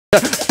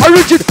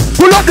Origin,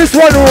 pull up this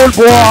one, old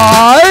boy.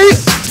 I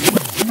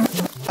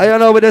don't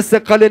know where this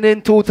is calling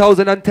in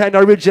 2010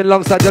 Origin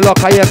alongside the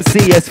Lok-I MC.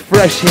 It's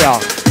fresh here.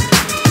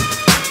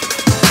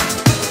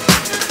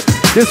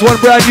 This one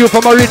brand new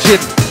from Origin.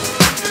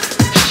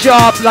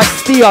 Sharp like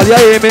steel, you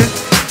hear me?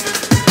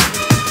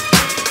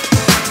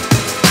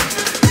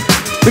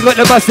 We got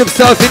the massive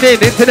surfing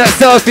in, internet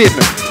surfing.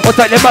 Or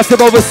like the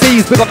massive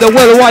overseas, pick up the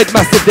worldwide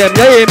massive them,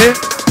 you hear me?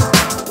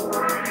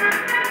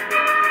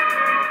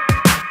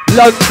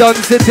 London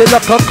City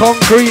like a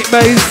concrete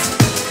maze.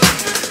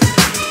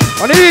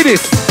 Wanna hear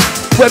this?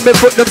 When me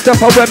put them stuff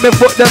and when me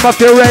put them off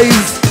your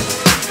raise.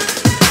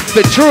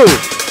 Be true.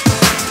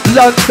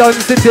 London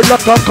City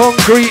like a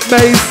concrete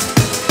maze.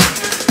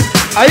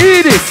 I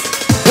hear this.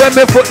 When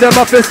me put them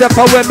off your step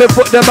and when me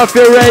put them off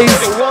your raise.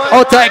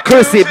 Out like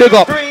Chrissy, big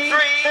up.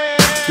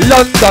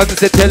 London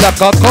City like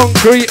a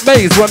concrete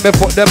maze. When me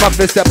put them off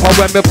your step and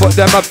when me put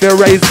them off your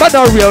raise. But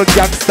a real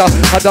gangster,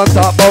 I don't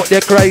talk about the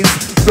craze.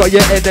 Blow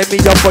your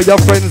enemy up for your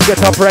friends get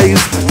a praise.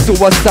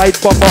 Suicide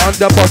bomber on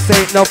the bus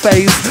ain't no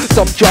phase.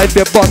 Some try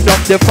to burn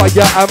up the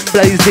fire and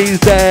blaze these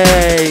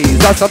days.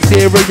 That's some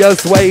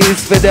serious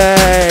ways for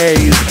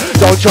days.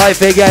 Don't try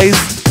for gaze.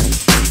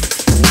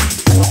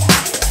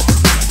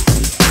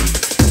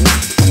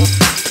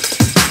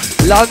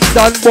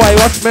 London boy,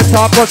 watch me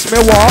talk, watch me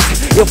walk.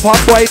 If a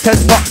boy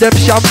test pop them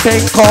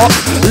champagne cork.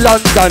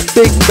 London,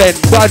 Big Ben,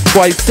 bad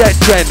boy, set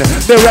trend.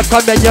 Me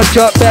recommend you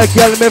chirp bell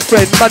girl, me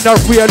friend. Man a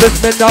realist,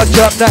 me not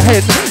chirp no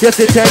hen. You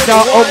sit here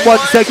now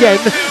once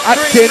again.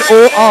 Acting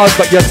all hard,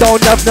 but you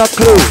don't have no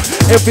clue.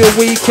 Every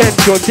weekend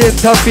tuned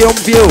into film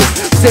view.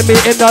 See me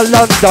in a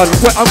London,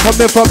 where I'm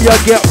coming from you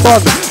get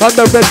bun.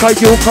 America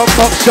you come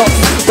back shots,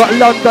 but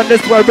London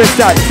is where it's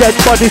at, dead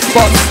body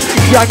spots.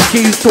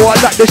 Yankees talk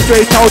like the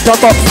straight out of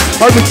box.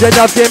 Origin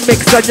of the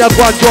mix and you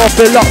go and draw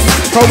for locks.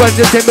 Cause when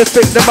you see me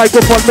spit the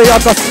microphone, me I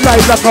go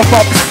slide like a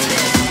fox.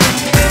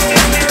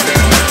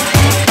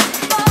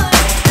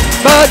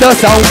 Murder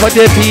sound for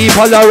the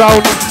people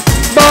around.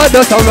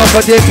 Murder sound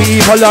for the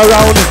people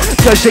around.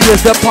 Cause she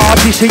is the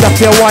party, she have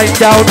to wind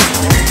down.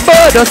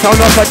 Murder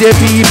sound for the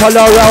people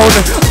around.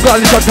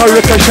 Gunshot or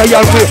ricochet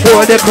and we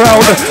hold the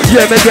crown.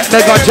 Yeah, me get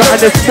the ganja and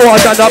it's more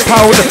than a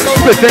pound.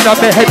 Spliffing on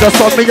me head or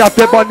so me have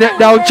to burn it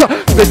down.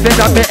 Spliffing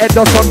on me head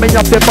or so me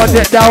have to burn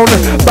it down.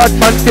 Bad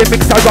man they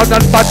mix around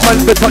and bad man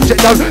they touch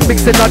it down.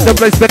 Mixing on the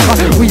place because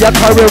we are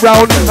carry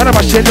round. And I'm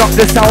mashing up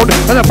the sound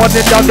and I'm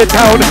burning down the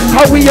town.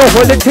 How we a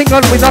hold the thing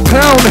and we not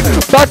clown.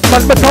 Bad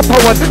man me top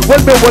one. Well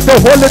me with the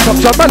whole top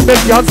shot man me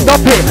can't stop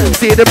it.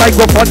 See the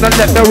microphone and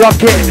let me rock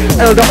it.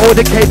 Elder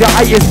ODK the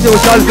highest news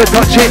all to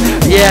touch it.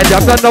 Yeah,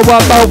 them don't know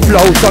about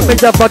flow. So me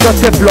never just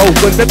a flow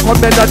when me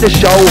come in on the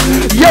show.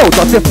 Yo,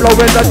 just a flow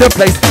in on the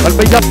place. And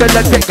me have to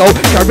let it go.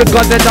 Carry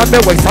gun in on me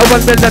waist. I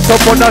want me let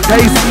up on a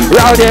taste.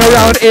 Round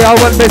here,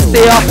 when me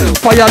steer.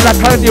 Fire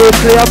like a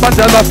nuclear, man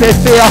never face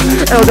fear.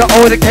 Elder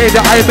ODK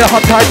the I me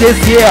hotter this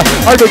year.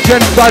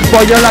 Origin bad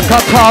boy, you like a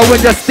car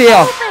when you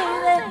steer.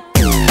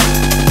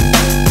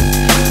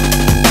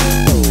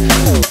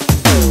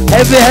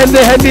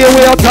 Heavy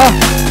water.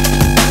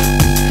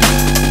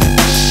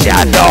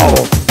 Shadow.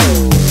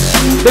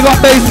 They got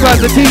bassman,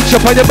 the teacher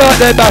for the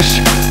birthday bash.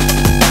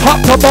 Hot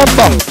to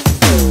bomber.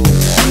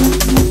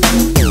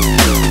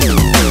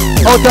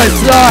 Outside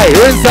Sly,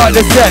 you're inside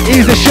the set.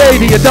 Easy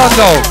shady, you don't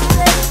know.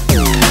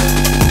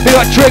 They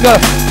got Trigger.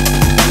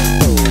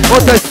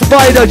 Outside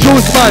Spider,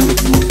 Juice Man.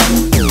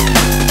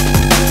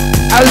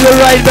 And the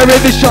ride very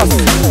vicious.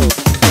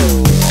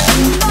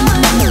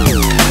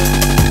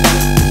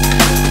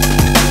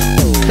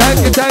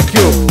 Thank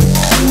you.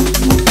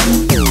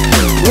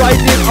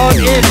 Riding on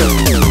in.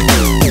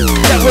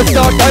 Let we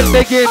start and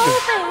begin.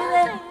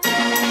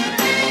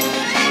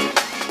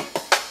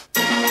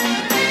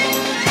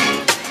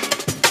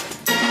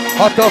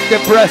 Hot off the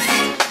press.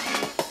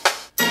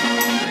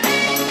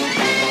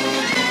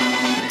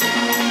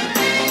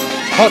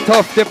 Hot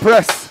off the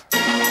press.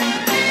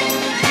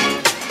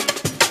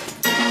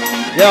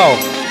 Yo.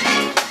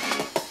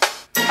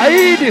 I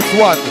hear this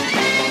one.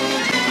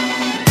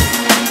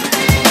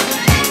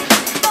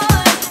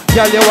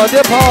 Girl, you want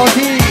the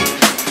party.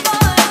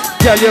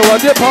 Girl, you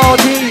want the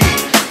party.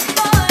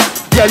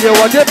 Girl, you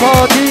want the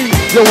party.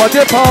 You want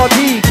the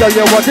party. Girl,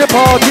 you want the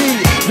party.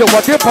 You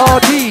want the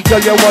party.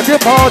 Girl, you want the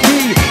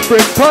party.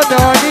 Bring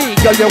panani.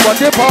 Girl, you want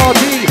the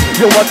party.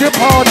 You want the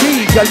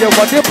party. Girl, you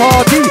want the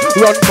party.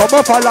 Run from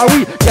a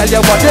Malawi. Girl,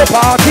 you want the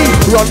party.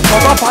 Run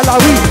from a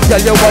Malawi.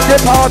 Girl, you want the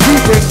party.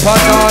 Bring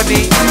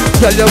panani.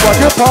 Girl, you want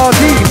the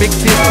party. Mix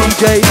it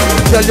DJ.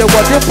 Girl, you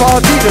want the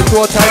party. There's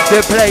no time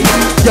to play.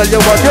 Girl, you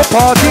want the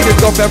party.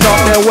 There's nothing wrong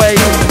their way.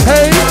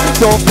 Hey,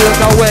 don't feel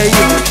no way.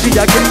 She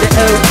a get the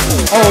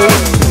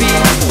L-O-V-E.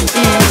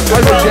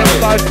 Origin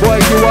bad boy,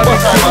 you want the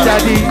big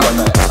daddy.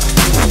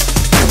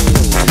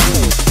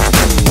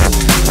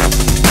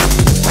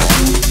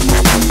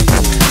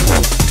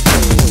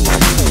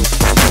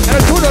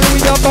 And who don't we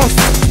your boss?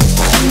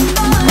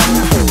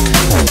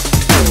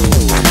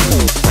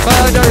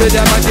 Murder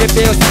rhythm and the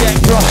bass get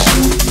crushed.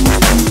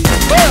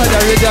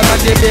 Murder rhythm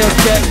and the bass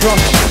get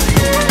crushed.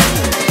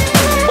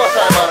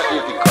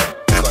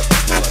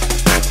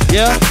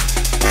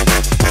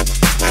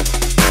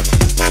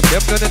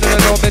 you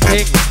know me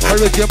thing.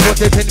 Origin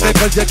put it in me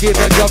cause you keep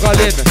it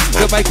juggling.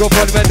 The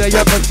microphone when the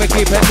cause me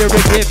keep it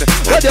lyric.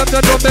 But them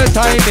don't know me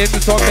timing.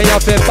 So me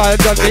have to find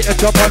on me,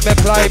 it's up on me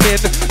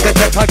climbing. They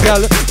take a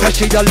girl, cause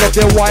she a love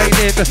the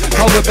whining.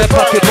 How with me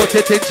pocket put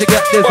it in, she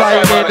get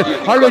designing.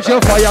 Origin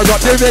fire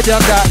up the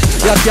rhythm that.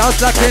 You can't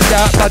slack in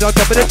that. But don't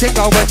tell me the thing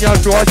on when you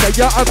draw, say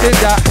you're having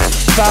that.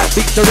 Fat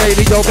big the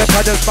radio,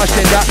 better than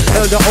smashing that.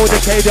 Tell the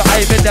ODK that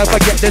I may never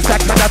get the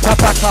sack and that's a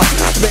packer.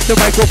 Split the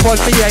microphone,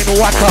 me ain't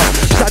whacker.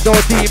 Shadow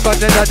demon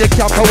in the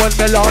camper when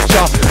me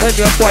launcher. And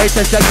your boy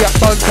says you get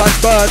buns and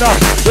burner.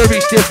 You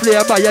reach the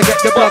flame, you get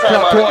the blood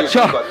clot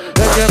torture.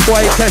 And your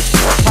boy says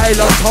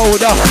Highland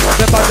powder.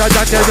 Me better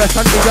than the rest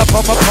and me up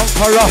on my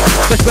conqueror.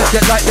 Me split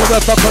it like the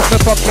weather cause me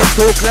fucking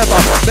too clever.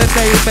 Me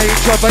name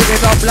trouble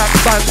in a black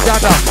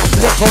bandana.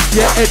 Lick up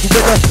your head with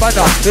a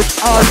spanner. It's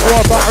all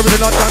over,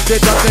 original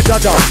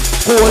done.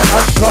 Cool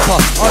and proper,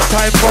 on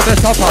time for the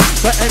supper.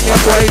 But any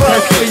boy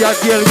test me and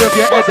deal with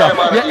your head.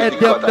 Your head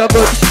them no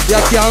good,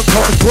 you can't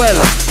come swell.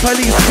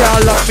 Police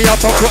can't lock me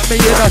up and put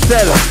me in a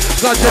cell.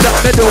 Ganja that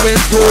me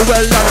doing too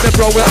well and me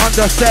bro we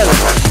undersell.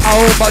 How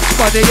much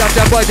money and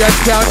the boy them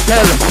can't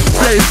tell.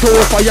 Place too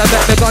fire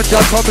make me ganja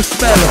come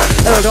smell.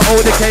 Elder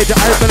ODK the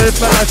I live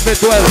my life me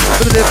dwell.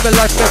 Live my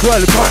life me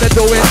dwell, come me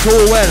doing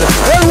too well.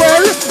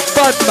 Well,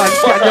 bad man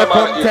can you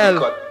come tell.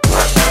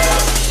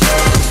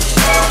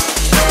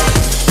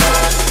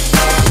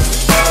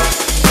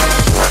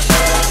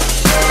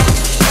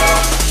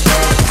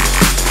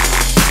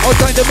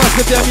 Outside the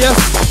massive them, yes.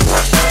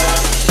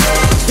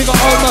 We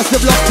got all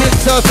massive locked in,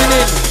 surfing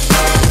in.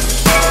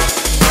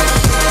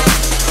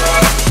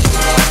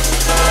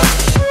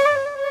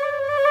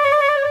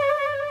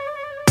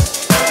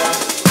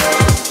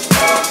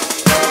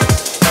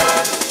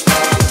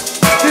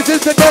 This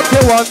is the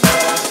dirty one.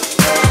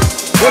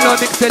 We're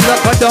not mixing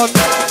like a done.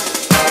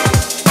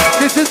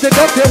 This is the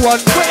dirty one.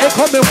 Where you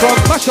coming from?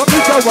 Mash up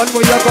is the one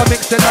where you go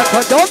mixing like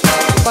a done.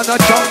 Man a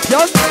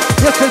champion.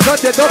 This is not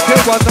the dirty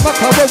one. No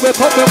matter where we're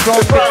coming from,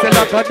 mixing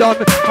like a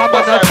done. I'm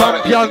a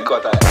champion.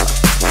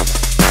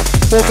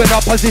 Moving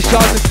up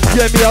position.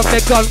 Yeah, me have me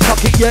gun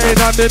cocky. Yeah, in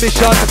on me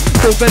mission.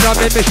 Moving on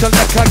me mission.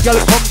 Like a girl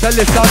come to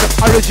listen.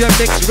 Origin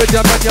mix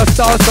rhythm and your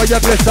stars so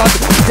you glisten.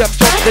 Them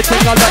jump the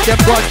thing I like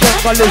them gun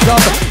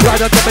jungleism.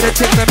 Right on top of the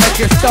thing they make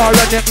it star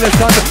and it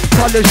glisten.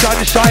 Polish and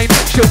shine.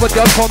 She would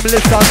you come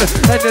listen.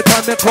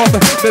 Anytime they come,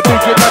 me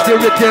begin at the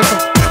rhythm.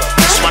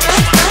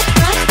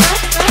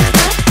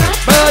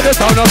 Murder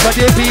sound of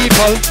the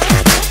people.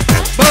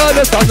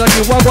 Murder sound of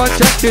you a one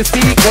check the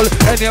sequel.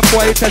 Any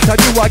boy test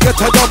and you a get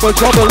a double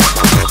trouble.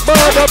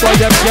 Murder boy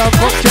them can't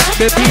come check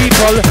the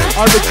people.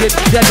 Origin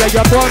yeah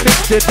you born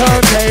mix the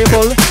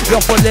turntable.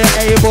 You're fully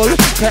able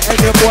to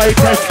any boy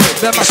test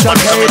them at the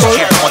table.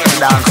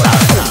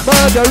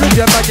 Murder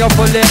rhythm and you're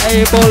fully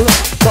able.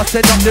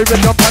 Busting up the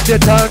rhythm on the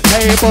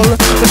turntable.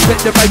 To spit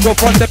the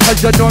microphone because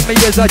you know me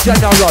is a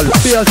general.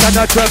 Bass and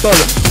a treble,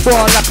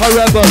 born like a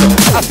rebel.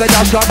 After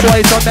dash up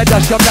boys on me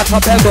dash up like a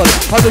pebble.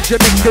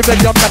 Origin mix the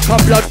rhythm like a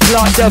blood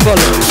clot devil.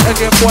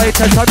 Any boy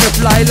test on me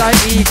fly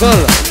like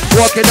eagle.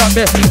 Walking up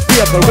me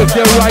vehicle with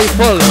your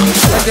rifle.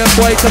 Any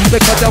boy test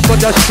because them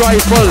with a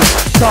strifle.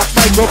 Top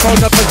microphone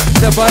up is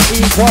never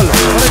equal.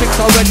 When you mix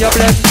out when you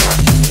blend,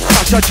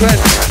 catch a trend.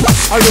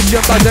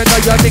 Origin but then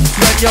you mix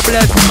when you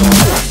blend.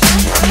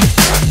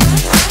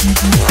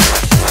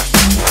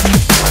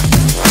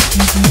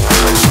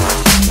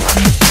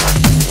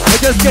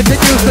 We're just getting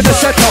used to the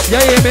setup, you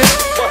hear me?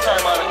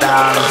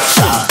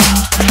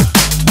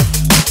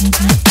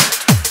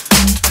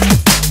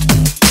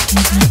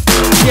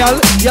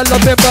 Y'all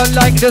love me burn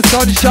like the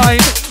sunshine.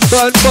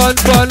 Burn, burn,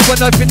 burn when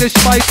I finish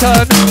my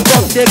turn.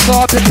 From the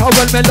carpet, how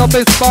well me love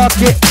me spark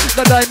it.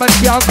 The diamond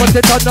can't cut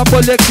it and the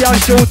bullet can't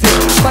shoot it.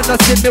 Man I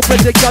see me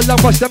with the girl and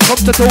watch them come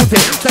to toot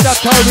it. Say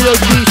that's how real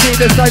GC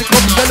this side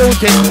comes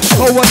saluting.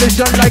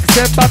 Coalition like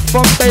step back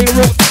from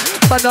Beirut.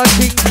 Man I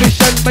think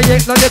vision, me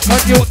ain't no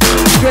little youth.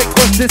 Straight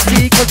cross the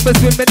sea cause me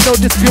swimming no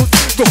dispute.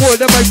 Go hold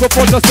the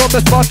microphone no so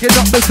me sparking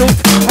up the suit.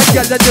 And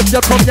girl and if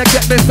you come you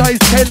get me size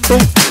 10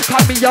 boots.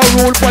 Call me a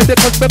rule boy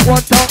because me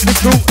want talk the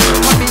truth.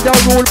 Call me a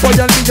rule boy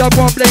and me a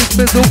one blaze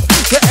me zoom.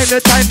 So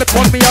anytime me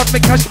call me out me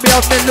cash me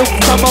out me look.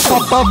 Some a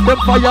pop off them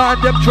fire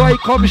and them try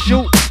come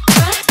shoot.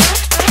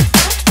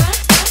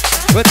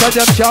 We tell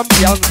them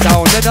champion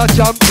town, then a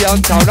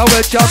champion town. Now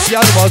we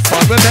champion was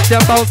fun, we make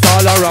them bounce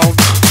all around.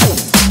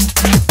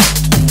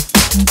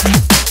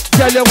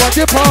 Tell you want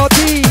the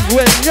party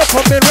when you're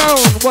coming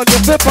round. Want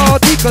the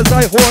party cause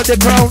I hold the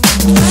crown.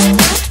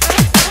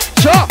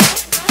 Sure.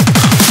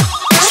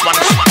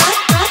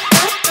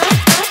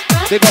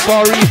 Big up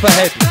our reef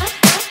ahead.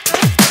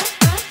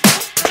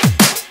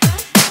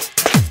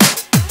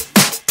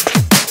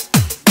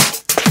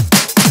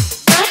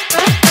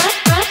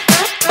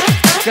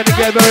 It's gonna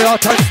get very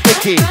hot and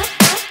sticky.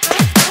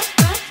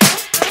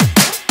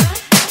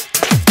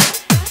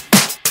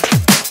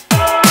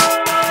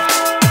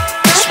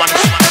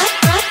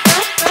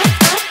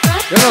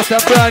 You know,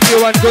 it's brand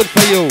new and good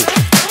for you.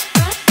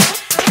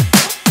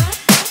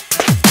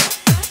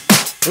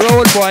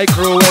 Road boy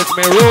crew, where's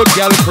me road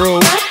gal crew?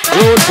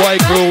 Road boy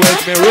crew,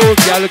 where's me road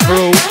gal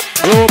crew?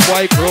 Road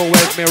boy crew,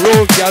 where's me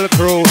road gal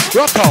crew?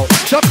 Rock out,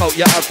 shock out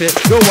your outfit,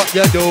 do what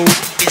you do.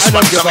 I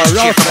don't give a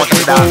rough what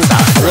you do.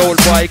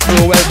 Road boy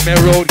crew, where's me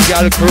road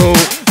gal crew?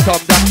 Some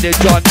that the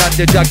John and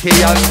the Jackie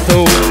and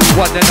Sue.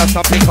 One in a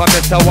some pink and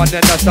Mr. One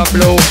in a some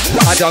blue.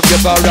 I don't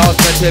give a rouse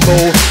what you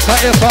boo.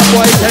 But if a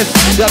boy test,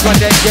 they're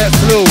gonna get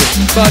through.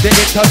 For the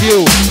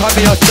interview, come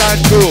here stand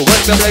through.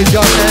 When me blaze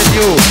your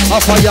menu,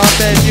 offer your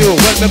menu.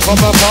 When me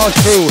come and pass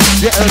through,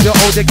 the L, the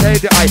O, the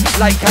K, the I,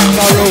 like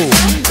kangaroo.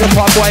 If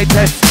a boy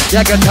test,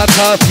 you get a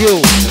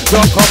curfew.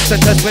 Don't come to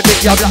test me,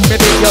 big you black,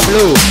 me big you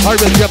blue. Or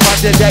if you're on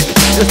the deck,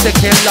 you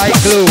sticking like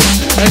glue.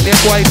 And the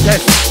boy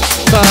test,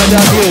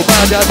 murder you,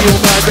 murder you,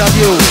 murder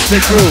you. The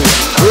crew,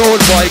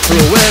 road boy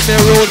crew, where me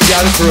road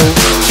gal crew.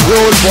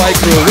 Road boy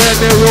crew, where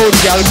me road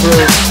gal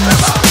crew.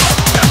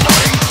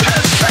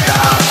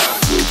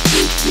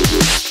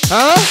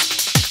 Huh?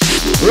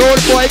 Road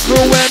boy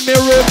crew, where me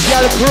road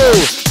gal crew.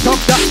 Some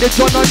that the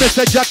John and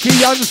Mr. Jackie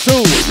and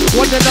Sue.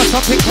 One in a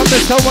some pink and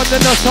Mr. One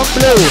in a some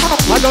blue.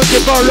 I don't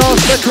give a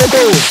rouse but we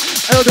do.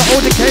 L, the O,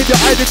 the K, the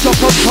I, the chop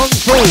of kung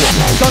fu.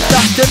 Some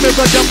that the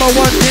mirror, them a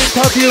one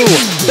interview.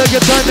 Then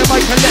you turn the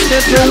mic and let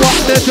them do what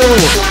they do.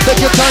 Then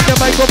you turn the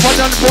microphone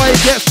and boy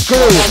get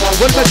screwed.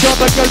 When the job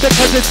a girl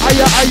because it's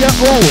higher, higher,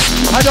 oh.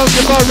 I don't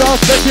give a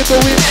rouse but we do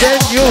it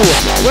venue.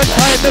 When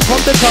time they come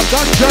to come,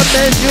 that's your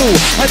menu.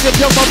 And if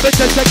your mom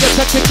bitches like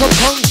a kick of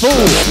kung fu.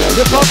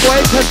 The pop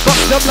boy can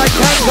fuck them like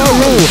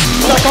kangaroo.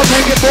 Stop up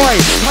hanging boy,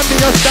 come to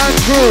your stand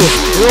crew.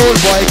 Road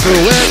boy crew,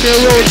 where the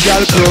road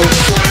gal crew.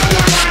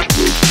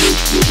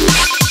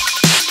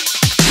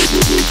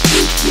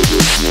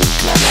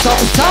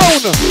 Some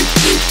sound.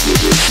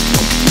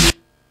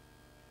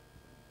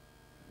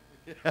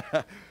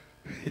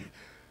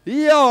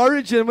 Yo,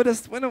 Origin,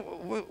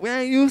 we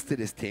ain't used to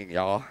this thing,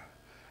 y'all.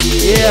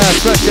 Yeah,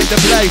 fresh in the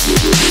place.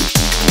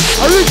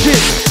 Origin.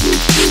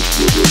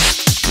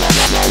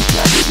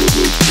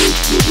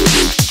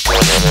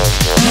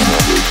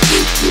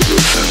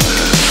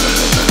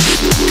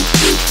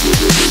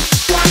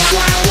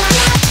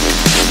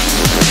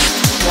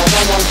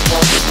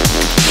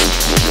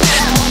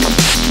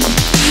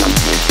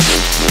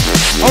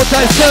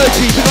 Outside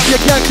Sergi, pick up your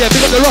gang there,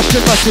 pick up the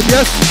Russian massive,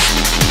 yes?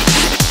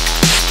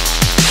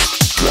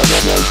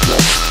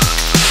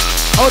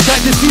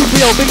 Outside the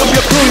CPO, pick up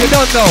your crew, you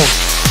don't know.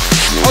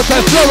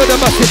 Outside Florida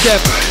massive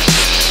them.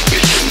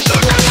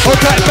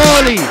 Outside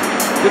Marley,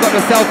 pick up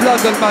the South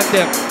London man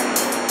them.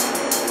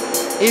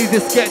 Easy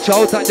sketch,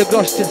 outside the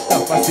Gloucester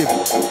massive.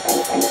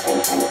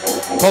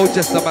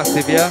 Colchester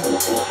massive, yeah?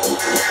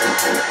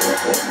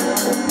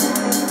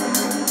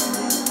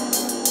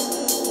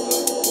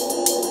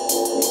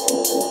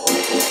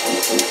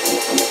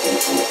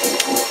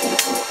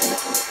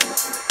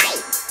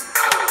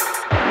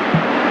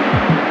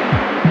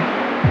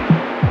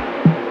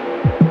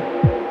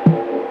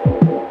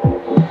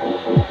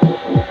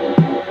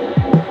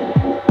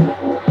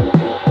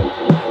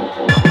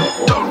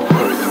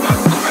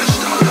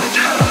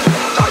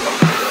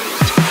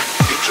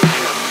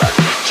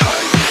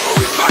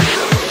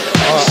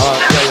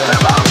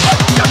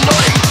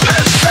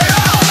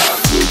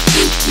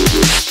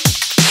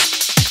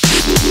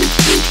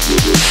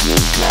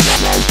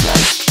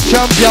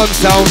 Champion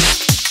sound.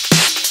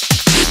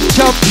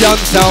 Champion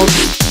sound.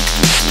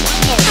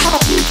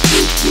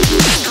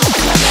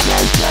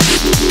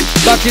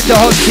 Back in the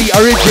hot seat,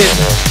 Origin.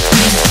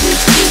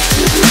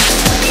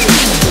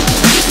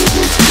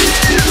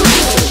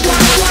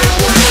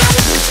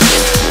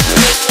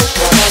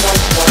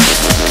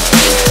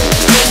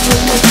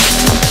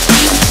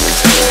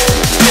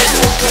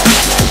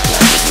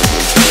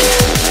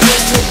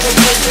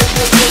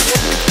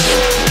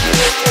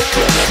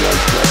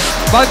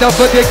 Man up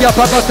for the gap,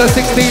 I got a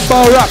 16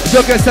 bar rap.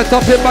 You get set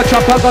up in my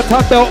trap, I got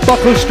a belt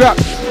buckle strap.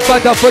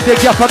 Man up for the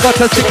gap, I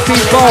got a 16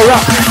 bar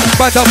rap.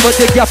 Man up for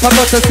the gap, I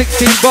got a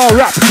 16 bar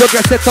rap. You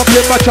get set up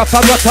in my trap,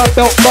 I got a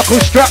belt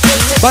buckle strap.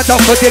 Man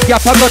up for the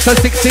gap, I got a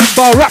 16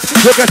 bar rap.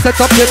 You get set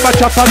up in my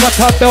trap, I got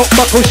a belt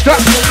buckle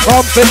strap.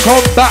 Arm for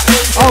combat,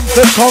 arm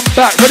for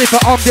combat. Ready for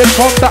armed in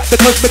combat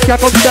because me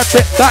can't come step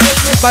it back.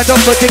 Man up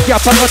for the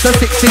gap, I got a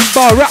 16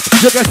 bar rap.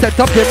 You get set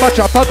up in my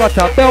trap, I got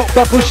a belt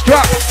buckle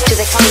strap.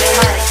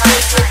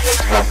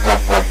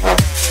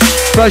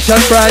 Fresh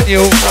and brand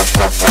new.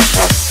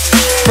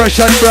 Fresh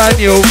and brand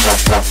new.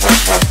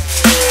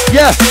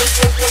 Yeah.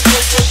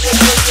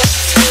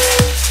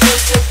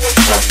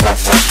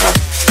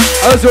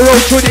 As we roll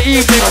through the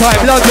evening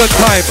time, London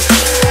time.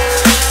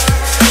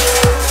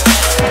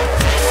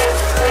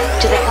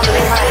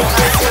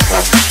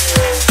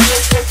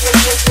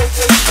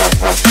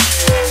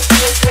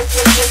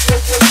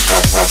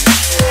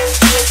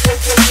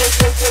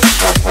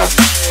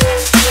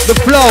 The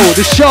flow,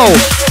 the show,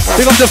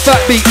 big up the fat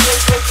beat.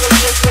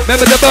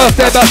 Remember the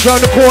birthday bash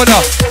round the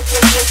corner.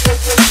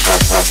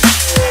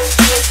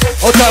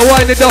 Out that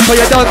wine it up,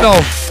 you don't know.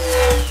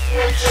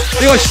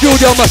 Big up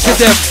studio massive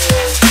them.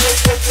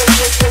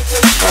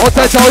 Out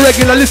that our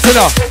regular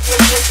listener.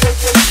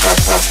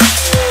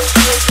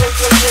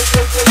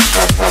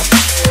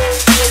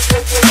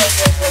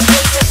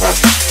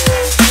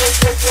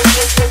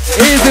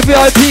 the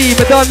VIP,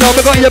 me done now,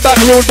 me got your back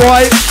road,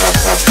 boy.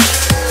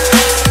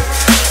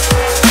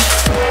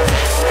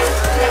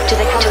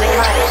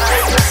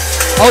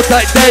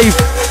 Outside Dave.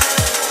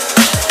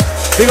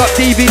 We got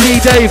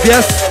DVD Dave,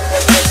 yes?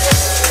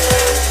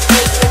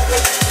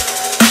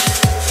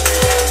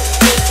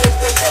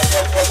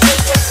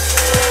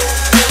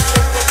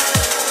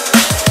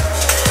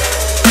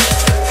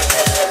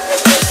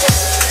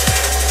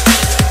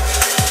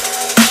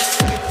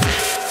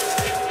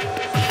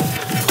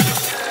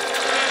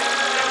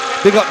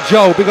 Big up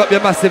Joe, big up your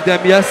massive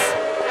them, yes?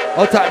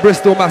 Outside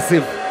Bristol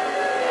massive.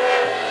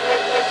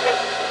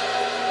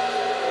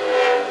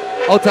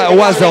 Outside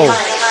Wazzo.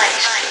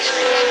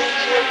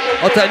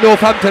 Outside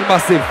Northampton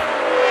massive.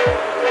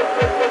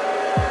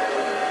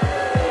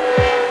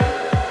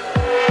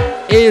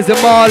 Here's a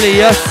Marley,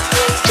 yes?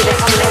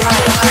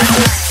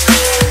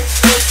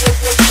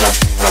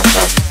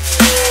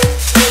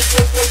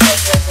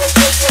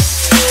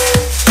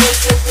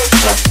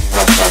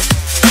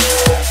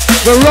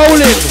 We're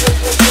rolling.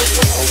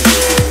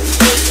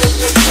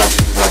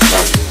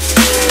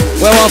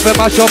 Well, off a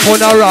mash up on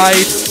a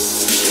ride.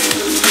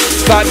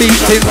 Fat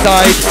beats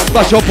inside,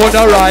 mash up on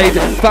a ride.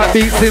 Fat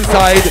beats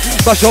inside,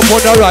 mash up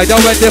on a ride.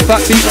 And when the fat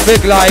beats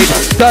big glide,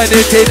 turn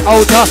it in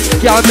outer,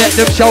 can't make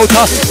them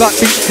shouter. Fat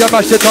beats you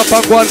mash it up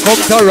and one come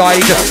to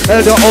ride.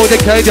 And the older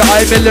cage,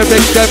 I'm in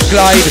lyrics them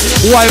glide.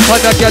 Wipe on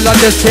the girl and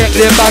just take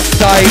their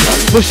backside.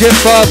 Push it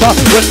further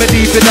when me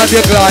deep in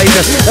the glide.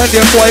 And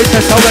them boys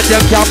test how when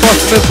them can't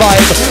bust me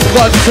vibe.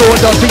 One, two,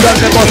 dirty and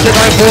them bust it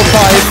 9, 4,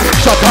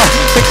 5. Shutter,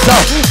 mixer,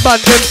 man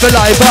them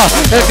saliva.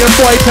 And them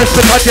boys test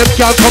because them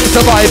can't come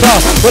survivor.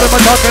 What am I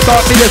talking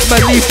about? Me is my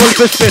lethal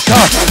for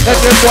spitter. And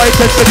them boys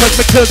test because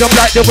me kill them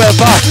like the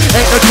weather.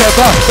 Ain't no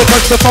Trevor,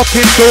 because me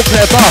fucking so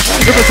clever.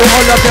 If it's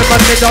all of them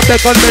and me not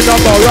beg on me no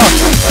borrow.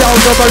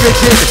 Sound of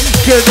origin,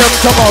 kill them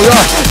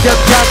tomorrow. Them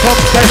can't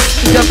come test,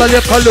 them a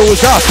little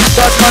loser.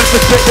 That man to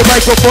split the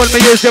microphone, me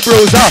use the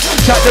bruiser.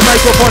 Shut the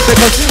microphone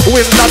because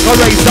win like a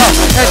racer.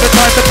 Every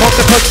time me come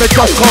because me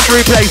just come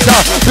replacer.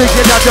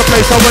 Bringing out the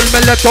place when me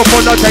let up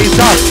on a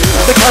taster.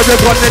 Because they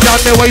running down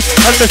the waist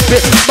and me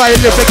spit my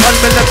lyric and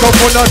me let up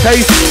on a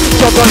taste.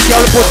 Juggle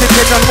girl put it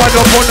in and one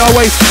up on her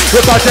waist.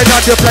 Because they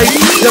not the place,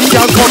 them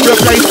can't come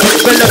replace.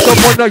 Me let up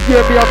on her,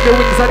 hear me off the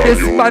wings and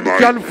this man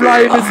can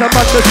fly. Mr.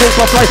 Man the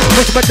super fly,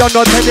 which me done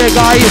not any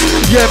guy.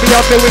 Hear me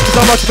off the wings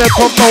and watch me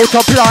come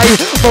multiply.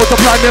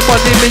 Multiply me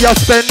money me a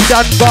spend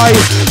and buy.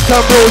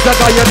 Some rose a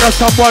guy and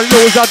someone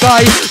lose a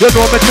guy. You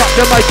know me chat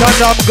the mic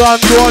and I'm gone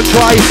to and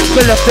try.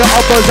 Me left the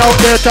others out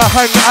there to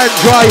hang and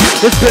dry.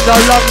 It's been a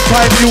long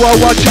time you a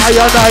watch I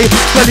and I.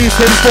 Police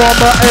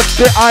informer,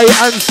 FBI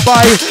and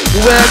spy.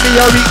 Where me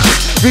a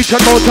reach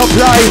and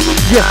multiply.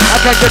 Yeah, I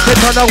can get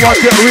it and I want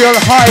it real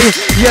high.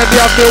 Yeah, me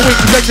have the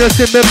wings and you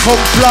see me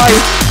come fly.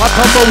 I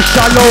come out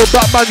shallow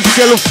but man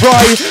still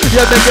fry.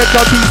 Yeah, me get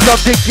a piece of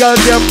the girl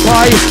them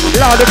pie.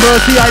 Lord of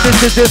mercy,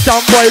 this is the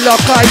sound boy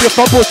Lok-I. If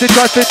I put it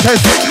try to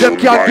test, them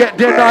can't get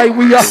denied.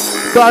 We are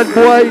bad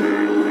boy,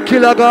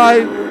 killer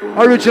guy,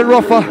 origin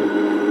rougher,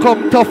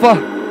 come tougher,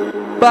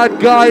 bad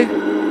guy,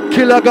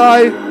 killer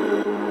guy.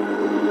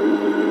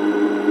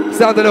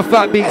 Sound of the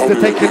fat beats, they're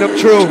taking them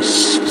through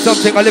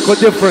something a little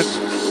different.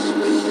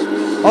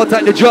 I'll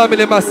take the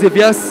Germany massive,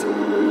 yes?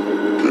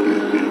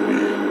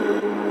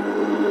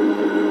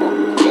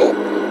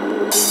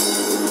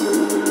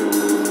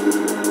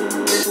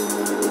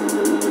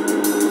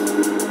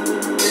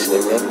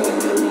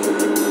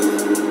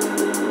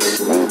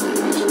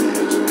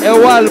 Hey,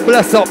 well,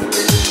 bless up. I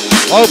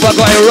hope I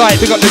got it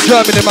right. We got the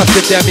Germany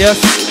massive, them, yes?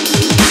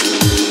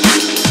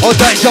 I'll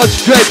take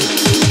Judge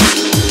Dredd.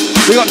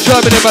 We got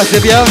Germany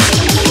massive, yeah?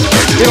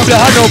 We got the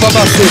Hanover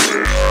massive.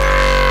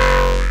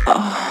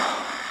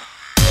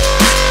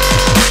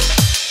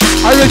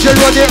 Origin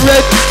run it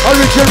red,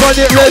 origin run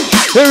it red.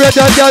 He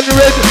redder than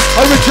red,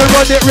 origin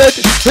run it red.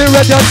 He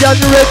redder than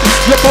red.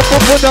 You pop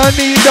up on a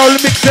needle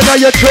mixing on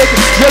your tread.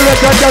 You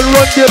redder than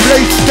run the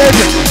place dead.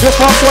 You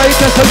fuck white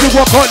so you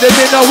walk out them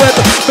in a web.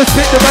 Me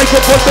spit the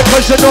microphone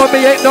because you know me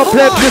ain't no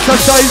pleb. This a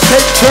size 10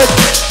 tread,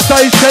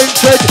 size 10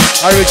 tread.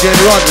 Origin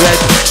run red,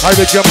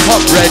 origin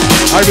pop red,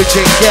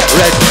 origin get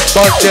red.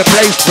 Burn the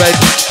place red,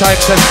 time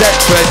to set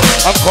red.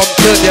 And come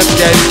to them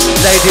dead.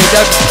 Lady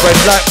them spread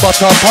like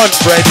butter on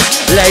bread.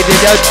 Lady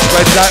them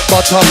spread like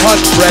butter on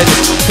bread.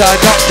 Turn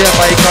up the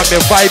mic and me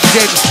vibes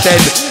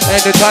instead.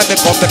 Anytime they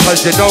come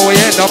because you know we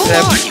ain't no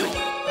pleb.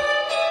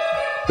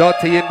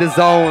 Dirty in the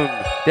zone,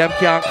 them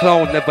can't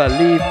clown, never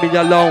leave me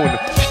alone.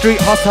 Street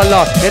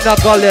hustler in a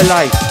gully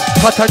life.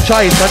 Cut and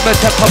choice and me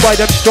take by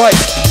them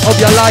stripes of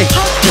your life.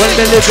 When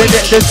me living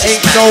it, this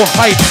ain't no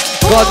hype.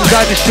 Guns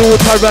and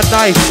shooter and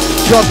knife.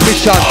 Drug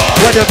mission,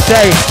 what them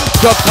say?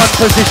 Drug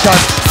composition.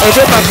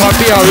 Every man can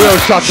be a real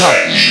shotter.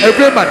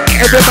 Every man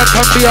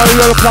can be a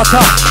real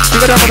plotter.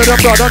 Think of them on the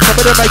brother, some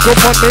of them might go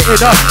on me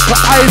inner.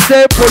 But I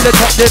say pull it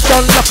up, they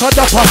done like a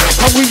dapper.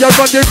 And we are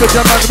running with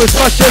them and we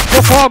smash it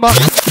performer.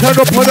 Turn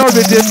up on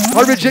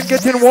origin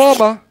getting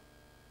warmer.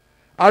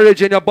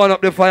 Origin, you burn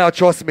up the fire,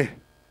 trust me.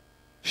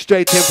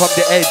 Straight in from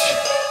the edge.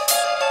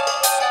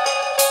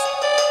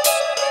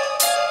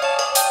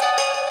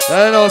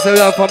 I know, so we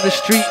are from the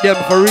street, them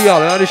for real,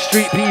 we are the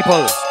street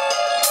people.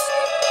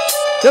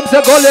 Them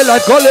say gully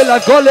life, gully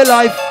life, gully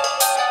life.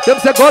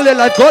 Them say gully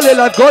life, gully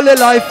life, gully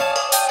life.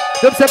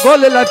 Them say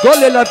gully life,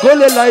 gully life,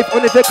 gully life.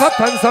 Only if you cut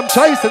on some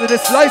choice into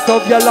the slice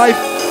of your life.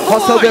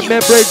 Hustle with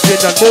me brethren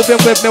and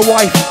moving with me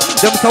wife.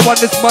 Them say one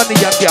is money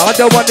and the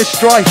other one is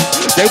strife.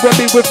 They will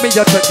be with me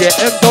at the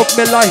end of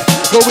my life.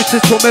 Go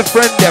wishes to my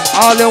friend them,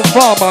 all in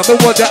farmer. Me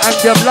wanna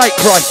hang them like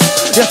Christ.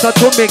 Yes, I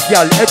do me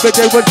gal, every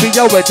day will be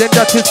a wedding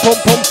that is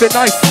pumping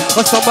nice.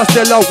 But some are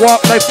still a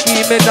walk life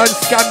scheming and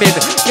scamming.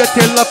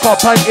 Getting locked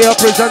up and air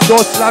prison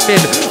door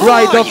slamming.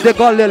 Ride of the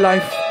gully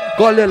life.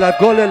 Gully life,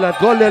 gully life,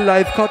 gully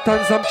life. Cut on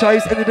some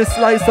choice into the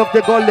slice of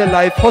the gully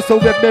life. Hustle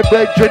with me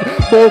brethren,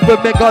 move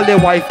with me gully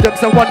wife. Them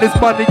say one is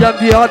money and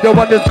the other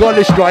one is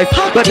gully strife.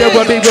 But they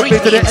will be with me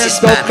to the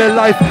end of my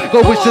life. Go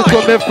wishes to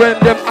my friend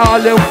them,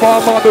 all in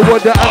farmer. Me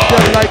would hang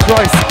them like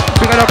Christ.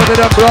 Bigger up to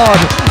them broad,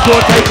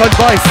 don't take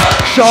advice.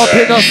 Sharp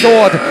in a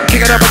sword.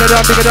 Bigger up to them,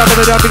 bigger up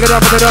to them, bigger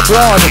up to them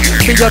broad.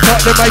 Me just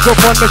touch the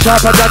microphone, me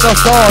sharper than a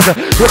sword.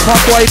 With my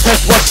boy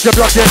test, watch the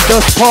blood in the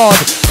spot.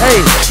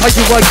 Hey, how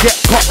you will get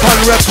caught on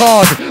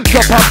record?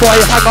 Drop a boy,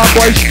 hang a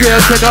boy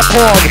straight in a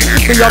cord.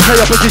 Me a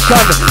player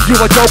position, you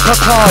a joker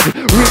card.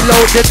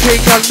 Reload the thing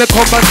and me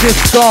come and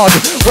discard.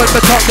 When me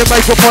talk the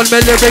microphone,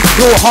 me lyrics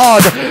too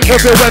hard.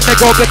 Everywhere me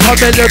go,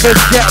 because me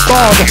lyrics get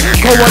barred.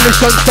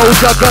 Coalition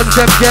soldier guns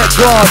them get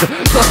broad.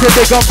 Dirty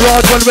big and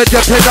broad when we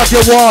dip in at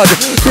your ward.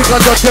 Big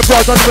and dirty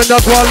broad and we not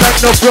go like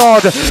no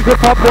fraud.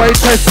 Rip a boy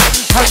test,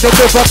 hang them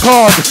with a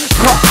cord.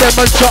 Cut them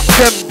and chop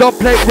them, don't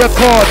play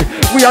record.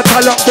 We a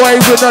talent boy,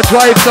 we not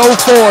drive no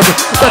Ford.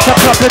 Better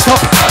clap it up,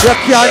 you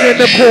can't in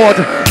the board.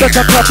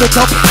 Better clap it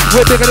up,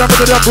 we're bigger than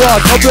the broad.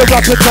 How we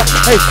wrap it up,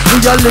 hey,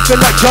 we are living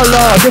like your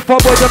lord. If a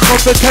boy them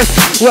come to test,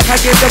 we're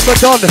hanging them for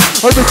done.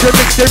 Original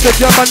mixing with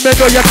your man, me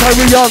know you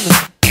carry on.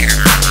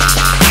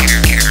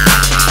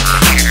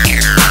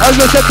 I'll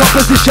go set up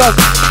position.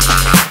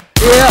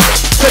 Yeah,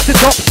 set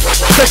it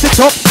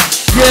up,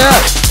 yeah,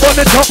 burn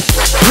it up,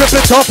 rip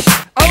it up.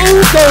 Oh,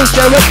 goes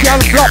there, we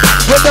can't flop,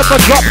 we never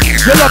drop.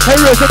 You love to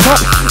raise it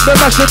up, we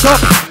mash it up.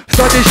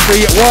 Sunny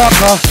street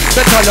walker,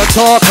 the talent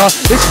talker.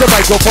 It's the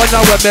microphone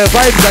now when me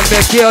vibes and me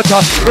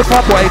cater. If a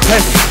boy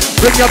test,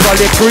 bring your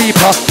gully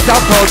creeper.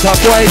 Stamp out a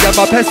boy, them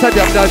a pest and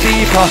them the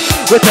deeper.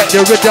 We take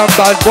the rhythm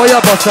band, boy a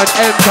bus and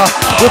enter.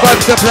 We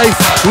vibe the place,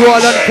 roll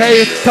and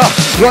cater.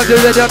 Run the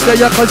rhythm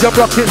there cause you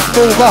rock it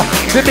smoother.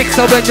 Me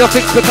mixer when you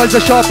fix because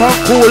you're sharp and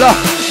cooler.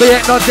 Me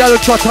ain't no girl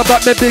trotter but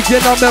me big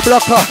in on me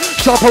blocker.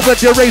 Sharper with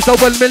the razor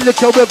when me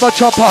lick you with a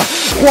chopper.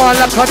 Go on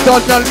like a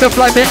Donald, me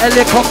fly me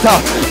helicopter.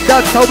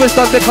 That's how it's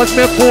done because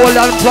me cool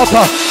and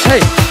proper.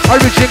 Hey,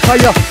 origin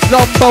fire,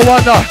 number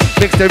one.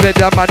 Mix the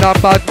rhythm and a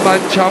bad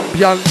man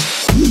champion.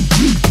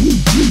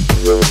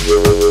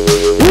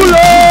 Pull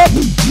up!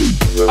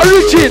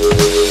 Origin!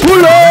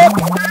 Pull up!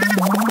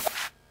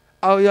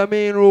 How you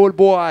mean, rude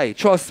boy?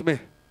 Trust me.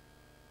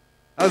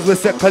 As we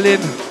settle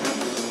in,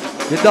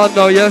 you don't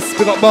know, yes?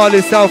 We got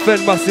Marley, South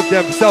End, massive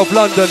them, South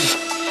London.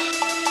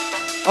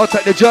 Out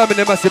at the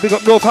Germany, massive. We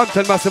got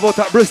Northampton, massive. Out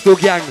at Bristol,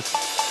 gang.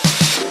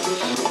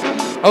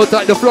 Out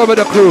at the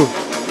Florida crew.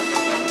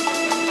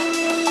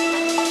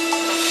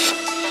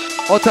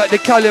 Out at the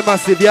Cali,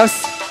 massive,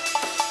 yes?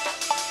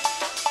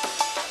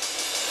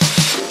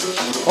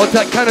 Out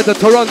at Canada,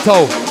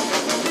 Toronto.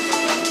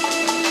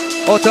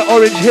 Out at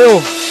Orange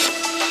Hill.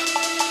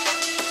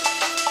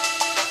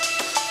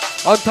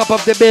 On top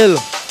of the bill.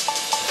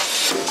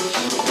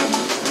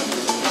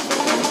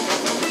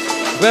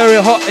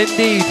 Very hot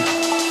indeed.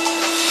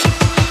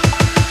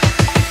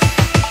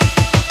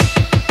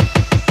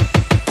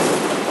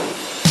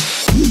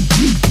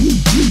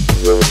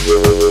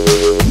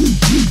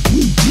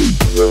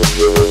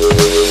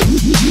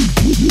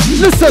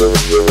 Listen.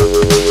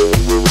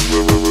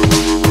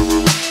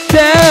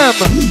 Damn.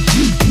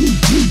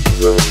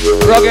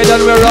 Rugged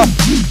and we're rough.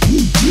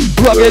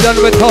 Rugged and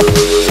we're tough.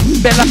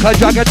 Been like a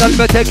dragon and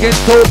we're taking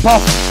so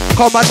puff.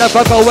 Come and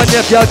never go when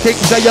if you think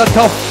that you're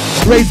tough.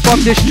 Raise from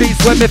the streets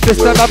when me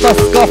fist them have a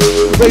scuff.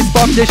 Raise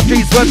from the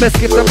streets when me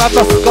skip them have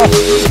a scuff.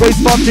 Raise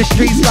from the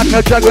streets like a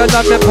dragon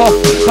and me puff.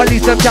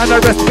 Police them can't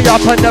arrest me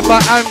up and never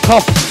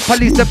handcuff.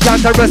 Police them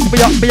can't arrest me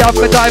up, me have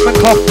my diamond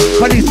cuff.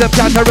 Police them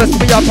can't arrest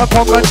me up and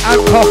come and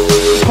handcuff.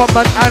 Come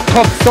and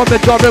handcuff, so me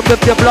drawing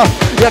with the bluff.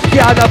 You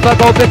can't never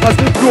go because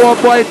the floor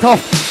boy tough.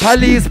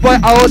 Police boy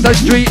out the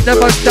street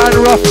never stand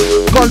rough.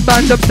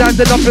 Gunman them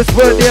standing up is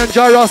well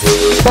dangerous.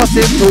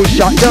 Busting two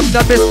shot, them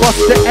miss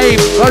what's the aim.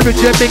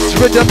 Origin mixed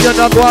rhythm, you're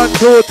not going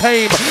to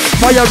tame.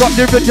 Fire up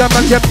the rhythm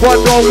and them one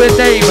know we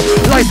name.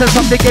 License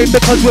up the game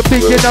because we're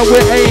big and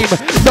we aim.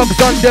 Thumbs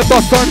on the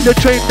bus, on the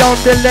train, down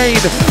the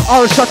lane.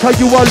 All shot how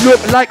you all look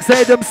like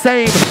say them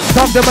same.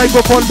 Stop the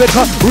microphone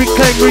because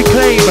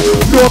reclaim.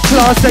 No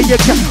class say you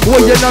can't,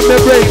 well you know me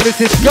brain. This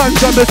is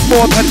ganja me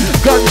smoking,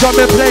 ganja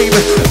me flame.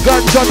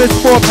 Ganja me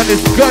smoking,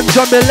 it's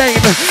ganja me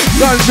lane.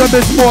 Ganja me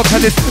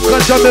smoking, it's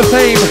ganja me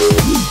fame.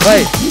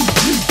 Hey,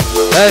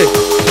 hey.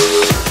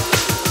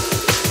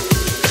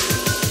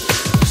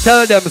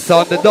 Tell them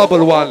son, the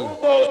double one.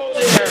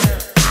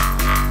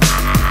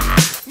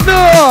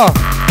 No!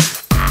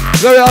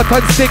 Very hot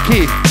and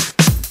sticky.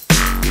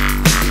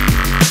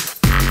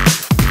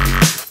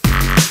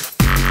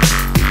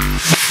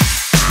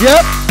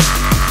 Yep.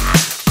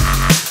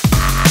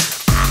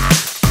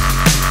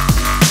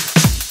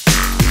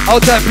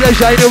 Outside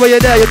pleasure, anyway you're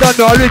there, you don't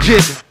know origin.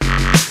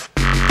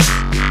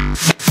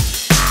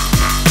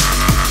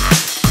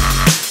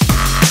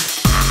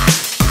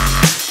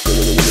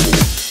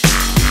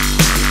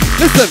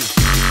 Listen.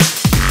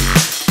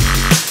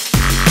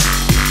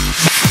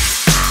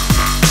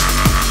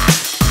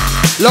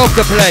 Love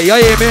the play, you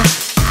hear me?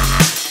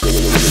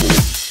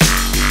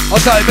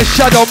 Outside the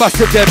shadow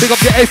massive there, big up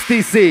the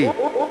STC.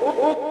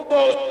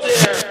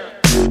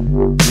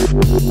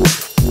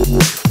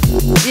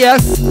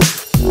 Yes.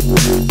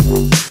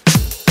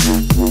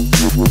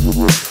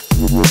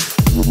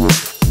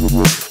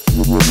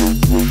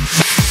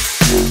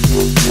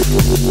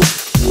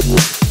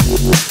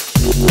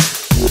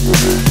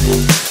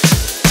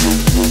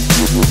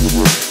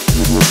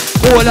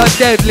 Cool and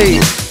deadly.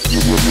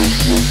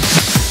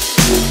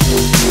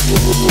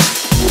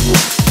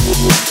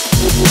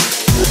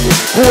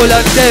 Cool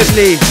and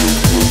deadly.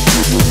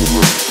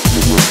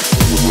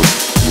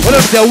 What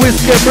up there,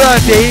 whiskey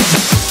brandy?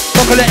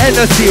 Buckle the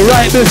energy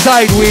right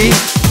beside we.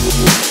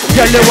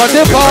 Girl, they want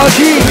the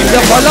party,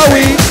 they follow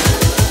we.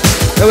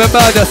 They will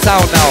murder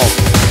sound now.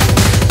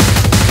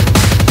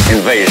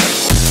 Invasion.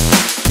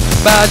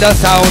 Murder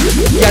sound.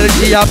 Girl,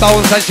 she a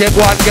bounce and she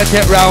go and get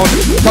it round.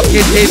 Fuck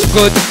it tastes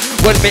good.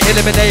 When me in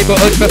my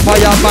neighborhood, me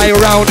fire my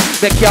round.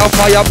 They can't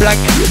fire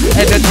blank.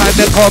 Anytime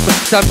they come,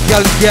 some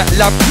girls get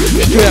lapped.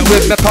 Straight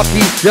with me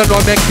cocky, you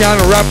know me can't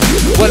rap.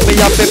 When me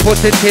have to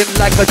put it in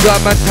like a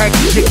German tank.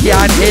 She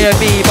can't hear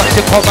me, but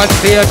she come and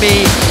fear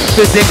me.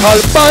 Physical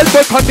bad,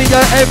 but come be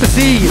your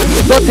MC.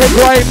 Don't take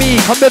why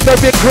me, come be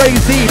very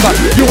crazy. But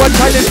you want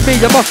challenge me,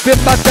 you must be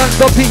bad and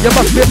dopey. You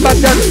must be bad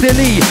and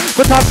silly.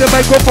 But have the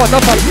microphone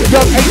up at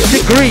young H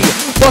degree.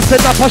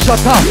 Bustin' up a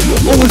shutter,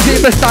 Uzi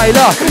me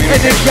styler.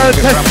 Any girl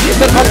test,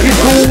 the cocky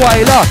too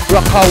whiler.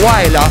 Rock a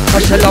whiler,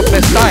 cause she love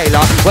me styler.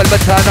 When me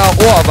turn her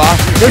over,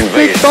 it's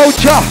big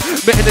boucher.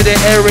 Me in the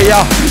area,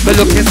 me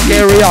looking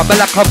scarier.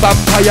 Me like a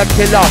vampire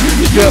killer.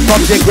 Straight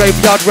from the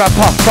graveyard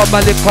rapper, from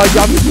a little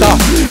youngster.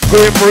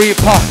 Grim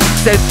Reaper,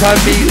 center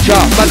media.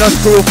 Man a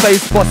screw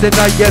face, bustin'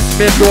 a yes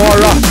me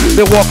Dora.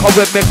 Me walk out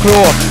with me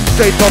claw,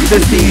 straight off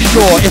the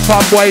seashore. If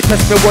I'm white,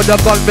 test me would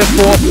have gone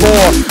before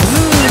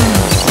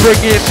 4. Bring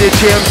in the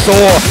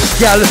chainsaw.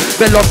 Girl,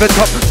 me love it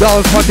up,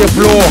 down on the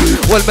floor.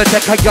 Well, me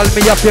take a girl,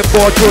 me up and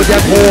go through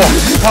them whore.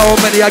 How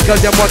many a girl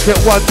them want it?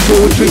 1,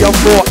 2, 3 and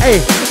 4. Hey,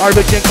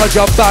 origin cause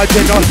you're bad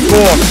in a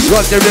score.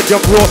 Run the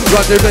rhythm, bro,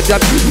 run the rhythm,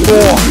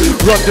 more.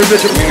 Run the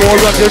rhythm, score,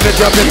 run the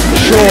rhythm,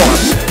 sure.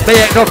 Me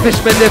ain't no fish,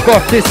 me live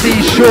off the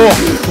seashore.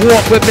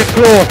 Walk with me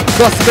claw,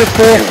 bust me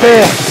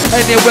 4-4.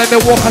 Anywhere me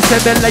walk, I say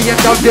me laying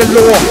down the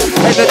law.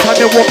 Anytime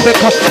me walk, me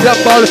cut the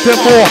ball for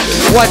more.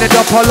 Wind it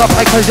up all up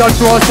like a young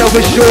draw, so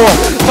we sure.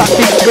 Back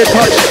beats we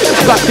touch,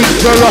 back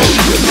beats we rush.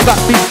 Back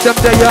beats them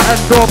there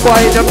and no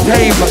boy them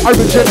tame.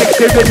 Origin mix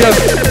the rhythm,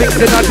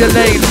 mixing on the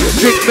lane.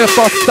 Drink me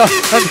faster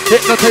and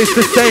hypnotize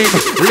the same.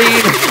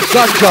 Lean,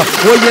 ganja,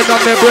 weighing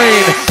on my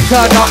brain.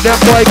 Turn out them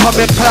boy, come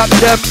and clap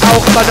them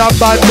out. Man and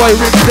bad boy,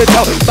 rinse it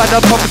out. Man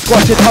and pump,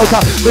 squash it out.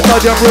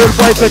 Without them real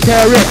boy for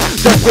tear it,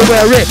 just to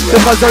wear it.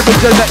 Because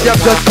origin let them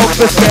just come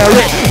for scare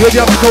it. With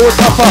them so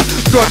tougher,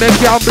 don't make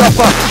you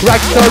bluffer.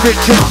 Rags the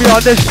riches, me on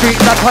the street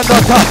like a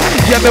nutter.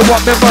 Yeah, me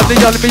want me money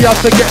and me have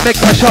to get me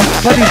cash up.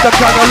 Police them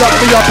trying to lock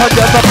me up and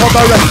never come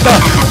arrest her.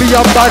 Me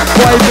a bad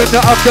boy, me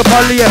not have the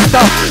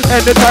polyester.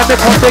 Anytime they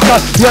come bigger,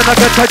 you're not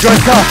get a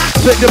dresser.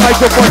 Split the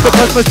microphone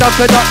because me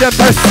stamping out them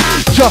best.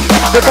 Just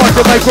the bought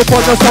the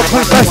microphone or some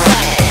confess.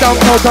 Down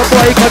out a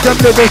boy cause them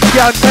lyrics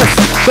can't test.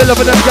 Me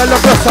loving them yellow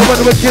breasts I when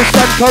we kiss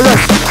and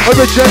caress.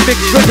 Original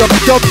mixed rhythm,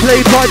 don't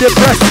play by the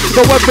press.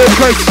 But when we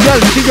press,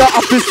 girl, she got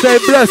up to say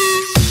bless.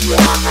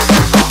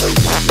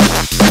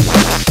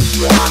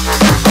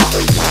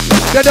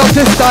 They don't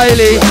say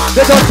styly,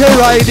 they don't say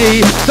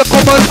ridey, so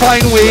come and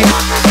find we.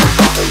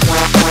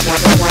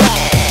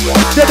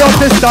 They don't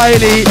say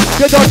styly,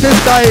 they don't say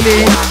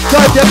styly,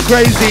 drive them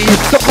crazy,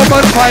 so come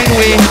and find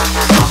we.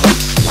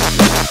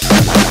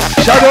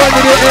 Shadow in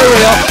the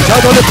area,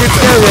 shadow the big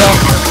area.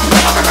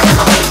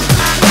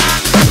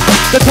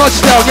 The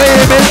touchdown, you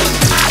hear me?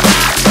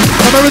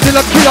 Some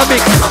original killer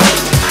mix.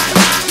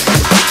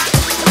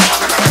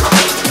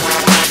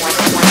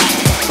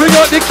 Bring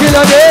out the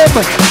killer name.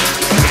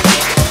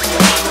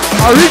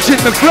 Origin,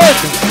 my friend.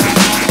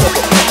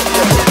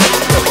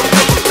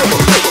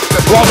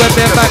 What with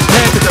me back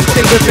 10,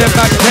 stick with me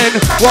back 10.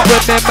 What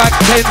with me back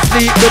 10,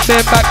 sleep with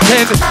me back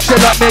 10. She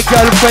like me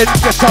girlfriend,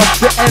 get off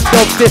the end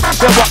of this.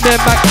 Then what me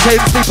back 10,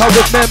 sleep out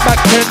with me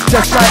back 10.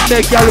 Just like me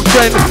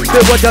girlfriend,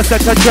 they would just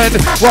set a trend.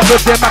 What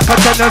with me back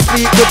 10 and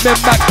sleep with me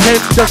back 10.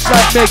 Just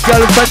like me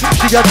girlfriend,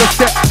 she just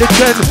set the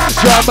trend.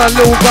 Drama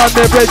loop on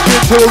me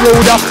bridging to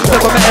ruler.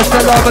 Never me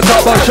SLR, me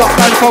top of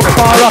shotgun from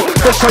Farah.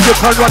 Just so you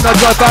can run a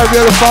drive a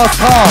real fast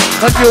car.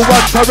 And you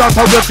want to ramp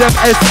up with them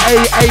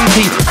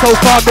SA80. So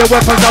far me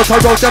weapons out of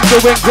road, them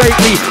doing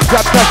greatly.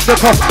 Grab dash the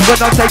cost when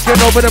I'm taking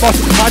over the boss.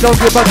 I don't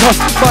give a toss,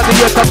 money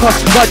at the cost.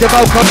 Got them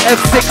out from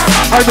F6,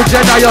 I'm a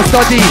Jedi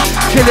study.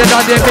 Killing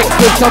on the mix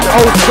with some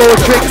old school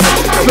tricks.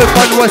 Smith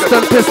and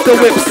Western pistol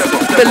whips.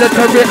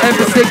 Military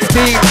M16.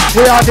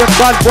 We are the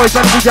bad boys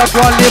and we are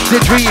gonna live the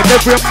dream.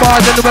 Every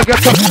morning we get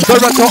to the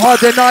run to all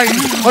the nine.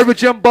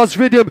 Origin buzz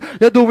rhythm,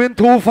 you're doing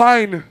too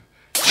fine.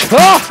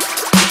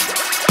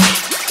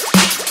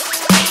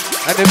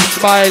 And him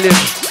smiling.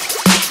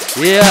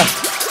 Yeah.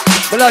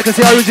 But like I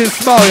say, Origin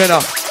smile, you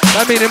know.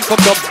 I mean him come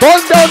to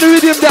burn down the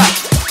rhythm that.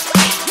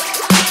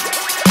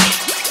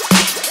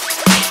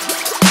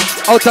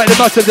 Outside the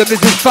massive, this is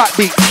Fat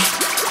Beats.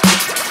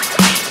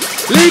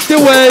 Lead the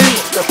way.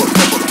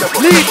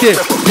 Lead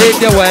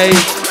the way.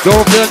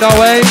 Don't feel no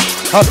way.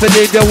 Have to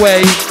lead the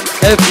way.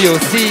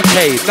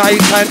 F-U-C-K,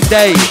 night and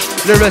day.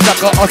 Lyrics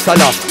like a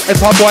hustler.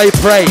 If a boy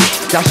pray,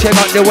 dash him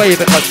out the way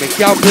because me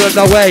can't feel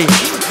the way.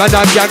 Man,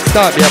 I'm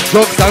gangster, me have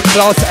drugs and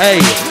class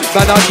A.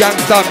 Man, I'm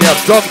gangster, me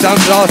have drugs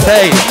and class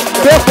A.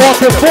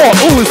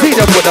 444, ooh, see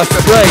them with a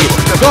spray.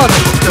 Gun,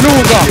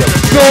 Luger,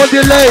 no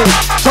delay.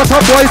 Shut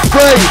up, boy,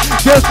 spray.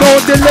 There's no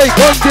delay.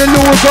 Gun the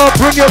Luger,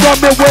 bring it on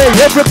the way.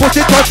 Every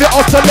pussy try to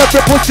hustle,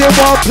 every pussy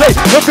want play.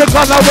 Every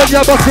gunner when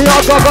you bust the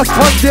gun,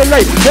 gun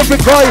delay. Every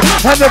guy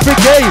and every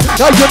gay.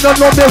 Now you don't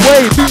know me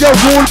way. Be a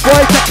rule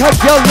boy, take a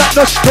girl, not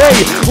no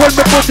stray. When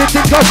me put it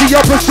in, cause she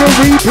up to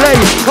replay.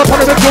 Up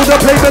on the through the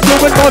play, me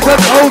doing more than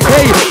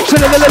okay. She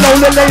a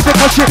little lay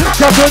because she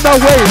can't run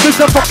away.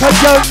 Mr. Fucker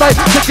girl, night,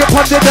 take it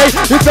on the day.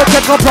 If you take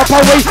a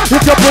proper way,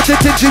 if you put it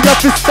in, she have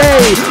to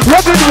stay.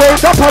 Rubbing way,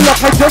 up a lock,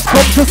 I just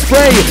come to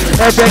spray.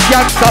 Every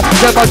gangster,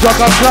 them a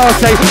jug and class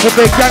A.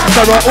 Every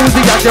gangster or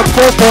Uzi and them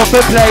 4-4 to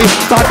play.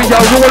 But be a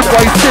rule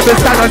boy, see me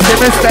stand and see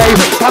me stay.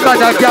 I'm a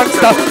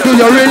gangster, do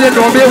you really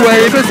know me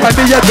way? This time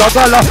be a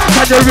juggler,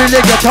 can you really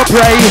get a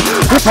pray?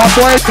 If a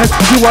boy test,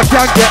 you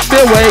can't get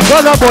me way.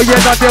 Gonna boy, you're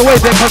not the way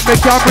because me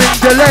can't bring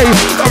delay.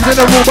 I'm in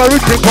the room, I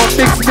reaching, come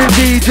mix me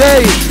DJ.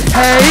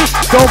 Hey,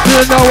 don't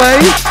feel no way,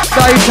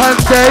 night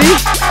and day.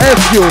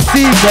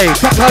 F-U-C-K,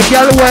 take a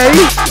girl away.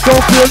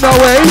 Don't feel no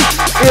way,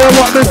 hear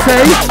what me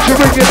say. She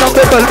ringing on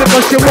the bell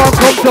because she won't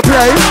come to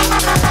play.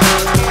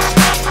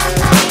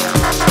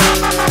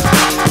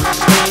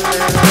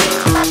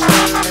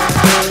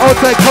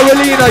 Outside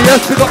Carolina,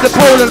 yes, pick up the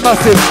Poland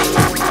massive.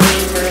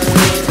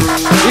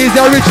 Easy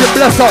origin,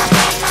 bless up.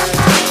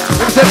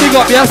 Let me say big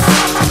up, yes.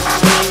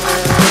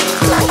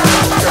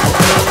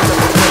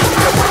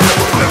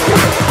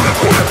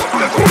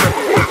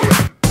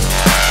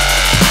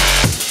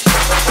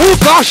 Oh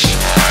gosh!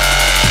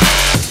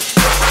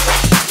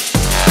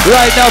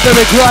 Right now,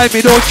 very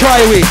grimy, don't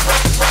try we.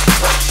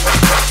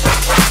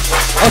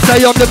 I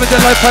say I'm living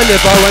the life I live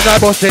when I'm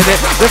busting it.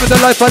 Living the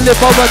life I live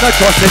when I'm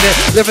trusting it.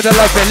 Living the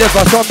life I live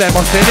some them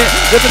busting it.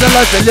 Living the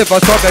life I live some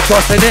them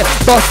trusting it.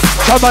 Bust,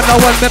 come on now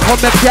when me come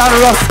me can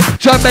rust.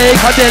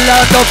 Jamaica the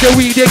land of the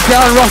weed they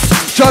can rust.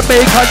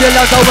 Jamaica the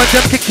land of when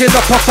them kicking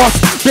up a fuss.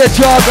 They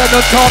jargon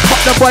and talk but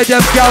them boy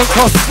them can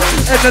cuss.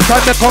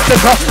 Anytime me come to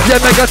car,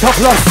 yeah me get a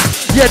plus.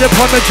 Yeah them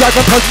come and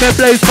dragon cause me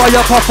blaze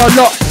fire pop a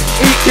lot.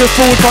 Eat the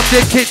food from the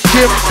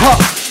kitchen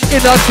pot. In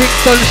a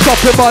Kingston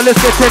shopping mall is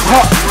getting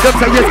hot. Them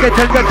say it's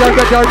getting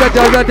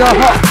redder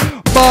hot.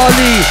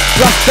 Marley,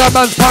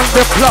 Rastaman's pang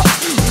the plot.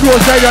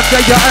 Rosé and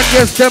Daya and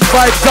yes them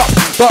vibes up.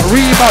 But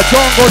Rima,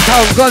 Jungle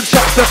Town,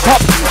 gunshots the top.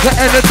 The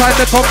anytime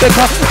they come they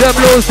cut, them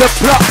lose the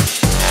plot.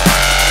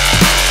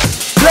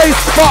 Play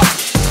spot.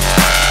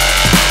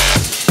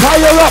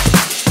 Fire up.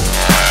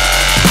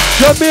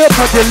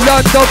 Jamaica, the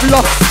land of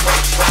lost.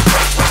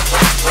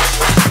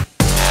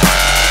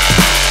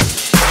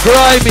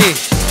 Grimy.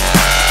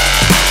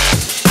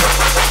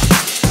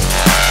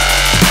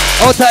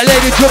 Oh, that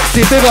lady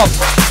Juxie, big up.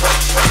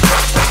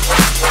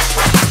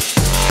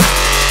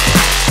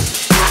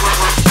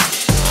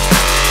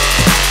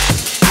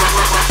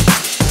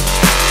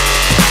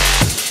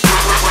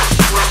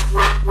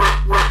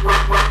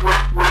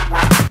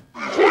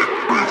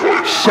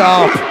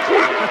 Sharp.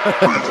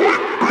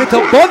 Get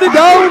a body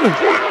down.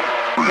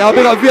 Now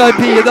big up VIP,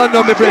 you don't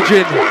know me,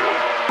 bridging.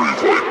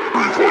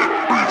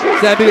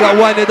 So big up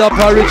winding up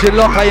Origin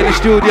Lok-I in the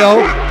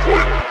studio.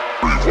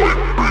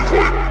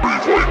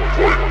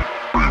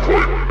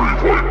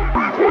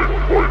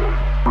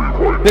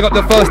 Big up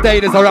the first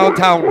aiders around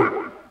town.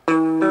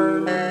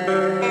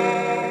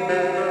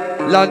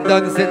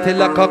 London City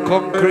like a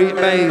concrete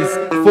maze.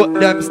 Foot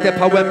them step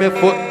when me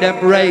foot them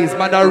raise.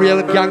 Man a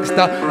real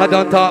gangster, I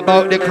don't talk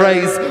about the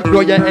craze.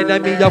 Know your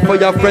enemy, you for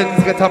your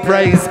friends get a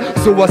praise.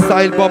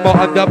 Suicide bomber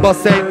on the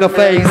bus ain't the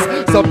face.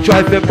 Some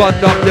driving burn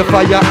up the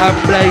fire and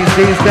blaze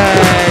these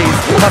days.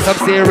 For some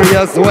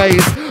serious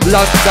ways.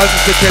 London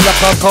City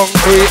like a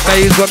concrete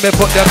maze. When me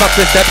put them up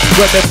the step,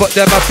 when me put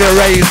them up the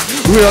raise.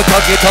 Real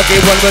tuggy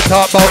when we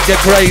talk about the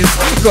craze.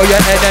 Know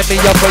your enemy,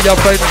 you for your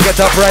friends get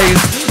a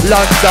praise.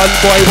 London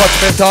boy, watch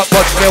me talk,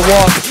 watch me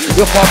walk.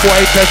 If a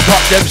boy test pop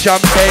them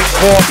champagne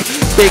cork.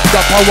 Big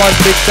upper one,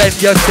 big Ben,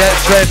 you set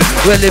trend.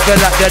 We're living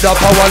like the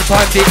upper one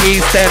on the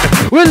east end.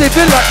 We're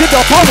living like the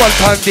upper one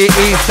on the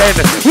east end.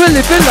 We're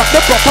living like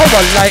the proper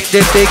one like the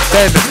Big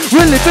Ben.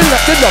 We're living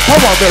like the upper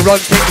one, we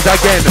run things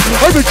again.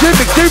 Origin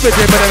mix with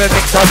them, and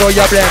mix and all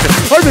your blend.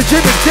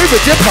 Origin mix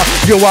with them,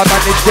 you are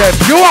manage them.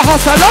 You are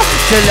hustler,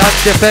 chill and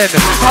defend.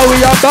 How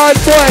we a bad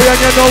boy and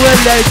you know a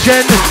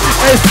legend.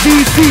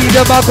 SCC,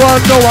 them a go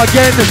and know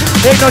again.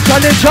 Ain't no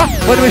challenger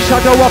when we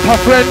shadow up a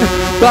friend.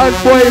 Bad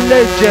boy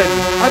legend,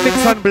 I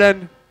mix and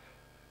blend.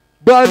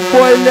 Bad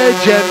boy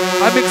legend,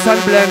 I mix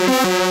and blend.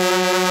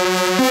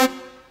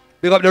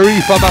 Big up the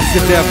reefer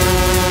massive them.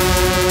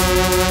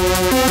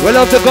 We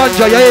love the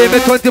ganja, you hear me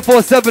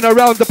 24/7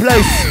 around the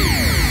place.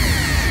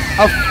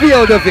 A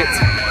field of it.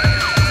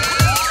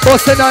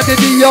 Bustin' on the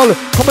deal,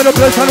 coming up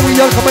place and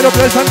wheel, coming up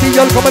place and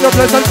deal, coming up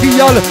place and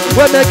deal.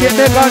 When they get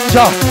me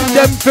ganja,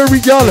 them for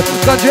real.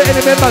 Ganja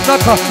enemy man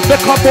knocker,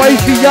 make a boy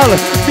feel.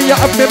 Me a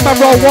have me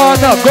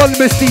marijuana, gun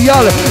me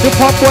steal. The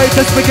pop boy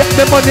just me get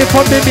me money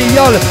from me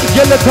meal.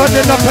 Yellow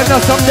turning up and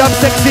some damn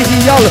sexy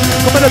heel.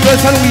 Coming up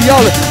place and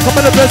wheel,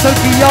 coming up place and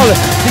feel.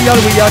 Deal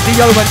we a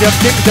deal when them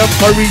think them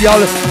for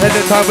real.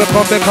 Anytime we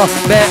come back,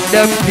 make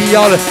them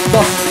feel.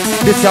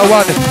 This a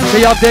one,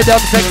 she have the damn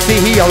sexy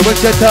heel. When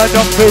she turn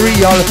up for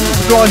real,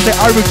 no the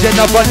origin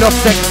of enough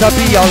sex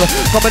appeal.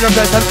 Coming up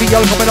place and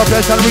feel, coming up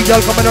place and real,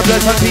 coming up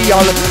place and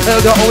feel.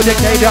 The only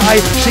kind of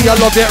eye, she a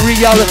love it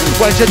real.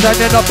 When she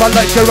turning up and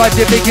like she ride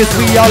the biggest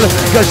wheel.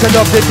 Girl she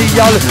love the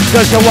deal,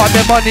 girl she want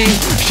the money,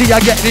 she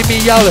a get the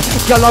meal.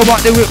 Girl I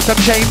want the whip,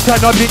 some chain turn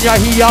up in your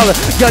heel.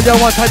 Girl you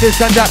want her this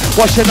and that,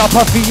 washing up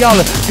her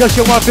feel. Girl she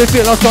want to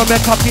feel so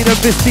make up in the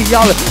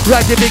bestial.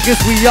 Ride the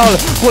biggest wheel,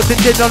 put it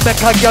in and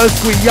make a girl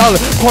squeal.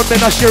 Come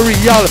in a she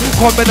real,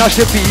 come in a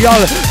she feel.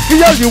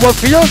 Feel you will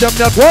feel them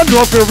that one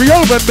no for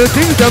real. When we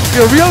think them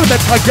for real,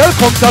 make a girl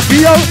come to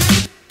feel.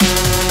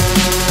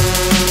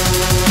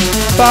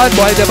 Bad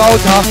boy them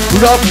outer,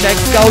 rough neck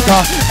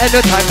scouter.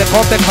 Anytime they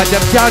come because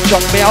them can't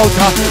chuck me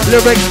outer.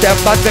 Lyrics them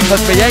bad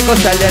because me ain't go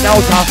selling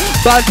outer.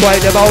 Bad boy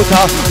them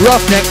outer,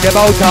 rough neck them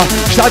outer.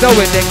 Shadow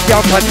in the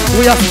camp and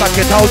we are smack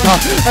it outer.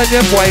 And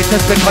them boys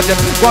just because them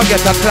won't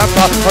get a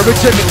clamper.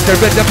 Origin mix the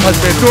rhythm cause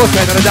they no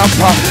sign of the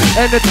damper.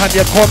 Anytime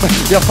you come,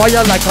 you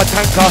fire like a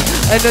tanker.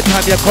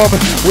 Anytime you come,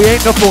 we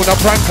ain't no phone a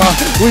pranker.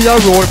 We a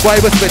roll boy,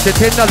 we split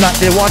it in like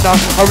they wanna.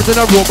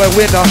 Original roll by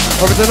winner,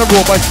 original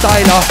roll by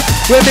styler.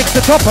 We mix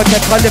it up and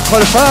take a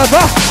little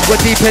further.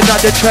 We're deep in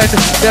the trend,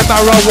 the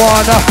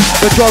marijuana.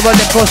 We draw a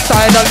little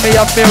style on me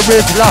and me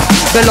Rizzler.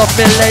 Me love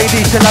me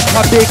lady, she like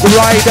a big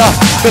rider.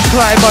 Me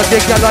climb on the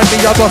girl and me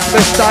a bust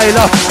me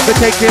styler. Me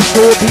take it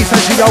to a piece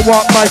and she a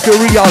want my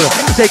real.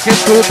 Take it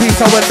to a piece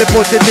and when me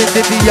put it in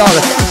the deal.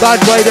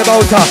 Bad boy the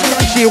motor,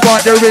 she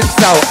want the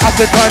rinse out. Have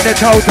to turn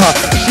it out her.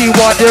 She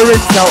want the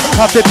rinse out,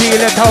 have to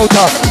peel it out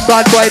her.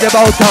 Bad boy the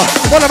motor.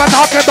 What am I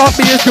talking about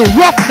me is the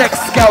roughneck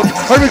scout.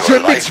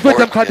 Original mix with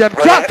them cause them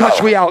can't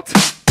touch me out.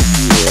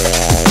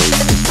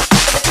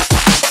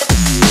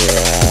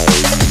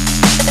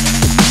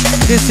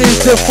 This is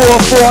the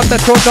 4-4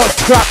 that will not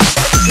scrap.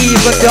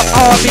 Even the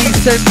army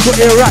sent to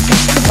Iraq.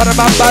 And I'm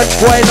a bad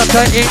boy, not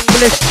an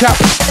English chap.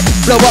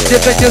 Blow up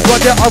the venues when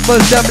the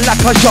others them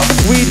like a shot.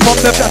 Weed from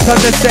the flat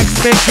and the sex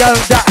make girl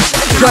that.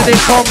 Johnny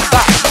come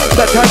back,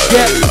 better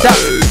get that.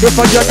 If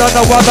I don't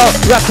know about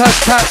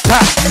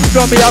rat-a-tat-tat.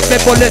 Know me have me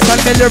bullets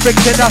and me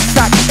lyrics in a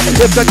sack.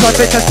 If the try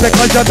me test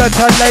because you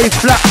better lay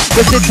flat.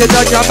 We sitting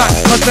on your mat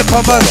cause me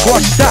come and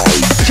squash that.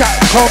 Chat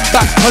come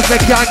back cause me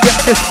can't get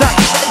the sack.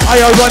 I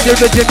run the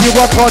rhythm, you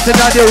walk out in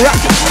the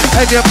rack.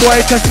 And your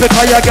boy test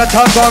because you get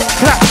a gun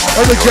clap.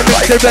 Origin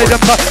mix the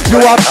rhythm cause you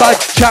a bad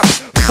chap.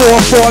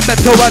 4-4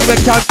 metal and we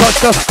can't touch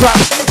the scrap.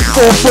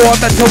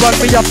 4-4 metal and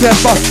we have to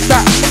bust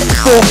that.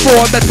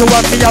 4-4 metal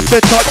and we have to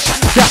touch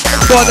that.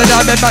 Born in a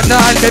me man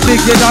and me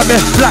begin on me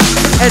flat.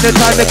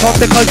 Anytime they come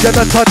because you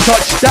don't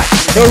touch that.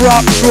 The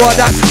rock throw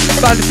that,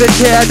 man fit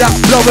here that,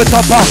 blow it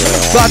up.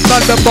 Bad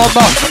man the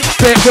bomber,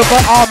 fake with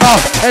my armor.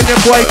 Any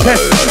boy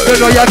test, you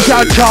know you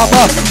can't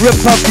charmer. Rip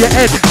off your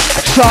head,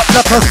 sharp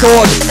like a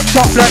sword,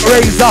 sharp like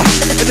razor.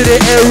 Into the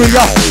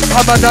area,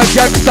 I'm a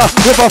gangster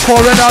with a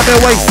foreign on the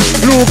waist.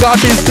 Lugar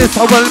business,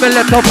 I will me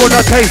let up on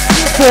a taste.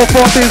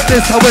 4-4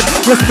 business, I will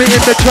risk me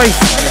in the trace.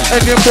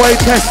 Any boy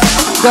test,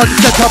 gun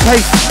set a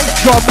pace.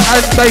 Drum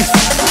and bass,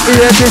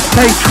 hear this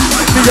taste.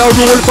 Me a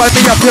rule by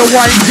me up your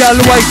wine girl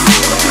waist.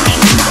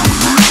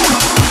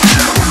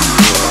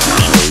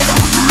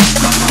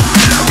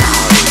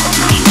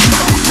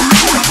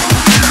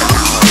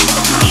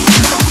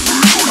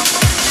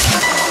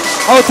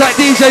 Outside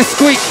DJ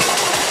Squeak.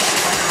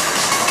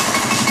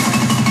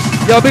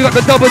 Yo, we got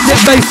the double dip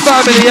bass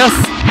family, yes?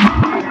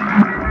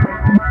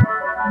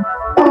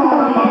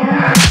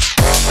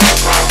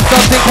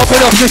 Something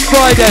popping off this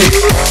Friday.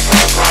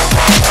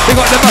 We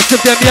got the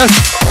massive them, yes?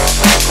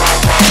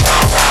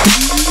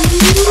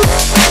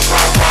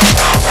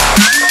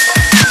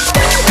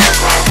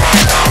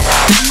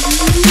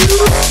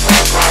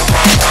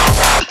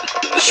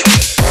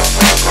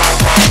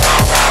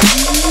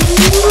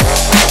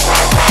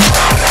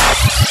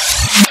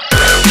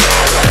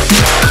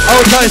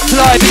 outside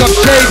Sly, big up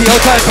Shady,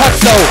 outside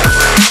Paxo.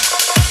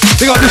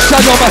 Big up the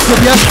Shadow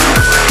Massive, yes?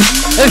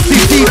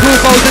 STC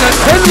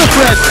 2010, my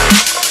friend.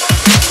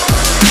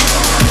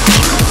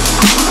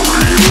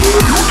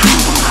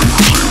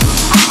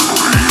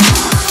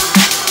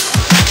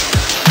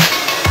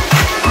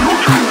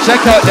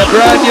 Check out the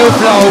brand new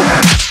flow.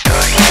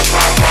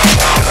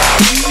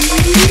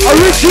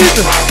 Origin.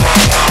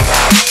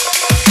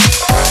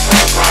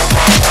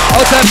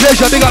 Outside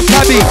Pleasure, big up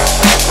Tabby.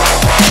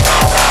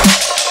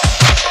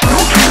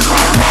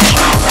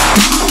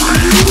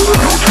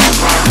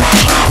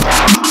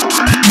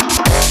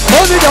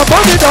 Burn it down,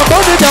 burn it down,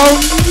 burn it down.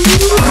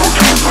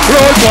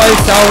 Road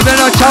boys down in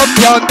a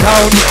champion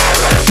town.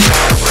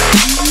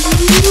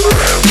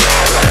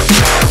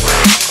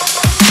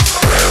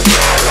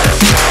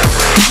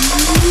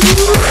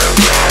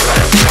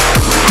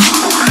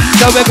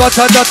 Now we got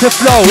a dirty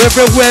flow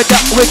everywhere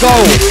that we go.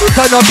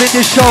 Turn up in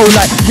the show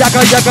like yaga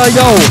yaga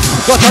yo.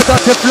 Got a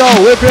dirty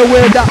flow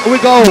everywhere that we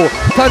go.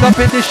 Turn up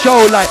in the show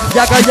like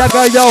yaga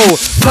yaga yo.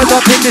 Turn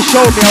up in the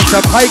show, me have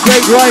some high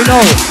grade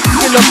rhino.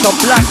 Kill up some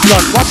black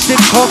blood, watch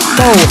it come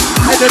slow.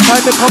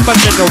 Anytime they come back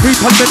in the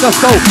return in the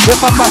soul. If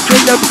I'm back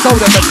in them soul,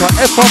 they better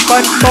F up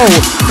and go.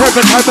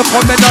 Every time they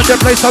come in on the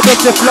place I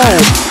with the flow.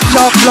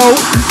 Sharp flow,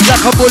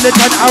 like a bullet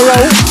and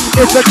arrow.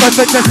 It's a time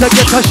for just to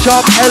get a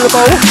sharp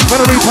elbow.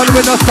 When I return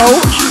with a soul,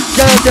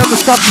 girl them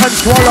stop and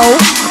swallow.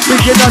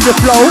 Begin on the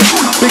flow,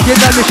 begin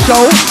on the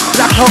show.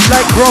 Black out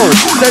like bro,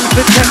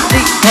 self-fit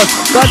technique, cause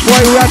bad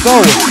boy where I go.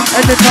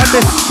 Anytime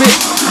they spit,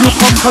 you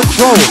come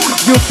control.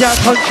 You can't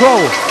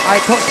control. I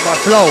touch my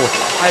flow,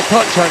 I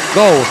touch and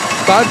go.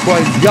 Bad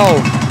boys yo,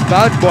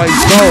 bad boys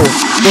go.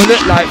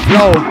 Bullet like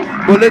flow,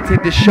 bullet in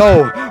the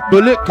show.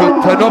 Bullet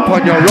could turn up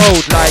on your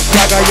road like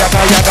yaga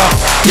yaga yaga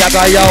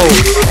yaga yo.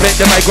 Make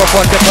the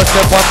microphone the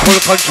step on full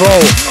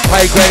control.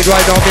 High grade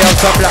right now, me have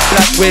some black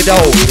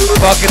widow.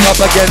 Fuck it up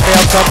again, me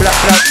have some black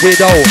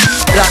widow.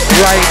 Black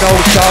rhino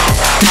sharp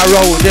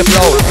arrow the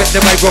flow. Get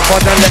the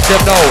microphone and let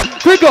them know.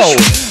 We go.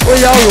 We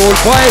are road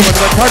boy when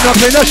we turn up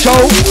in a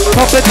show.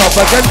 Pop it up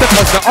again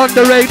because we're on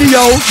the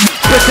radio.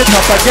 Split it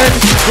up again,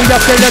 we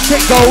have to let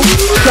it go.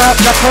 Sharp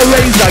like a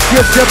razor,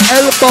 give them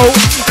elbow.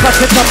 Cut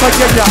it up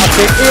again, you have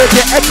to hear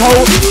the echo.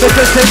 They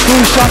just say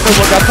too sharp, they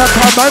wanna cut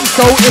a man.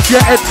 So if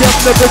you head them,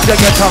 the good you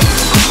get up.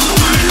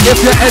 If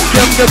you head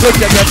them, the good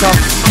you get up.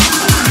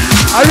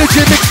 I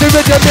really mix the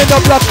rhythm in a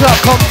black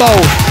combo.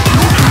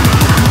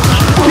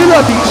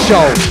 Killer Beat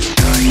Show.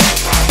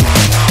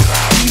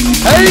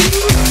 Hey,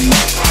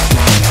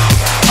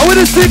 I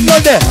wanna sing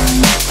on there.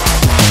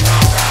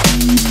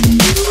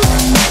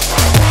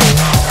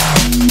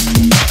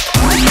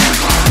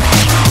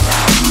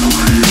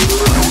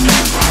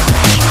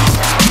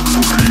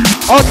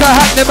 Outside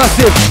Hackney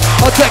Massive,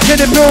 outside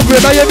Kenny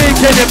Pilgrim, how you mean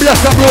Kenny?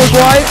 Bless up road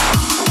boy.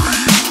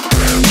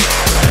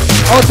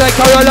 Outside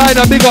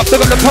Carolina, big up the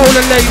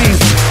Poland ladies.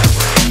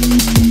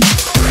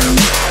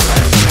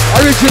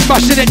 Origin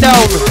mashing it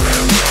down.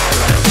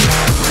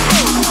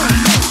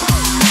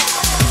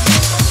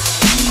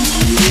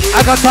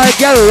 I got a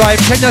girl rhyme,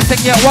 can you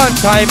sing it one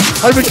time?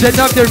 Origin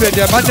of the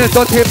rhythm and the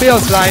dirty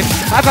bass line.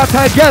 I got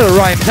a girl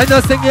rhyme, can you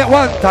sing it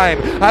one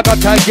time? I got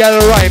a girl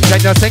rhyme,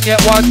 can you sing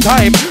it one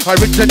time?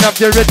 Origin of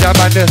the rhythm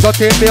and the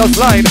dirty bass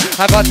line.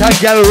 I got a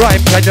girl rhyme,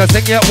 can you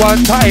sing it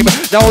one time?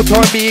 Now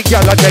turn me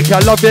girl, I take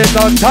your loving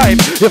on time.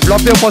 If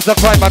loving was a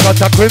crime, I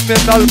got a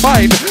criminal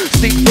mind.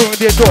 Sneak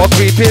through the door,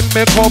 creeping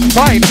me come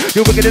fine.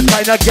 You wickedest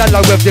kind of girl,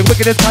 I with the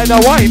wickedest kind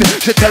of wine.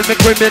 She tell me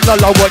criminal,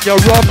 I want you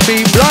rub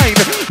me blind.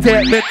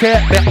 Take me,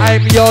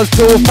 I'm yours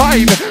too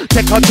fine.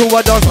 Take her to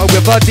a dance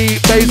with a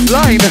deep bass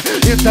line.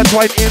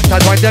 Intertwine,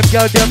 them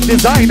girl, them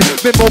design.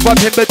 Me move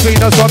up in between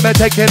us, so me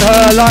taking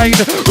her line.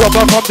 Rub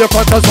her from the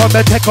front, so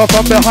me take her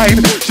from behind.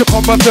 She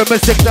come and feel me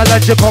signal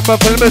and she come and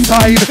feel me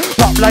sign.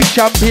 Pop like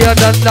champagne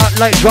and not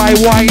like dry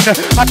wine.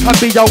 I can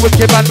be a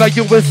wicked man, but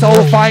you were so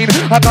fine.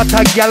 I got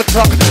a girl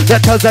clock,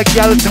 that tells a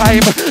girl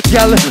time.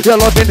 Girl, you're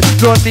loving,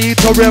 no need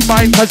to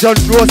remind. Cause you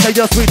know say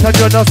you're sweet and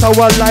you're not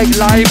sour like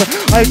lime.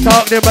 I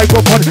talk the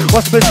microphone,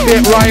 what's my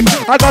spit rhyme?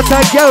 I got a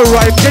girl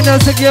rhyme, can you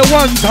sing it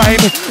one time?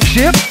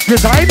 Shape,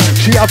 design,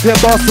 she have the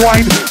boss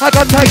wine. I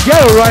got a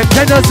girl rhyme,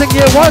 can you sing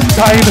it one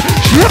time?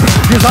 Shape,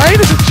 design,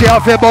 she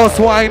have the boss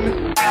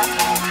wine.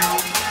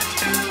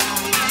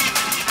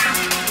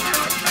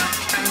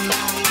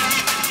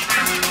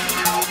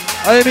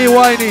 I mean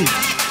whiny.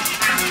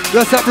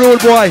 What's up road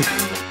boy?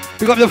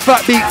 We got the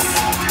fat beats.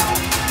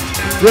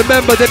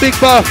 Remember the big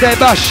birthday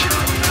bash.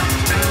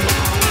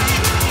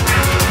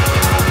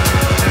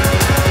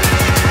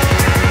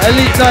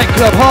 Elite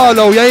nightclub,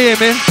 Harlow, you hear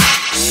me?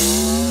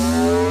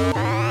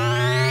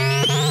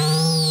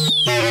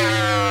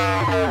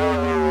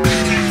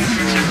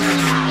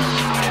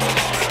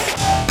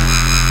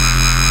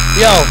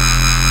 Yo.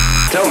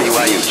 Tell me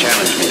why you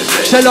challenged me to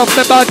say. Shell off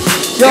me bad,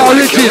 yo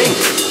origin.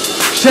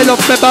 Shell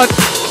off me bad,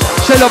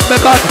 shell off me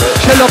bad,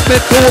 shell off me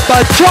too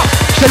bad, chop.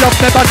 Shell off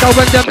me bad, now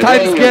when them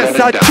times get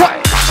sad,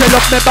 chop. Shell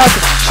off me bad,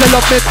 shell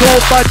off me too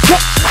bad,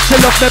 chop.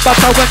 Shell off me bad,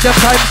 now when them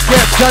times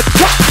get sad,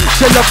 chop.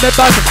 Shell off me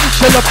bad,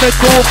 She love me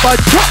too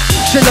much.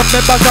 She love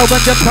me back now when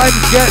the times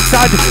get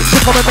sad.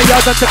 She come in my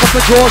yard and take up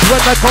my drawers.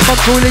 When I come, I'm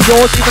truly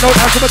yours. Even out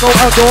as I go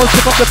outdoors,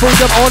 pick up the food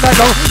them all night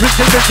long.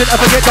 Rinsing,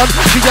 ever get done.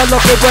 She a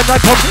love me when I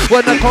come.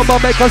 When I come, I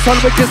make her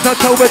sandwiches. Not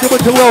how we do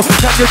it too well.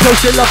 Can you tell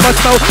she love my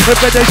smell?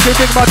 Every day she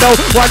bring my dough.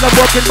 While I'm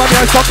working, money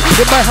I suck.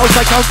 In my house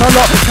I count a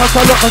lot, cause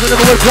I never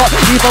will drop.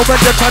 Even when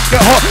the times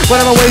get hot. When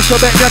I'm away, she'll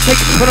make me a kick.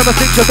 When I'm a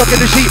sink, she'll suck in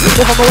the sheet.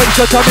 If I'm away,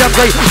 she'll tell me I'm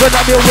great. When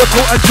I'm ill, we'll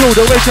and true.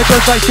 The way she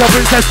does like she's a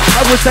princess.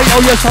 I would say,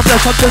 oh yes, I'm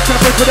blessed. I'm just gonna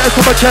put it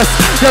on my chest.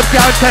 Them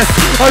can't test.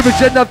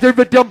 Origin of the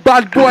rhythm,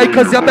 bad boy,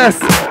 cause you're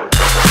best.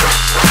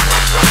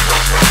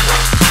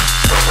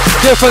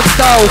 Different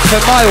styles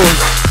for miles.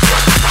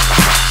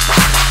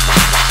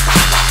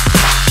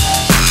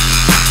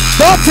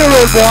 Dirty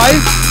road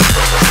boys.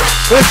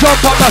 We'll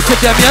jump up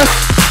massive them, yes?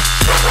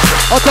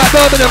 Out that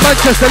Birmingham,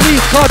 Manchester,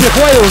 Leeds, Cardiff,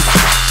 Wales.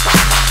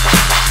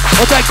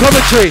 Out that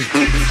Coventry.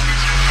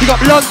 We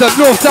got London,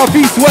 North, South,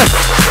 East, West.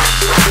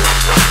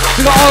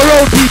 We got our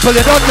own people,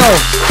 you don't know.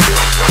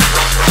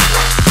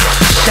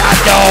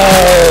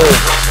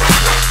 Shadow.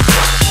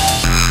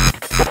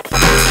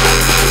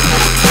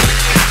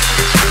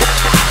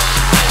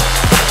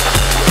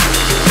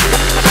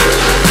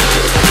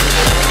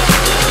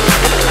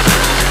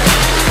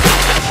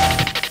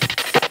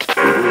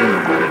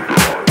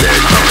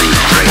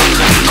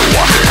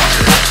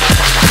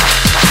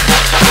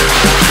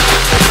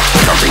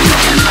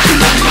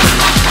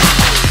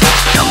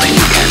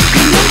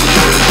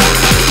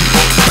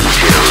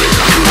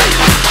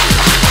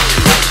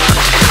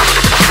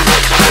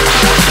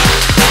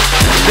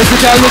 This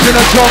is our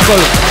original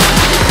jungle.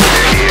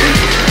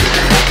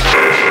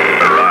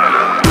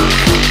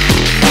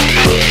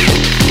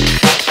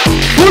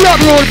 Pull up,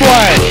 road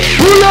boy.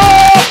 Pull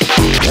up.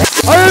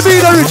 I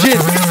mean origin.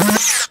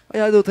 I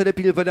do to the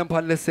people for them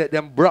pan set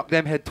them broke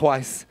them head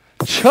twice.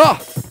 Cha.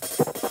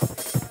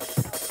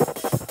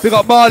 We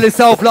got Marley,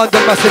 South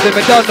London, massive them.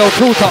 I don't know.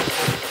 Two top.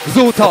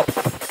 Zoo top.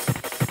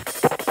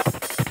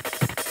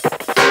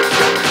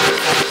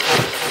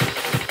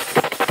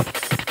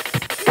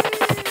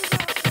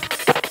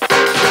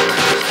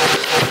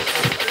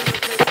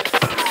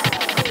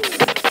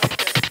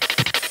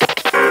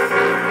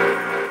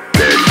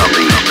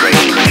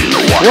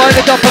 Wind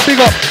it up and big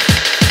up.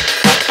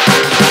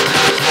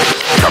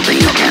 Something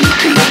you can't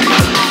see,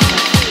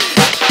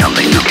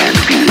 something you can't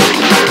feel,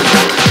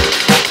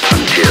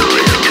 until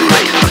it's too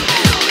late.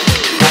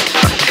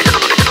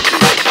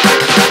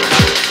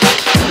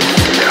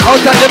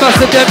 Outside the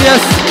massive them,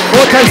 yes.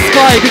 Outside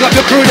Sky, big up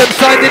your crew, them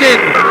signing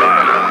in.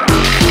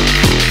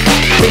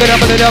 Big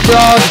up in them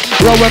broad,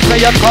 row and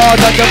play a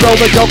card, and the row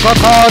with joker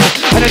card.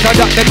 And then I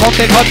got the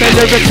company, cut me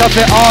lyrics of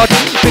it hard.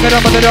 Big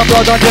up in them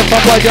broad, and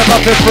different boy, them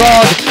up in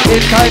fraud. In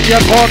time you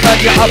come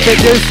and you have to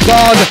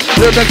discard.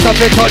 Lyrics of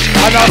it touch,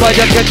 and now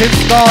you're getting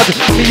scarred.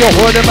 Me you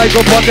hold the mic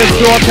up on this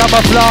door,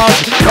 camouflage.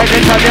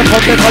 Anytime you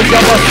come, because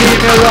you must see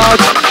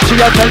mirage. She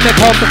a tell me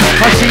come,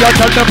 and she a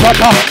tell me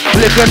proper.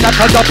 Living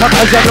like a dopper,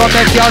 cause you know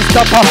me can't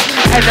stop her.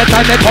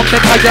 Anytime they come,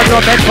 because you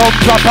know me come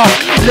proper.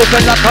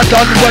 Living like a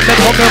done, where they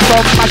coming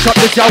from. Mash up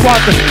this your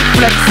one,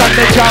 flex on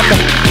the jam.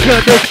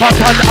 Kill this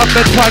pattern of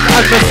the twang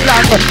and the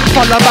slang.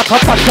 Follow back a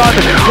fashion,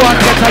 one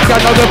get a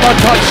gal with a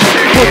touch.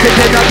 Put it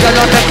in a gal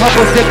on the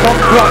cover, they come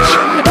crutch.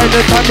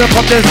 Anytime you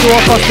come this door,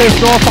 cause there's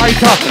no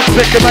fighter.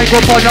 Split the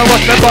microphone and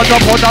watch me burn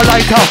up on a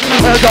lighter.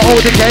 The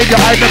old game,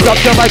 your eyes and drop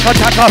your mic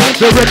attacker.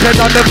 The ripping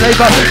on the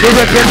flavor, the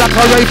ripping like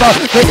a raver.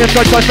 The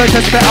info judgment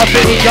is better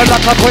for eat you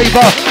like a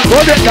braver.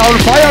 Run it down,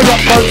 fire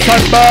up,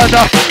 Bunsen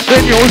burner. The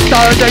new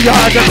style, the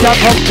yard, the can't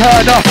come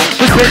turner.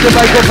 The split the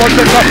microphone,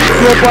 the top,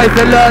 your boy's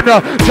the learner.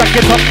 Jack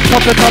it up,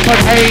 top it up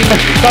and aim.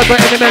 Got the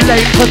enemy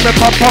lane, cause me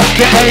pop off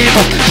the aim.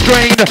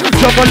 Strain,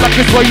 juggle like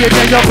it's weighing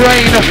in your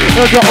brain.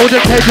 The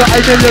older cage, your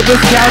eye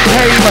delivers can't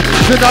tame.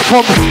 Do not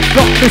come,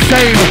 not the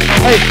same.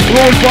 Hey,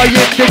 roll boy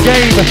in the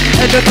game.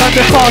 Anytime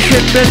they pass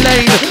in the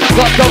lane.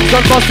 Got dogs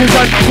and buses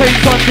and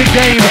trains on the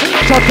game.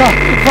 Shutter,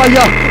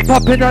 fire,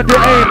 popping at the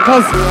aim.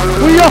 Cause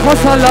we are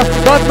hustler,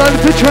 bad man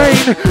to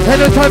train.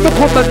 Anytime we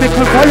come and we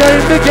can fire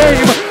in the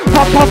game.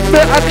 Pop up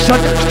the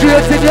action,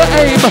 straight in your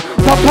aim.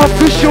 Pop up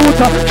the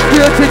shooter,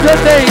 straight in your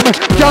name.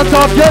 Can't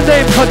off your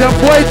name, cause them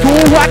boy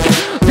too whack.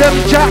 Them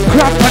jack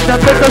crap and them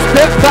better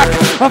step back.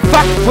 In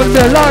fact, when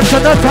they launch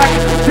an attack,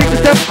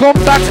 things them come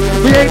back.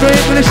 We ain't no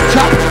English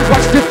chap.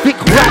 Watch the thick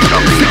rap,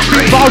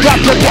 16 bar rap.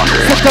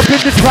 Set up in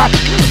the trap,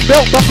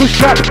 belt buckle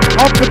strap.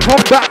 Off the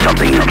combat.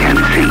 Something you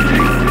can't see,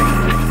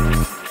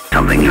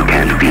 something you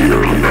can't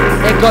feel.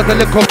 Ain't got a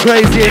little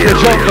crazy in the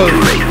jungle.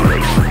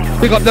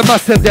 Big up the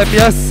massive them,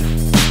 yes.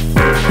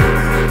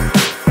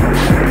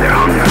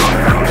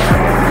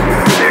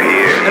 They're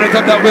here.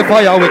 Anytime that we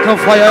fire can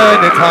fire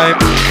anytime.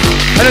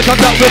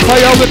 Anytime that we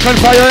fire, we can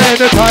fire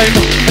anytime.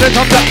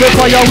 Anytime that we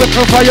fire, we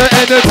can fire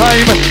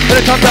anytime.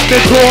 Anytime that we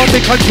draw, we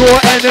can draw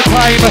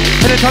anytime.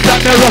 Anytime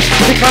that we rush,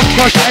 we can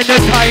crush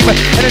anytime.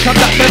 Anytime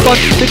that we bun,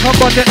 we can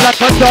bun it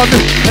like a done.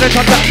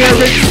 Anytime that we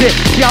rinse it,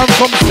 can't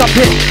come stop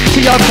it.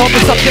 Can't come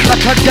stop it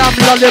like a damn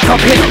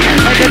lollipop it.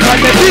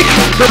 Anytime we big,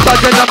 we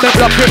bad and we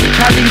block it.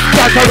 Can these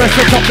guys arrest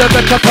it up, they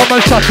better come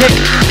and shut it.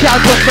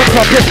 Can't just we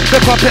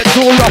crop it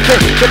too rough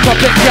it. We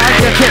crop it, can't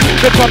get it.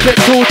 We crop it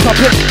too top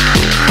it.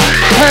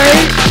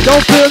 Hey,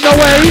 don't feel no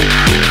way.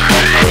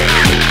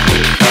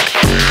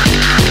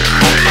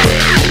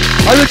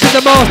 I look at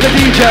the master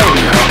DJ.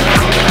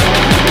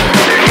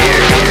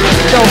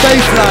 No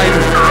bassline.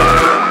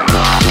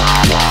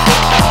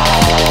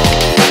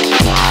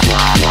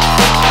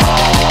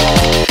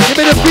 Give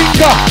me the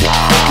finger.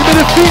 Give me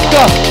the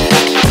finger.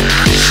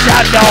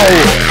 Shadow.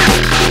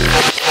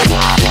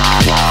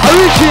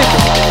 Origin.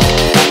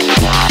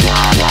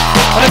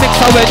 On the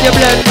mixer when you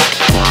blend.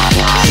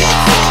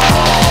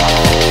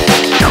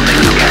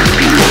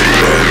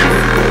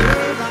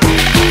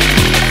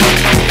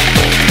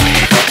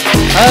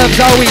 Herbs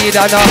are weed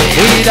and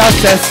weed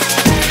access.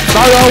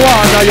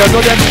 Marijuana, you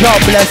know them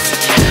jobless.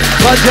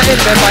 Once you're in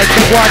them, might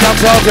be one and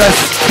progress.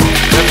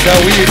 Them the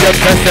weed, them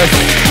process.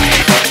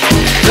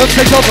 Them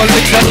say juggle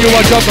mix and you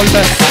a juggle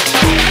mess.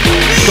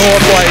 No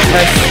boy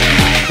test.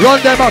 Run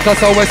them out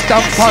so we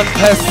stamp on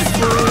test.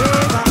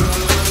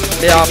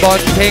 Me a bun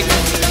ting,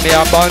 me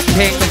a bun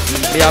ting,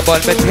 me a bun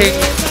me ting.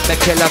 Me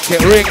kill a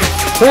kid ring.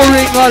 Who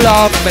ring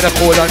alarm? Me no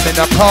cool and me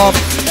no calm.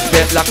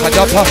 Spit like a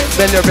dopper,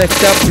 me lyrics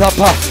them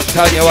proper.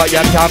 Tell you what,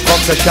 you can't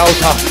come to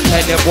shouter.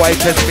 Any boy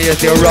test me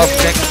as the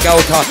roughneck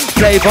scouter.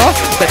 Flavor,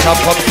 better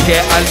come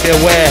skate and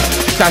beware.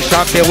 Stash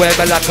and beware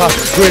me like a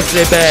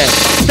grizzly bear.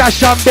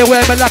 Stash and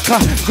beware me like a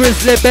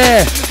grizzly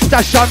bear.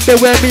 Stash and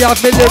beware me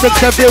have me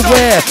lyrics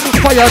everywhere.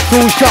 Fire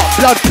too shot,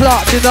 blood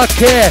clot, me not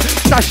care.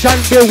 Stash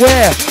and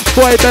beware,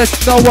 boy best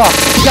knower.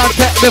 Can't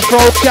take me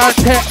throat, can't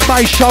take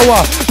my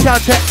shower.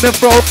 Can't take me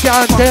throat,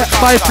 can't take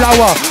my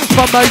flower.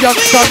 From a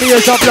youngster, me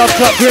is a blood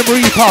clot grim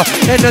reaper.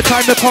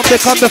 Anytime they come,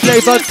 become the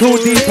flavor too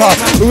deeper.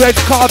 Red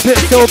carpet,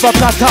 silver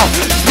platter.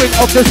 Swing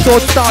of the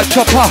sword, start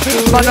chopper.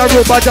 Man a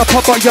rubber jumper,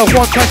 but you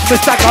won't catch me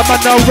stagger.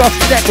 Man a rough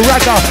neck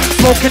ragger.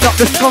 Smoking up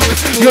the skunk,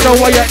 you know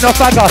I ain't no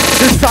fagger.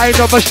 The sign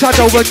of a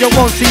shadow when you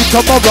won't see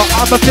tomorrow.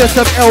 I'm a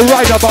fearsome ill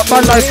rider, but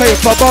my life ain't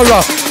for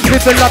borrow.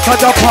 Living like a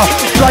dopper,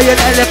 flying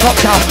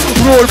helicopter.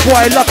 Roll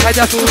boy, Lok-I,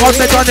 just come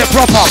me done it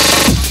proper.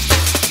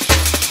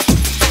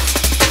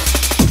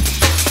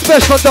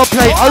 Special dub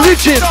play,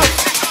 origin.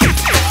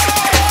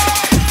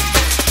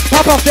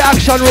 Pop off the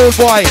action, roll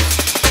boy.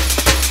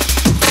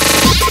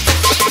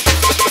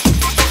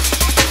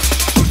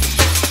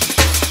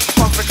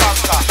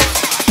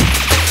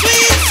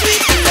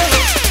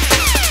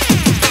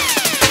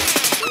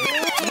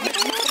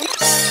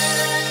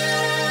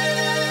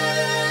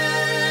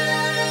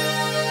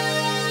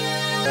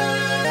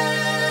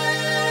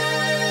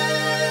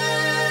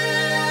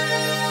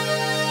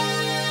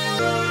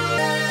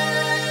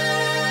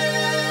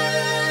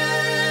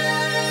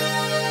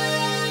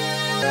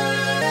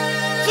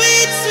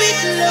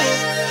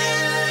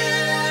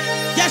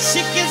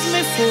 She gives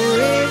me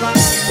forever.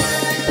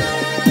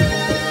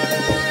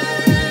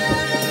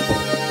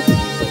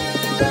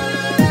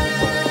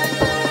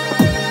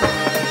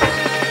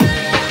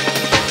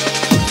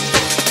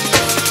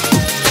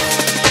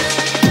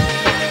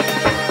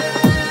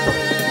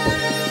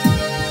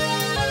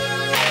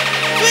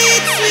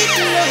 Sweet, sweet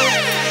love.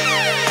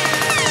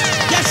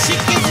 Yeah, she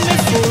gives me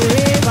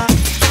forever.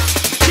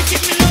 She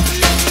gives me love,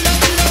 love,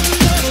 love, love,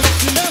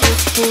 love, love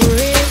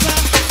forever.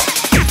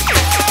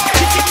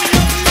 She gives me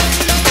love,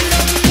 love,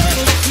 love,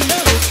 love,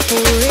 love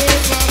forever.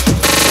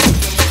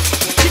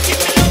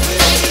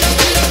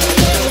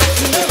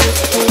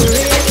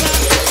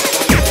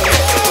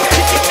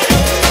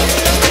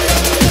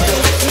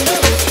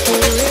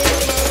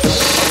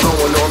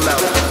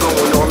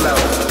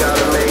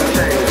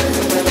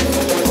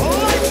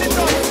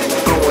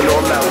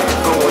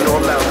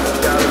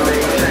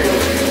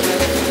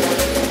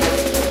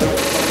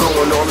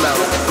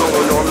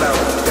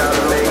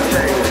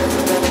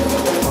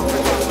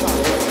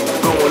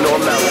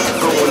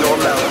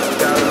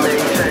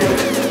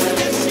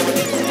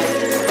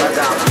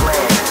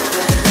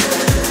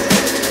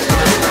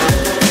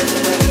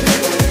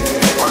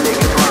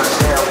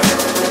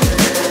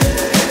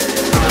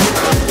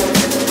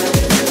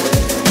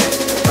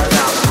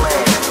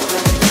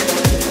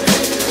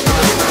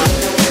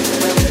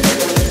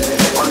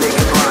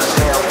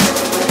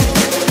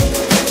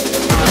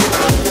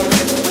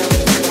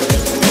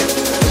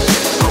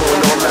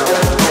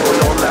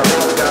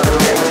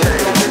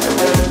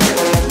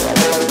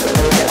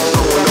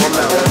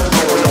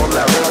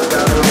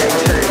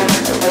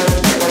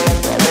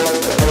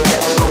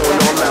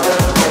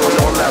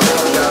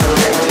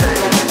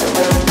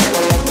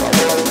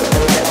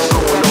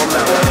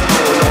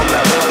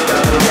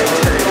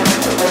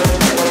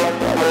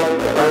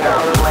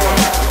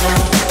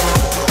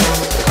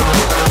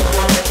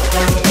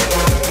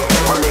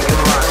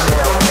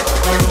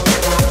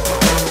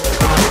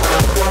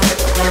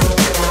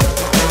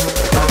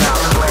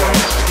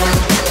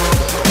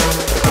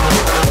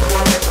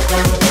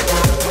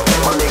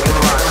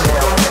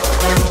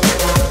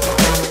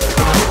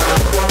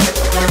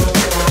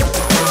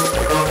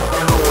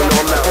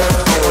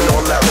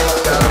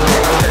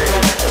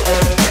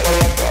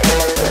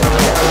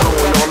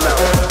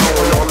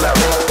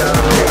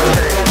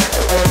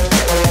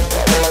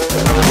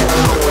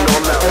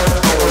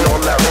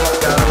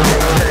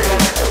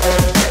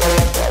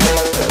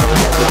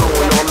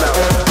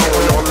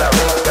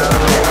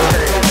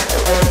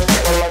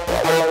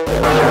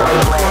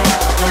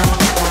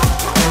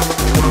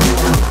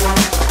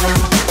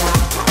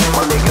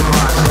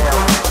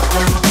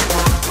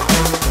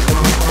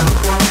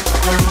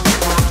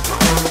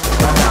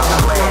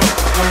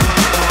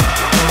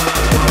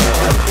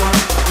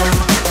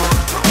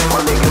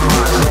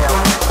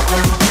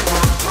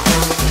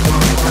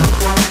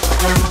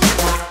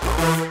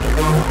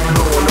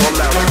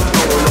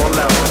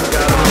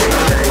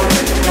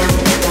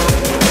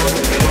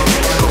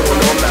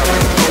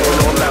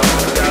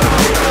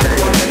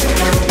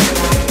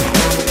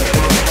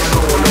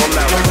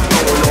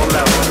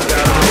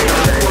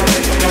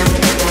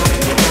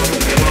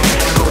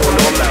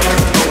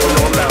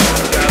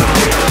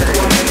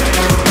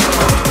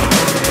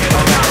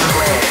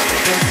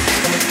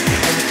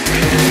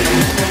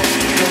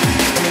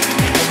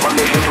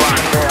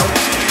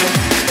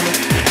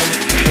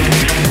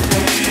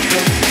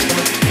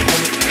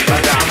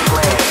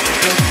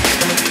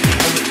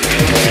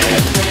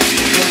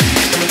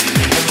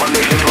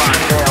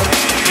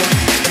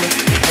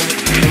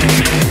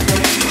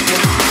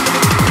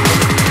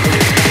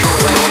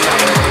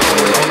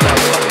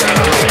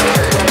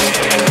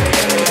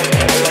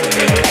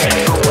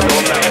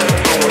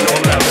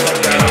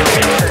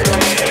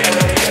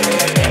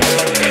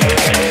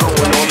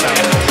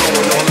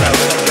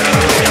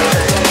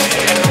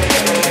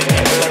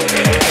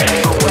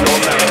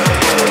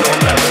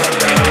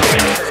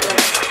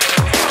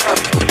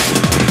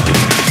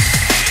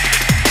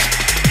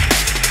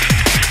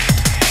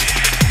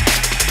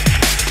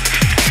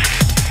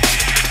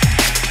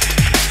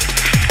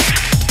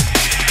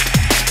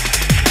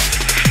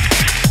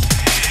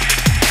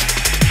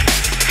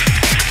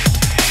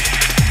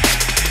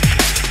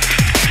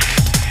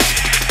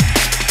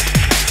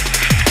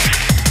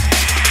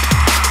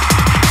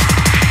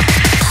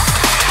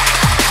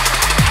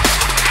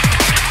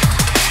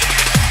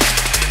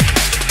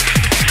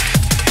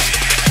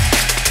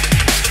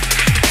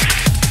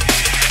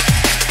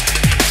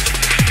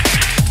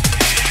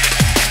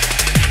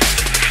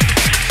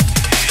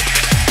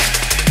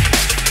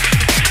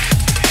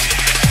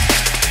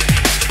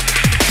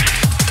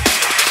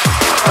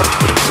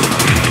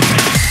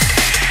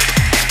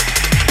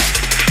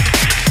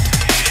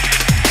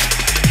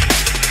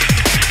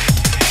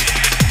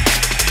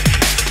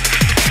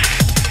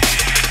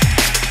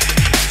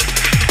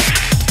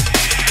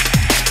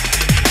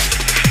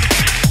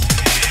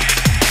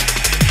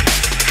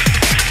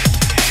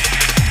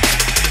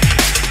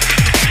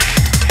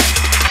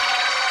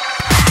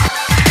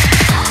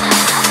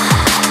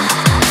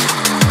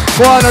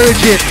 One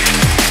origin.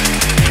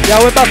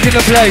 Yeah, we're back in the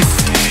place.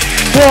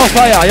 More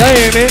fire, you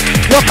hear me?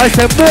 Look, I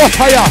said more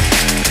fire.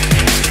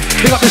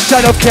 Big up the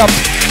shadow camp.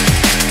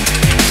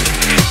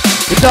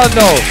 You don't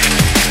know.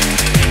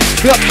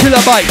 Big up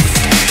kilobytes.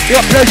 Big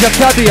up pleasure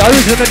caddy,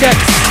 original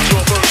decks.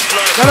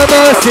 None of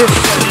mercy.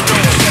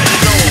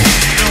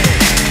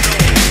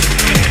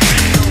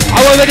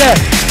 I'm over there.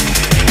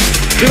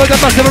 Big up the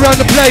massive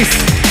around the place.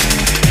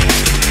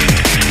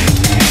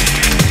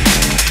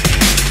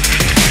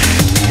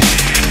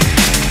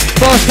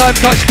 First time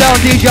touchdown,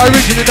 DJ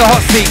Origin in the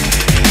hot seat.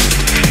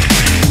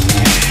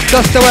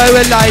 Just the way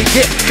we like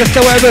it, just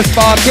the way we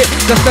spark it,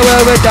 just the way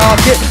we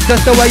dark it,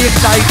 just the way you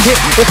like it.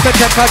 If the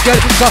temper girl,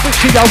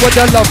 she I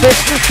woulda love it.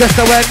 Just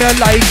the way me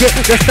like it,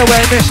 just the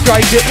way me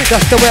strike it,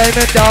 just the way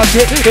me dark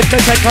it. If the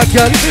temper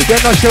girl, you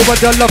know she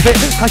woulda love it.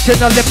 Cause she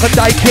no lip and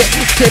like it,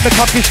 see me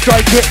cocky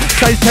strike it,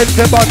 size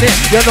 10 for on it.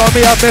 You know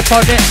me have me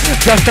fun it,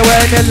 just the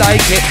way me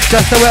like it,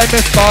 just the way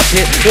me spark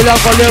it. You love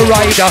a little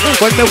rider,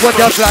 when me with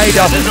the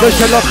glider, but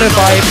she love me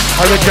vibe.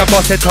 I read your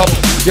boss it up,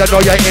 you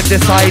know you're in the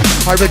side.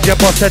 I read your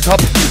boss it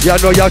up. You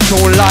know you're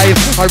true live,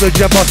 I read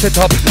you bust it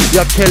up,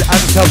 you kill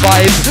and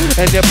survive.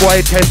 Any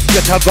boy test,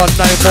 get a gun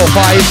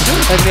 945.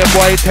 Any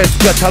boy test,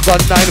 get a gun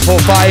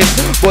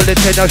 945. Bullet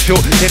in a shoe,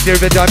 in the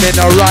rhythm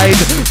in a ride.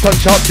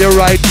 Punch up the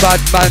right,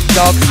 bad man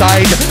dark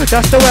side.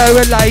 That's the way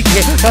we like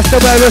it, that's the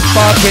way we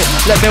spark it.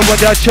 Let me when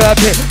you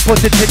chirp it,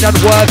 put it in and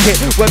work it.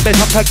 When me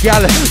talk a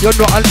gal, you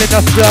know I'll in a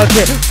skirt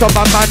it. Some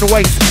a man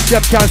waste, them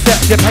can't set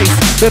the pace.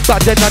 Me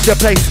bad in on the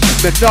place,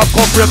 me not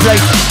come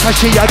replace. And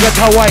she a get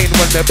a wine,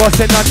 when me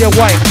bustin' on the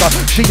wine.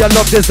 She a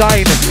love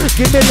design,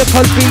 give me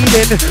little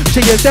feeling. She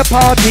is the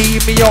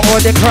party, me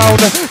on the crown.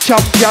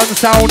 Champion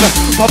sound,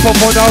 pop up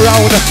on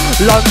around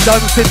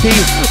London City,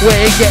 where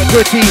it get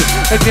gritty.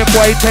 And your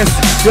boy test,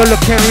 you're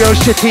looking real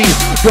shitty.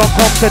 Don't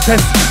come to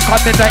test,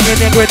 come in the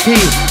integrity.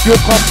 You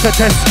come to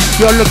test,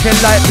 you're looking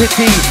like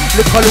pity.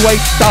 Little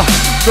waster,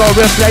 no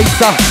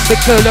replacer. Me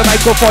kill the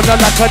microphone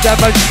like a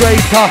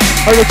demonstrator.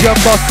 Origin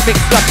boss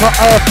mix like a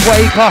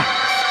earthquaker.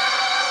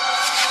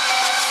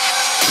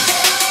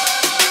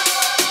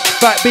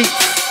 Fat beats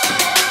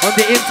on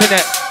the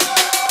internet.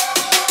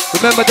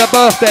 Remember the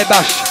birthday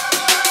bash.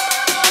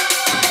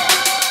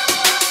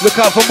 Look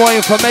out for more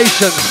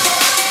information.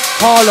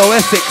 Harlow,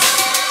 Essex,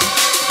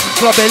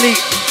 Club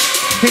Elite.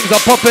 Things are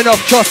popping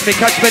off, trust me,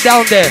 catch me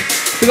down there.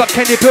 Big up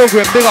Kenny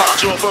Pilgrim, big up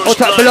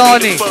Otak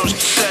Bilani.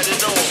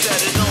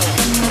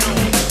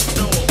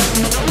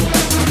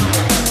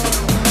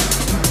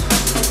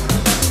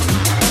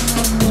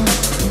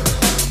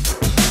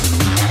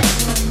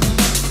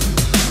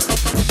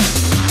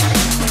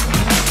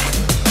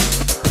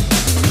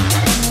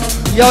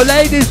 Yo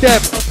ladies them,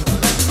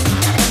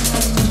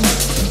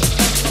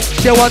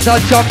 she want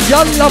a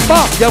champion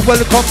lover. You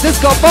welcome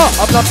discover.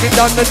 I'm knocking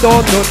down the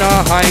door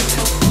tonight.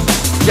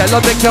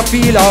 Yellow make you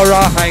feel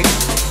alright.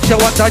 She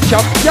want a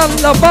champion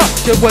lover.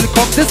 She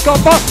welcome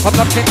discover. I'm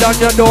knocking down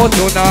your door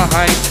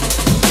tonight.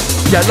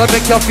 Yellow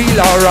make you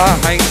feel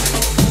alright.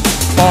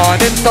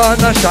 Morning sun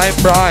shine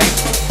bright.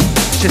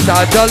 She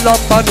saddle up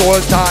and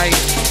all time.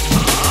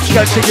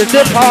 Girl, she is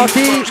the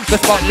party. The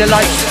spot the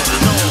lights.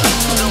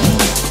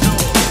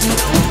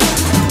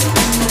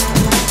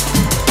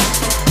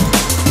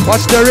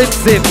 Watch the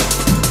rinsing.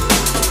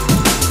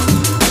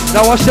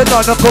 Now watch the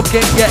done, the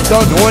cooking get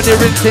done. When the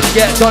rinsing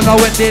get done, now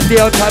when the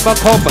daytime a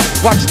come,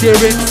 watch the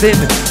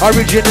rinsing,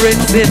 origin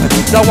rinsing.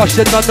 Now watch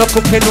the done, the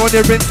cooking when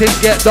the rinsing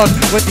get done.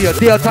 When the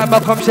daytime a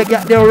come, she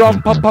get the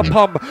rum pum pum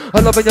pum.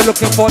 I love when you're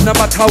looking for, no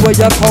matter where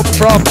you come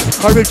from.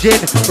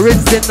 Origin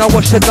rinsing, now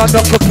watch the done,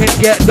 the cooking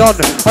get done.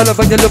 I love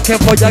when you're looking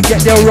for, you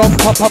get the rum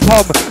pum pum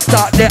pum.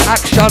 Start the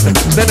action,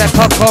 me make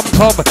her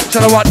come.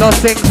 She know what no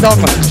sing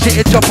song. She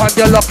hit jump on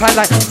the Lok-I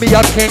like me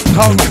a King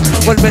Kong.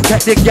 When me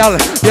take the gal,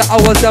 the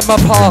hours them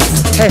a pass.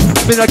 Hey,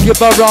 me not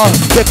give a ras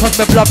because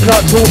me blood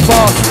clot too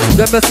fast.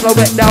 Then me slow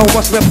it down,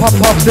 watch me pop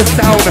off the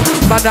sound.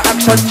 Man, the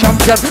action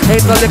champion,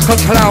 ain't no little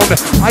clown.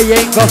 I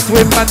ain't go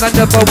swim, man, I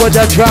never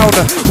woulda drown.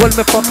 When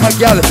me fuck a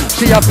gal,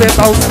 she have to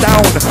bounce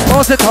down.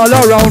 Bounce it all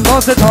around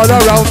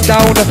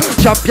down.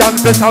 Champion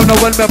the sound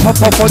when me pop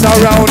up on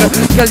around.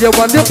 Girl, you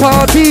want the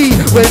party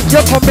when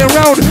you coming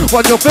round.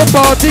 Want you for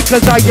party,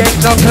 cause I ain't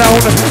no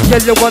clown.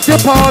 Girl, you want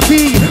the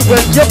party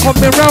when you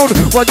coming round.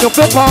 Want you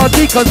for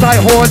party, cause I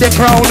hold the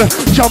crown.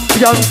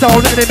 Champion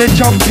sound, enemy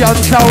champion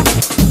sound.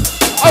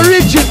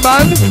 Origin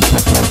man.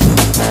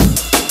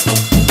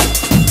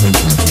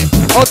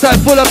 Outside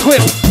full of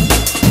quip.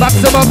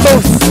 Maximum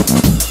boost.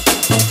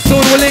 Soon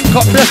we'll link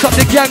up, bless up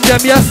the gang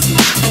them, yes.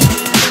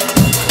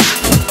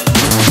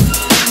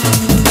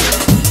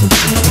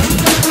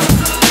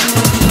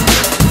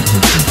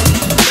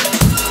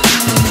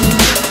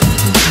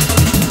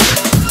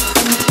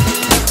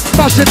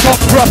 Mash it up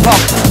proper.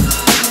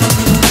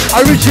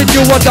 Origin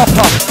you a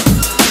dapper.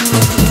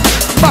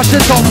 Mash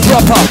it up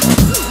proper.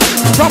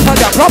 Proper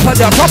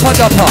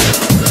dapper.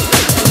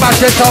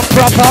 Mash it up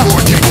proper.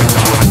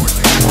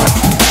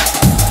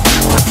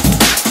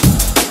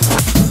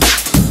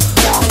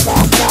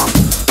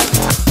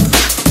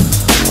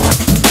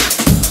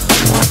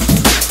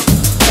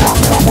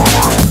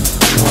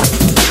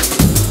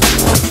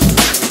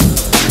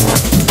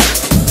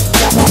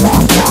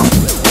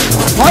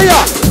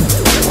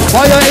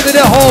 Fire into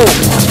the hole.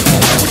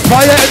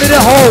 Fire into the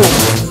hole.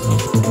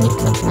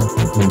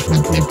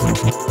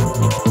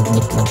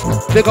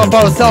 Big up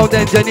our sound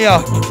engineer.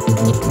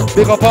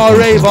 Big up our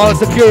rave, our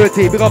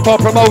security. Big up our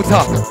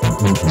promoter.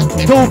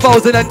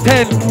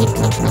 2010.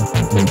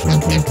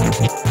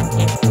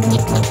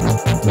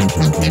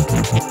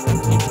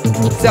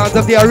 Sounds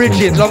of the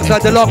origin,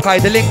 alongside the Lok-I,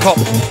 the link up.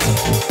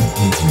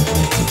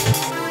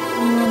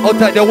 I'll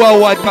take the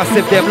worldwide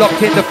massive, them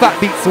locked in the Fat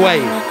Beats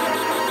way.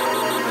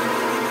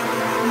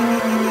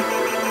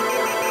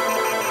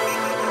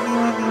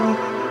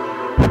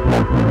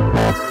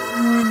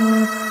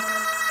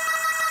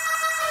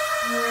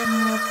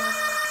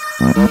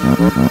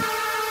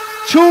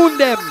 Tune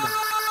them.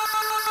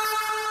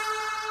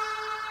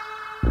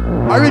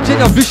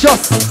 Origin of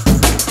Vicious.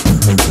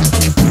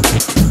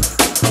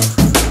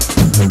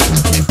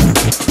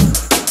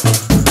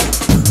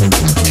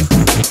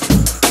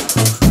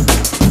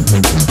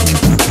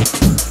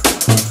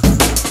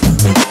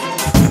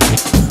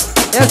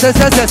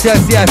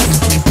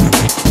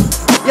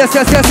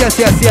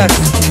 Yes.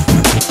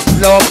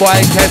 No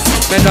boy test,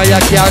 me know you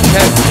can't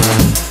test.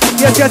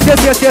 Yes.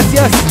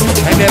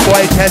 Any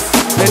boy test,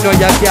 me know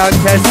you can't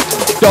test.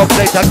 Don't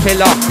play the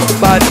killer,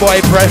 bad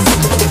boy press.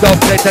 Don't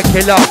play the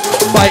killer,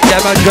 fight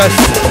them and dress.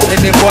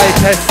 Any boy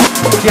test,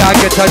 can't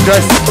get a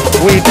dress.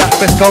 We that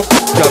me skunk,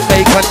 your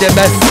bacon the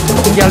best.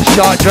 Girl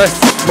short dress,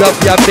 love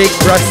your big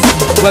breast.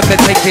 When me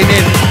taking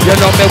in, you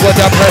know me with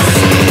a press.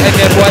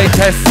 Any boy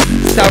test,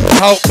 stamp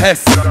out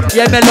pest.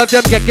 Yeah, me love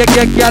them, get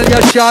girl,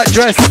 your short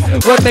dress.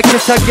 When me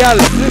kiss a girl,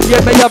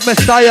 yeah, me have me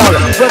style.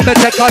 When me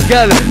take a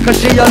girl, cause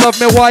she a love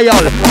me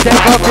wild. Take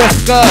off your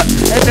skirt,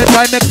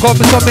 anytime me come,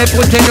 so me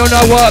put in on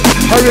a work.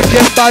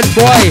 Origin bad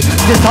boy,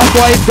 this hot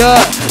boy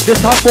dirt. This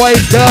hot boy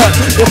dirt.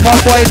 If a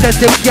boy says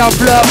him can't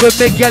flirt with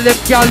me girl, him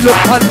can't look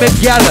on me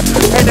girl.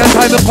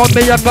 Anytime me come,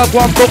 me a go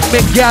and book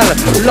me girl.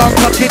 Long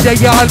up in the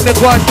yard, me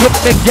go and took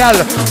me girl.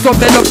 So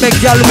me love me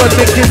girl when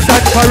me kiss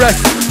and caress.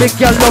 Me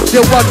girl love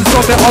the one, so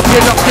me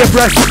open up the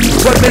breast.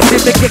 When me see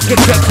me kick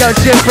girl,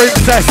 she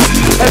princess.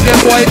 And the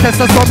boy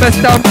test us, so me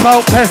stamp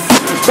out pest.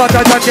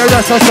 Better than the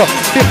rest of us,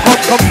 big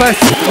come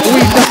confess.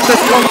 We just the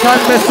skunk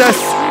and misses.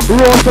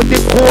 Raw to the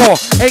core,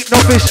 ain't no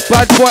fish,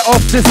 bad boy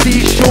off the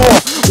seashore.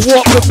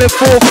 Walk with me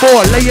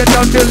 4-4, laying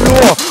down the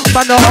law.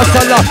 Man a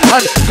hustler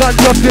and guns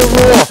up the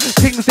raw.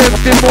 Things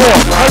empty more,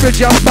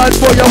 origin bad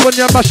boy, and when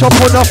you mash up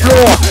on the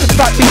floor.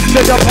 Fat beats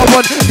made up, I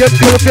want them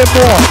to be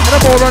more. And the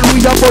more on we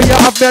are boy, you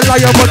have me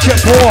lion watch it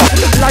pour.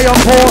 Lion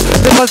pour,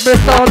 because me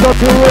stand up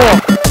to raw.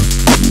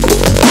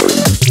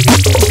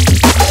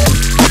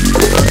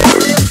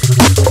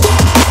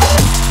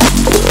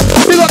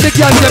 Big up the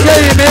gang, you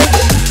hear me?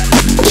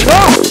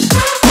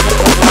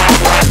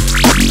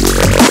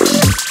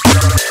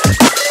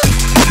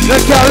 They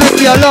can't ring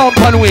the alarm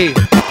on we.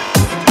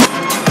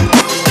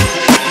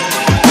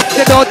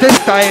 The dirty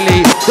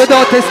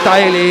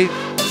styly.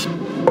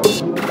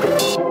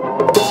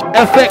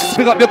 FX,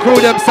 pick up your crew,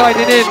 them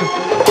signing in.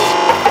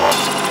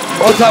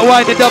 On that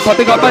wind it up, I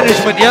pick up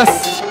management, yes?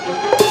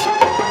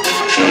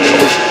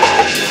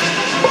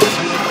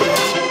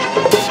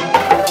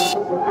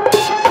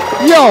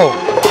 Yo!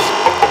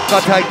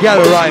 Got a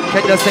girl rhyme,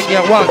 can you sing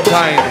it one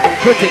time?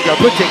 Pretty girl,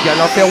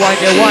 off your wine.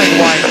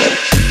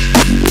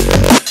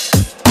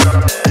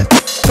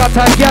 Got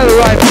a girl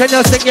rhyme, can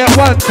you sing it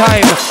one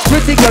time?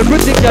 Pretty girl,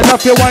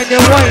 off your wine.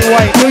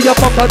 Do your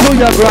bumper, do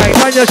your grind,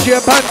 and your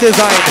shape and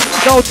design.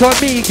 Now to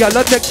me, girl,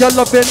 I take your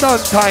love in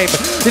on time.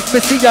 If me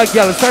see a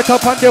girl, start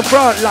up on the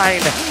front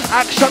line.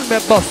 Action me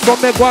bust, so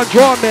me go and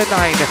draw me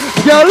 9.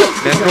 Girl,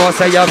 me know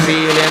say you're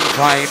feeling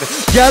fine.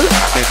 Girl,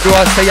 me know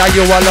say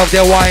you a love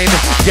the wine.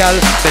 Girl,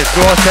 me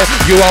know say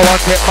you a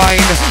want it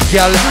mine.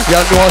 Girl, you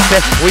know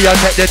say we a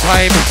take the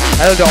time.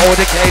 Hell the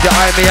ODK, the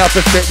I me have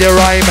to spit the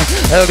rhyme.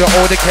 Hell the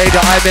ODK,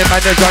 the I me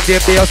manage on the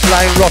bass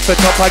line. Rough it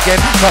up again,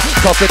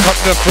 tough it up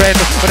my friend.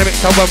 When I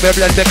mix up when we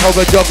blend the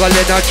cover juggle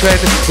in a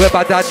trend. We're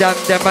better than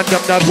them and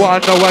them not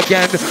want know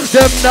again.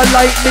 Them not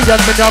like me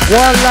and me not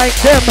want like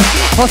them.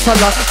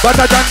 Hustler,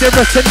 better than the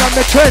rest in on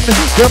the trend.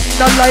 Them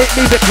not like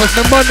me because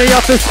the money I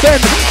have to spend.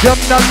 Them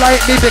not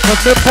like me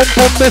because me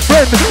pump my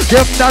friend.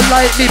 Them not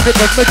like me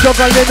because me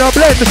juggle in a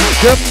blend.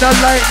 Them not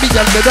like me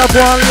and me not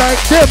want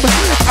like them.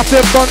 I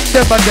feel burn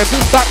them and them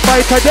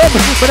backbite to them.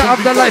 But I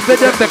have the life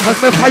with them because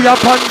me fire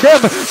upon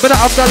them. But I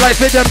have the life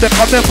with them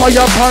because me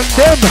fire upon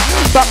them.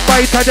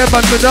 Backbite to them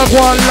and me not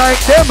want like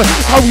them.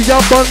 How we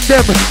have burn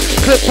them.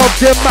 Clip up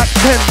them at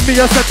 10, me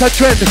a set a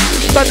trend.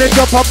 Manage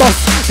up a bus,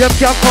 them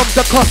can't come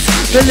to cuss.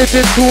 They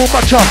living too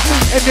much up.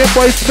 Any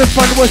boy Smith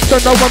and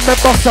Western, I want me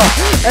bossa.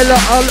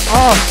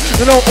 L-R,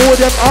 you know who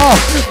them are.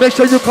 Make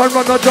sure you can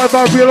run or drive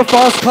a real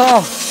fast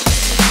car.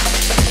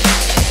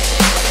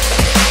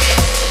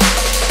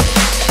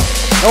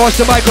 Now watch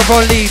the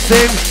microphone lead,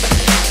 sing.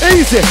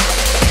 Easy.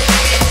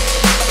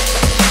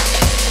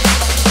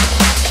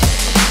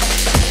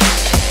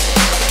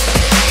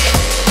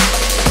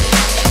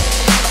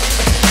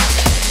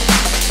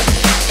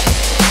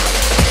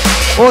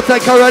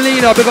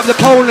 Carolina, pick up the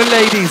Poland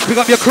ladies, pick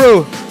up your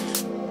crew.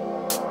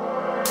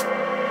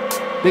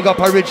 Big up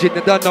Origin,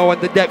 you don't know on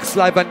the decks,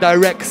 live and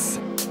directs.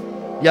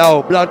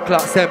 Yo, blood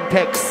clots, them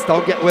texts,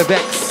 don't get with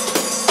vex.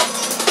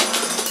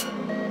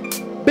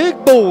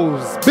 Big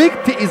balls, big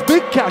titties,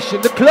 big cash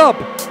in the club.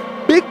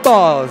 Big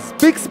bars,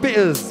 big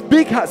spitters,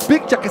 big hats,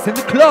 big jackets in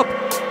the club.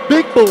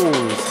 Big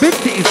balls, big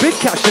titties, big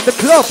cash in the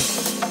club.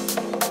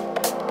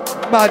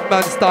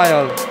 Madman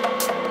style.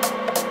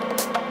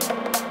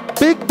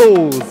 Big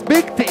balls,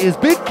 big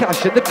titties, big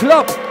cash in the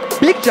club.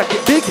 Big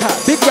jacket, big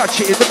hat, big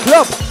ratchet in the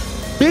club.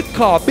 Big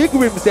car, big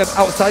rims, them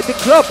outside the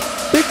club.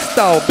 Big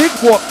style, big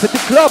walk to the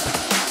club.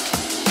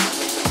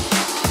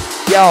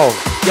 Yo,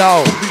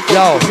 yo,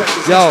 yo,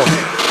 yo.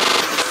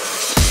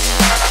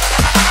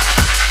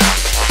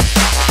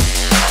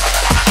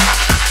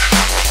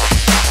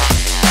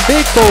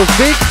 Big balls,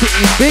 big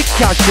titties, big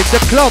cash in the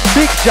club.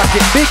 Big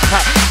jacket, big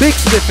hat, big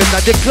sniffing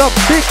at the club.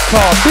 Big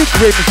car, big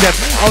rims, them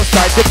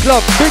outside the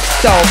club. Big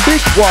style,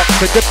 big walk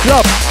to the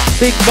club.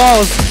 Big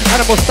balls,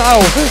 animal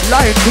style,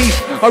 lion teeth.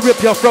 I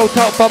rip your throat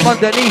out from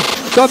underneath.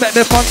 Don't make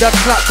me fun that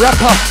clap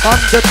rapper, I'm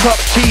the top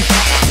chief.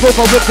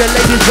 Over with the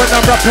ladies when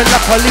I'm rapping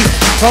like police.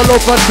 All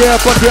over there,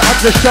 but the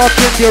other sharp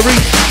in the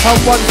reach. And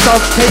once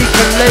I've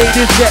taken,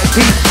 ladies get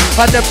peace.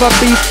 I never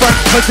be frank,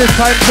 cause it's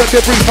time to be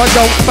brief. I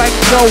don't thank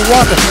no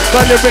one. The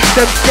lyrics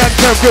them skank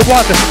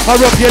everyone. I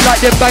rub you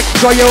like the bank,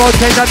 dry your own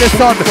pain on the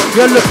sun.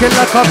 You're looking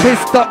like a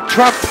pissed up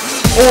tramp.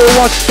 All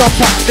washed up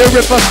at the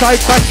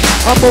riverside bank.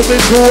 I'm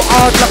moving too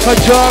hard like a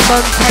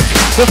German tank.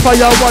 The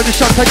fire one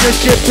shot and your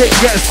ship it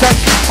gets sank.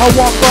 I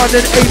walk on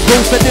in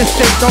April, so this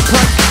ain't no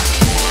prank.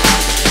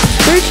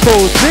 Big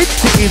balls, big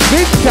titties,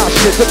 big cash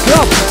in the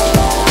club.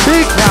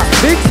 Big hat,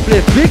 big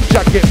split, big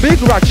jacket,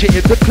 big ratchet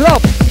in the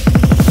club.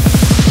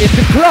 In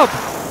the club.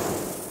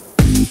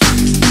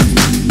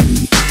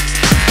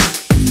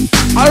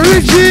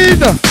 Origin!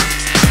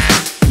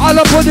 All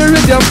up on the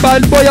rhythm,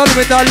 bad boy, all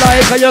with a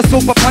like. And you're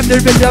super on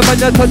the rhythm and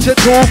you touch it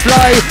to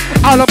fly.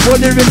 All up on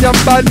the rhythm,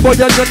 bad boy,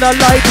 and you're not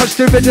like. Touch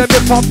the rhythm,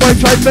 if pop boy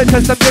try to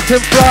test and get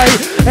him fly.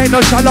 Ain't no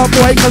shallow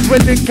boy, cause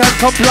winning can't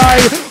comply.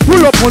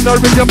 Pull up on the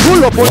rhythm,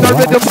 pull up on the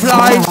rhythm,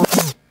 fly.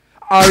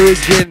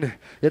 Origin,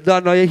 you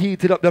don't know you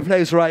heated up the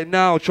place right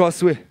now,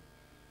 trust me.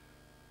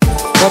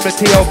 From the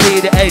TOP,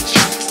 the edge,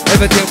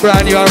 everything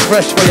brand new and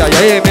fresh for you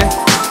hear me?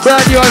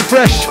 Brand new and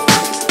fresh.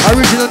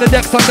 Origin on the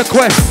decks on the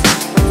quest.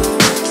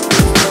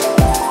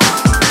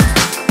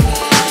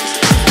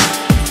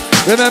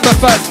 Remember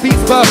Fat Speed's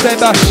birthday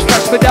bash,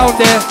 catch me down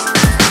there.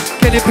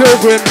 Kenny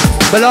Pilgrim,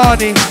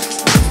 Balani.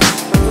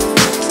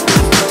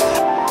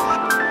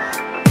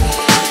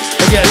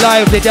 We get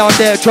lively down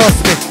there,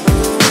 trust me.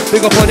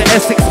 Big up on the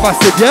Essex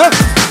massive, yeah?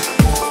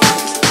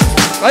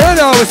 I don't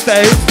know how we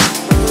stay.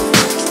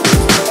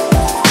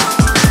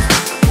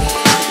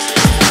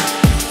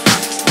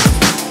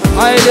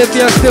 I live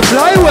just the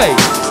flyway.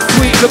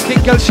 Sweet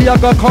looking girl, she a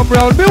go come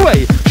round me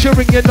way. She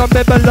ringing on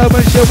me bell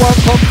when she want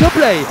come to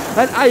play.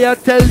 And I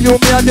tell you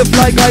me and the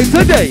fly guy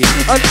today.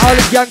 And all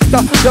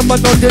gangsta, them a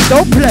know they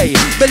don't play.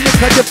 Me look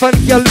at different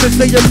girl, me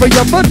say every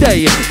other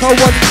day. Cause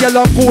one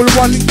girl a cool,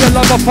 one girl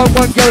a rough and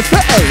one girl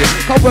say hey.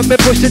 Cause when me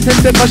push it in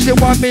because she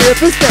want me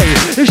every stay.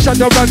 The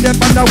shadow around them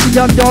and now we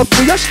a dog,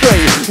 we a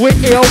stray. We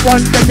here one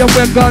day and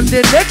we're gone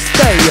the next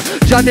day.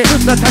 Johnny,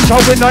 Natasha,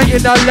 we not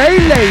in a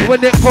lay.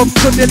 When it comes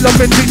to the love,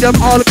 we treat them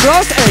all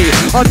class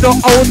A. I know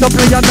how the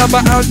player number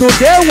and do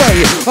their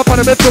way. Upon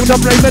me through the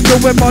play, me do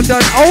it more than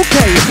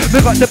okay.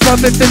 We got the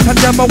permit and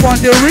them I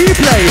want the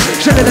replay.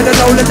 Shit in the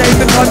low, the name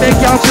because they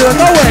can't feel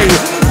no way.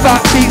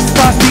 Fat beats,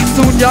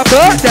 soon your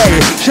birthday.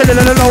 Shit in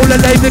the low,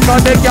 the name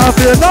because they can't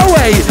feel no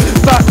way.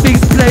 Fat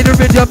beats, play the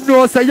rhythm,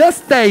 no say you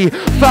stay.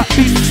 Fat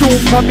beats soon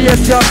come here,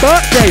 it's your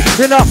birthday.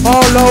 In a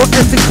hollow,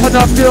 Essex when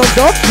I feel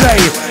don't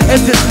play.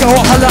 Essex go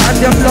holler and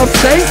them love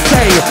stay.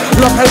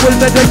 Lok-I will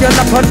better you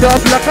like a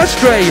dog, like a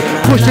stray.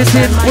 Push it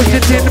in, push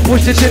it in,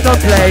 push it in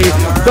and play.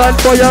 Bad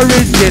boy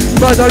Origin,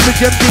 bad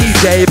Origin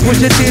DJ. Push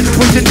it in,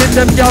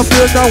 them y'all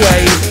feel no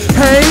way.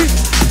 Hey.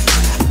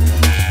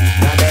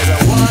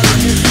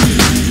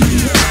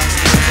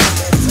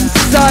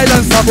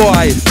 Silence, my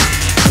boy.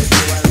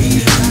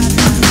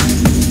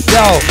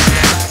 Yo.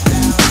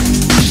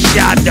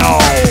 Shadow.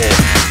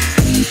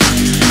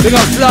 Big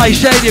up Fly,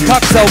 Shady,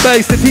 Paxo,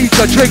 Bass, the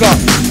teacher, Trigger.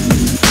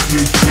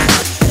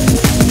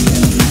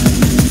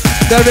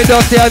 Very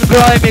dirty and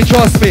grimy,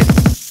 trust me.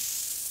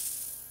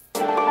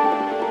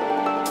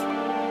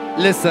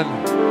 Listen.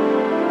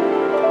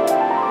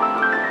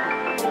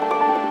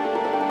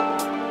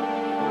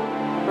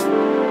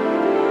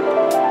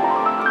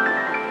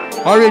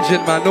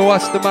 Origin, man, no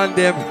watch the man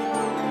them.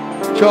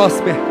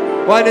 Trust me.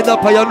 Wind it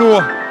up, you know.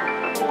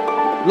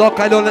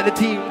 Lok-I don't let the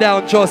team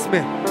down, trust me.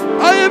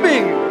 I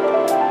mean,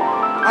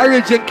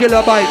 Origin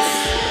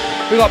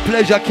kilobytes. We got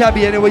Pleasure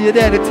Cabby anyway, you're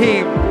there, the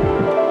team.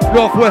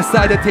 Northwest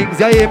side of things,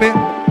 you hear me?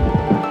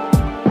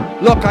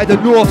 Lok-I the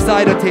north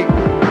side of things.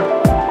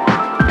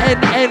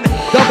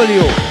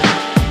 NNW.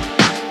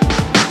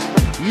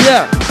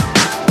 Yeah.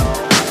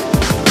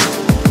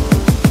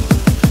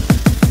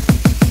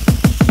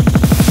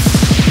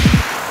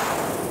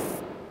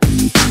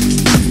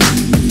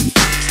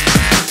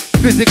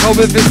 Physical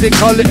with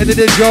physical in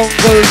the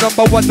jungle.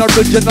 Number one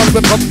original,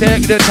 we come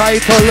take the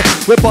title.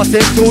 We bust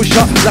it two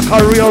shot like a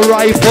real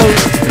rifle.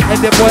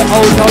 And the boy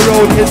out the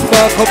road is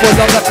fuckable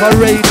like a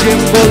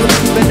raging bull.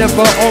 Me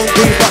never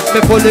hungry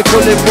but me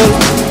fully full.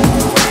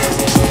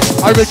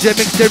 Origin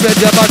mix the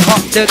rhythm and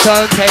hot the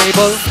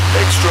turntable.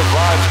 Extra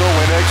vibes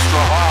going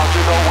extra hard,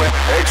 you know we're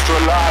extra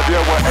live,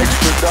 yeah we're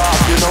extra dark,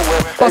 you know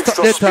we're Bust up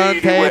extra the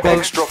speedy, we're turntable.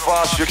 extra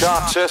fast, you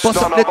can't test Bust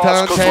none up the of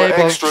us cause we're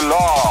turntable. extra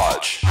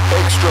large.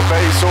 Extra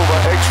bass over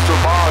extra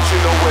bars, you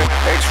know we're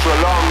extra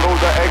long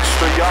over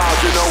extra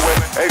yards, you know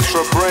we're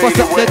extra brain,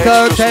 Bust up the we're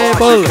extra smart,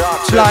 turntable. you can't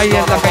test Flying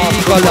none like of an us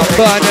eagle, I'm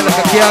burning like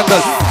a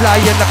candle.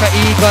 Flying like an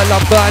eagle,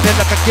 I'm burning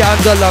like a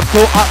candle. I'm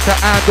too hot to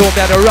handle,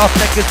 man, a rough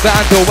neck is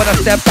vandal. When I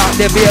step out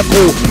the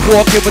vehicle,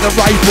 walking with a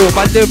rifle,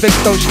 my lyrics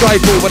don't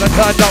strifle. When I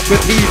turn up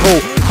with people,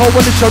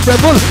 coalition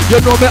rebel, you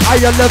know me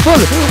higher level.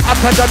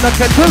 Hotter than a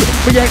kettle,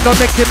 we ain't no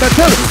making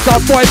metal.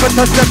 Some boy but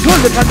a settle,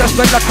 look at that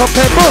smell like a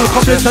pebble.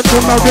 Come listen to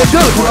my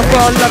riddle, I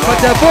burn like a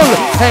devil.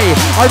 Hey,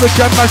 I wish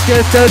I must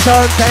get the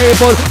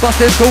turntable.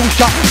 Busting two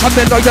shot, I'm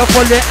in you're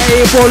fully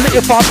able.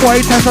 If a boy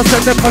test, I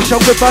send the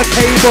pressure with a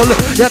cable.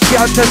 You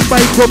can't test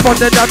microphone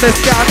and I'm a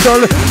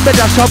scandal. Me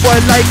dash a boy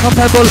like a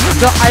pebble.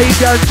 The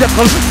idea and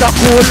jekyll, the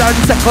cool and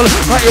seckle.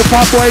 But if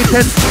a boy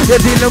test,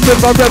 you're dealing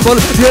with a rebel.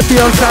 You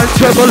feel and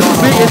treble.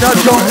 We in a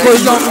jungle,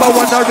 number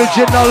one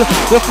original.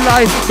 We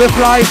fly, we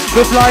fly,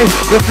 we fly.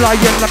 We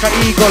flying like an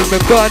eagle. We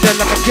burning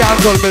like a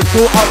candle. We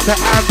too out to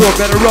handle.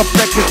 Got a rough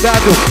neck is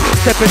vandal.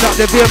 Stepping out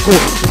the vehicle,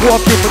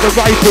 walking with a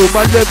rifle.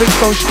 My lyrics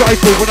don't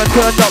strifle when I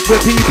turn up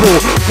with people.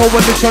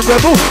 Coalition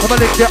rebel, I'm a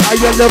lick the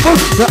higher level.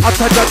 The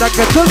hotter than a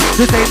kettle,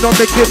 this ain't no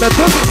making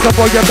metal. So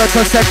boy you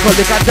better settle,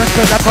 you can just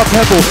feel like a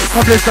pebble.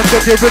 Come listen to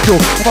the riddle,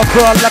 I'm a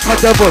burn like a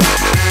devil.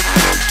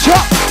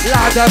 Chop,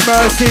 Lord have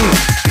mercy.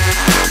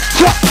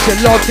 Chop, you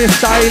love this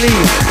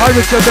styling.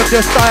 Origin of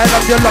the style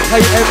of your Lok-I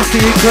MC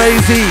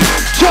crazy.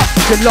 Chop,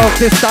 you love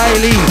this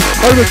styling.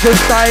 Origin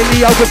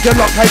styling, I with your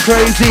Lok-I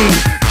crazy.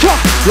 Chop,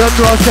 you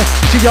know say,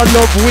 she a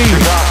love we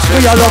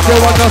a love the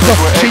one also,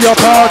 she a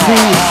party.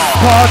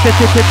 Party,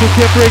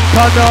 bring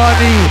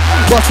panani.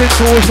 Bustin'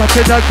 two shots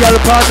in a girl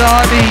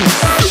panani.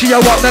 She a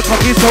want me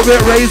cocky so it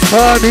raise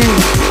funny.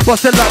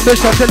 Bustin' like me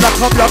shot in a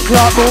couple of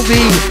clock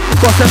movie.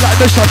 Bustin' like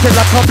me shot in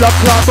a couple of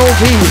clock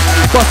movie.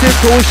 Bustin'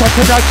 two shots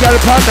in a girl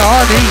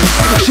panani.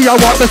 She a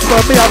want me spur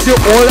me up the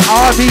whole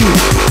army.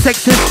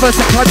 Sex is for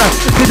second,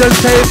 didn't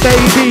say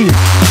baby.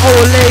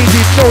 Oh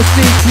lady, so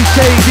sneaky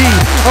shady.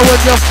 And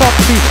when you fuck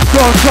me,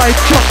 don't try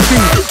chuck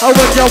me. And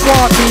when you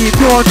want me,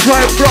 don't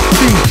try brock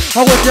me.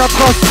 And when you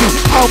cost me,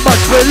 how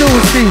much will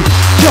lose me?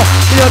 Chuck,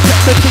 you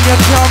take me thing, you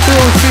can't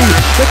bruise me.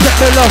 You take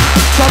me love,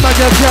 some of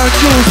you can't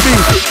choose me.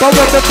 But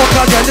when the fuck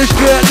I get it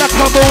straight like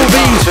a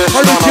movie.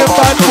 Origin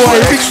bad boy,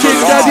 big King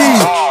Daddy.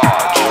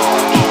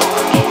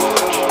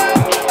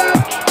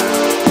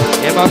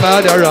 Yeah, my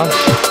murderer.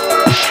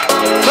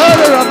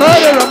 Murderer,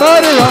 murderer,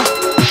 murderer.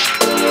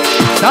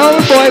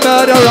 Sound boy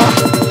murderer.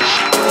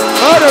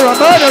 Murderer,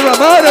 murderer,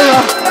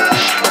 murderer.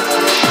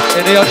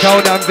 In your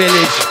town and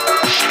village.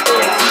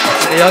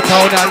 In your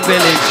town and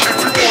village.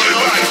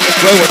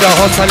 Where with the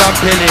hustle and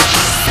pillage.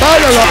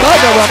 Murderer,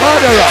 murderer,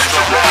 murderer.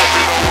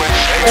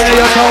 In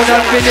your town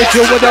and village,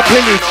 you with the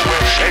pillage.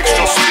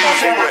 extra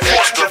speedy, we're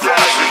extra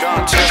fast, you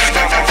can't test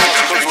none of us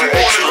cause we're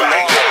extra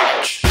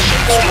large.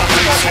 Extra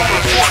bass on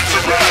the point to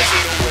rise,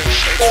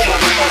 extra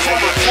bass on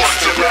the point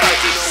to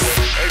rise,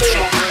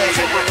 extra bass on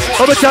the point to rise.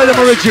 How about tell them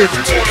origin?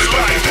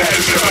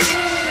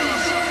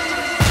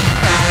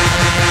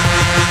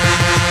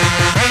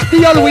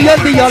 Deal we and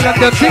deal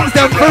and them things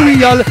them for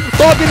real.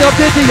 Bargain up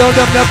the deal,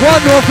 them the one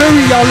no for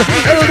real.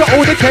 I don't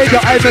know the cage,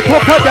 I make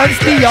copper than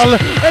steel.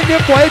 And the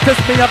boy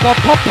test me, I go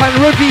pop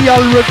and reveal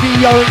the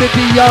deal.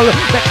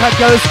 Make a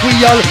girl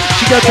squeal.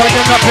 She get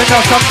turning up in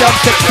some damn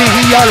sexy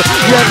heel.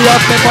 Yeah, me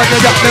have me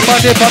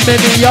money for me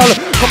meal.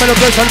 Come on,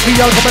 dress and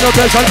feel, come on,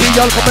 dress and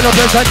feel, come on,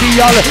 dress and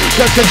feel.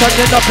 Just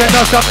turning up in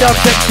some damn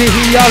sexy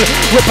heel.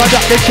 Whip her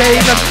up the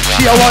chain,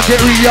 she a want it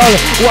real.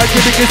 Why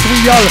give me this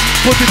wheel?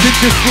 Put it in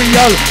this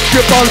wheel.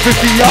 Strip all for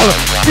feel.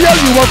 Feel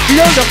you a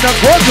feel them not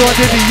going to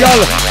the deal.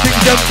 Think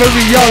them for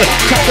real.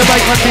 Chat the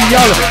mic on the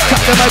yell.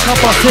 Chat the mic on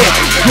bust it.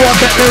 You want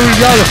bet the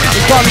real.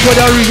 One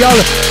with a real.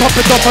 Pop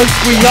it up and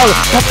squeal.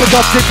 Pop it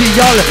up the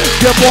deal.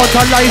 They want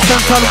a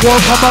license and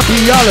won't come up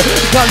here.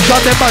 Ganja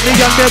the money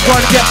and they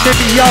won't get the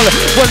deal.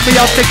 When me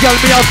have the girl,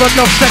 me have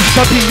enough sex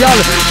to deal.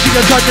 She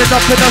a turning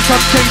up in a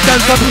some change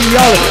and some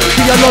real.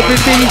 She a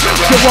loving me.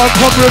 She won't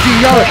come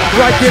reveal.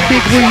 Right the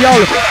big real.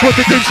 Put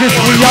it in this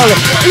real.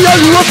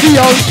 Real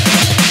reveal.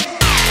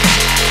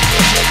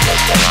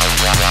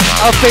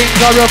 A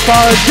finger of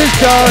punch is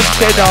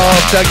just enough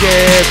to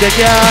give the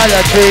girl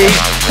a treat.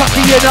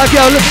 Cocky in a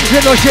girl,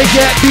 you know she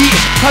get beat.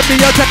 Have me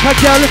a take a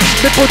girl,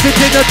 me put it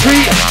in a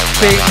treat.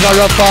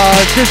 Finger of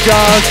punch is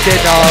just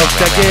enough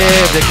to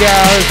give the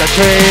girls a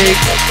treat.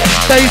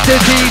 Face the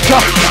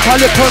teacher, a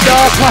little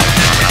darker.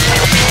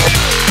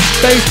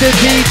 Face the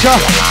teacher,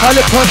 a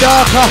little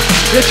darker.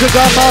 The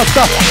sugar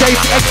master,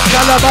 Chase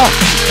Excalibur.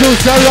 Juice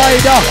the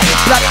Rider,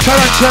 Black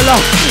Tarantula.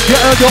 You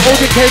heard the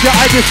Audicator,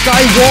 I the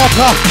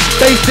Skywalker.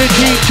 Basic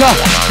Teacher,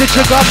 the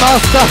Trigger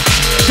Master.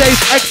 Chase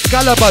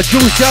Excalibur,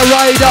 Juice the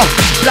Rider,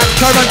 Black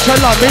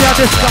Tarantula, me and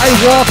the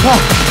Skywalker.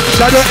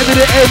 Shadow into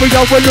the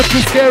area, we're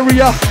looking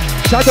scarier.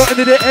 Shadow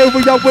into the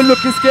area, we're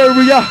looking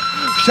scarier.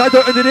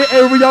 Shadow into the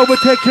area, we're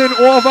taking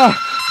over.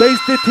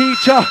 Base the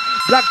Teacher,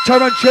 Black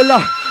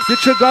Tarantula, the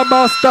Trigger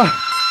Master.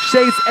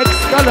 Chase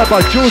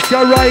Excalibur, Juice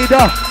the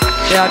Rider.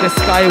 Me and the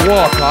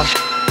Skywalker.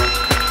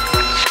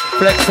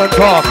 Flex and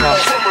Parker.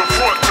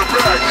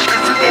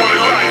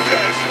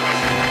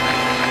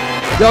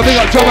 Yo, big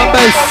up drum and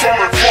bass.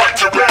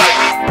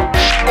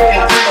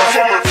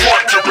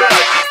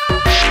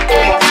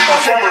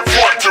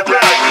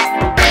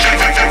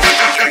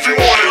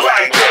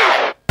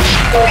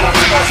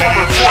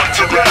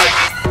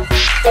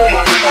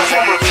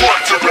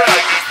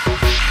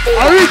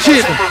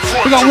 Origin.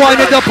 We got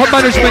winded up on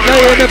management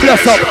there in the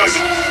bless up.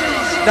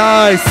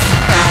 Nice.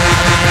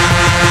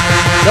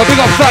 Yo, big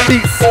up Fat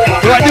Beats.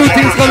 We got new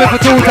things coming for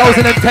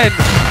 2010.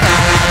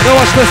 Now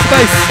watch the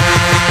space.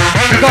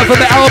 We got from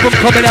the album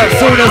coming out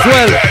soon as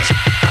well.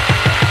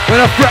 When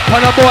I fret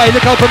on a boy,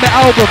 look out for my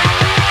album.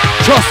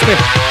 Trust me.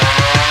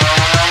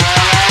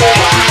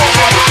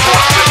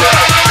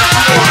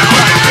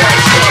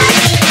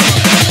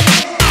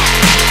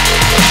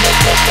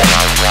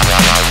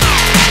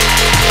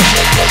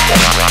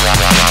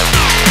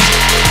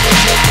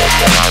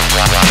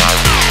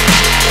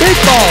 Big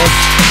balls.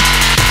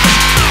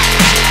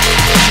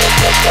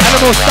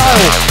 Animal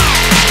style.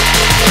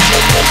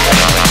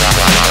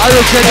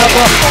 Origin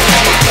number.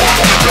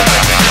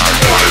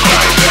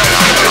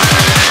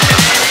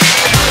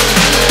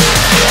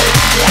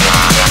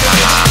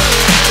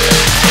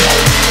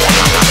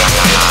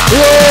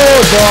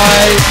 Road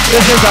boy,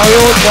 this is a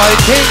road boy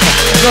king.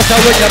 Just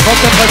how when you come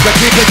to cause you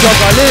keep it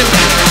juggling.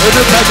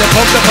 Every time you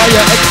come to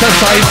fire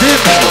exercising.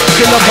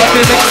 Kill up on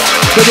the mix,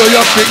 to do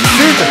your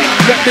fixing.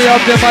 Let me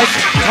have the mic,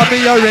 have me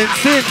your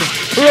rinsing.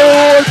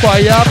 Road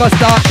boy, you have to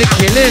start the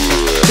killing.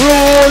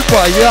 Road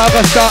boy, you have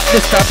to start the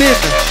stabbing.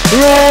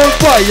 Road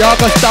boy, you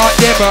have to start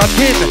the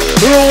marking.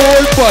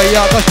 Road boy, you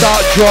have to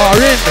start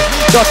drawing.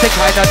 Just the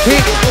kind of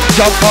thing,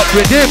 jump up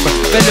with him.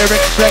 The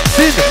lyrics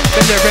flexing,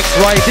 the lyrics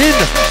riding.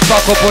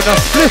 Back up on a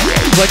split,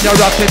 when you're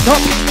wrapping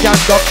up,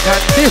 can't duck,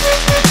 can't dip.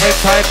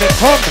 Anytime it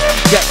come,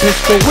 get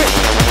pistol whip.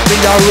 Me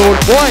a road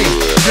boy,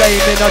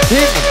 flaming a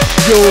thing.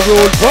 You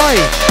road boy,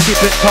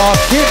 keep it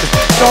talking.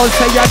 Don't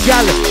say a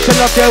gal, she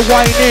love their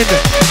whining.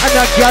 And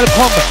a gal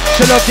come,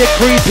 she love their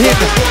creeping.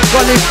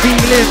 Gully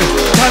feeling,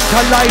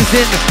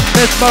 tantalizing,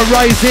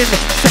 mesmerizing,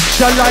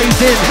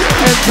 sexualizing,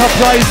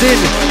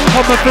 enterprising.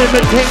 Come and feel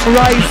me thing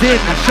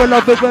rising. She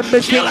love it when me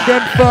think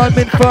them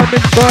firming,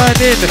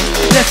 burning.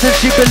 Lessons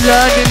she be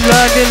learning.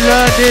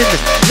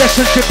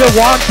 Lessons she be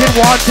wanting.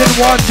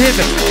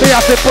 They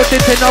have to put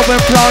it in now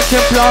when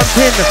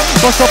planting.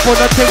 Bust up on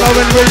the thing now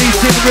when release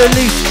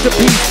the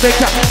peace. They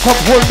can come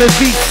hold me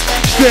beats.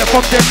 Straight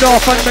from the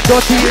north and the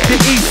dirty in the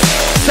east.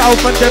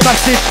 South and the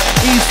massive,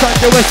 east and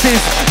the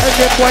westies. And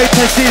them white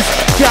tesses,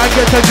 can't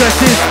get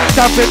addresses.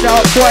 Stamping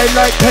out boy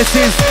like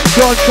pesses.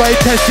 Don't try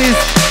tesses,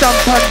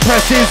 stamp and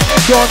presses.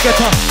 Don't get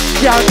her,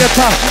 can't get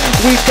her.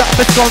 We got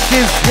the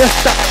skunkies, yes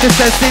that the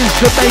senses.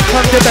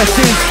 Jamaican the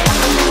besties.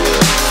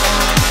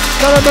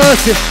 Not a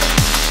mercy.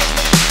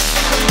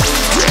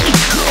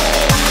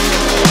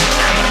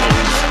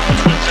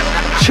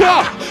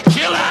 Cha!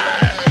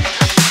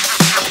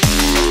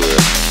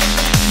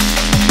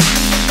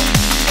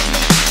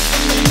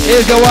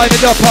 Here's the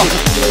winding up.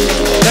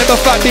 Remember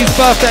Fat Beats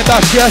birthday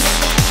bash, yes?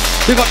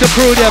 Big up the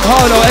crew them,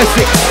 Harlow,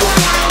 Essex.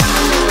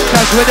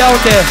 Cash me down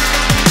there.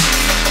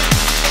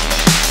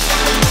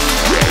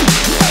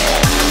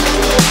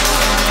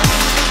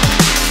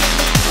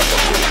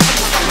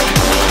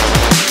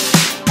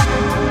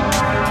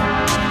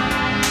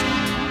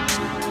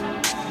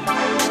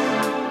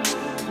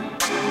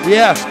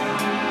 Yeah.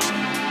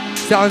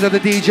 Sounds of the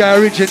DJ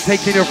Origin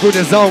taking you through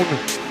the zone.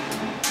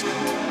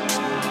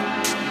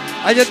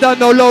 And you don't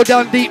know Low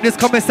Down Deep this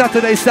coming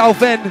Saturday,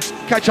 South End.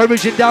 Catch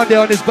Origin down there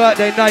on his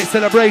birthday night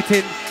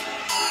celebrating.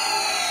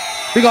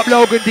 Big up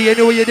Logan D,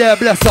 anyway you're there,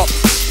 bless up.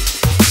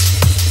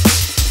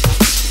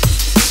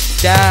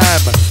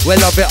 Damn, we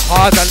love it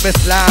hard and me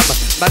slam.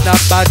 Man a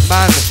bad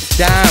man,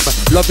 damn.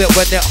 Love it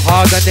when it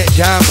hard and it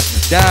jam.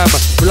 Damn,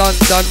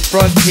 London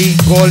front teeth,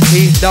 gold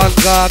teeth, done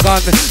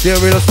gargan. The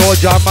real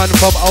soldier man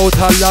from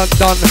outer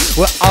London.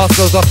 With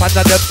arseholes up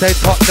under them say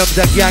Tottenham's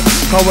a gang.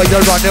 How where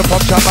you're running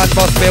from Shaman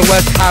must be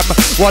West Ham.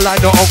 Well I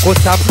know Uncle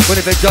Sam, when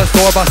if it just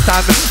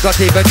overstand.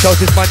 Not even shows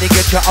his money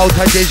get you out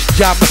of this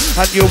jam.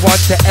 And you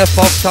want to F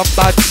off some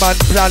bad man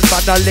plan.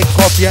 Man I lick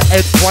off your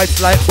head twice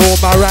like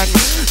boomerang.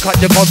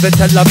 Cut your cover,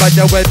 tell her by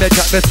the way they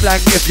drop me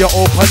slang. If you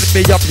open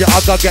me up, you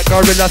other get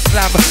gorilla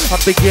slam. I'm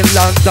big in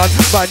London,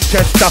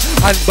 Manchester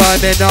and Birmingham.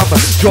 burning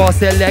draw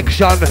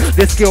selection.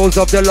 The skills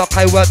of the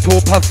Lok-I work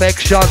to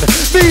perfection.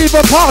 Me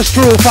even pass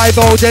through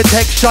 5-0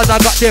 detection. I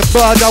got the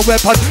murder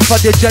weapon for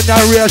the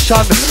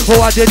generation.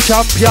 Who are the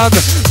champion?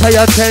 Pay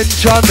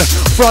attention.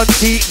 Front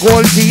teeth,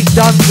 gold teeth,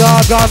 Dan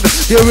Gargan.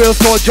 The real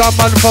soldier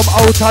man from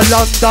outer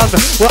London.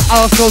 We're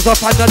Arsenal's up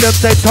and them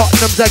say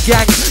Tottenham's a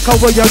gang. Cause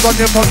where you're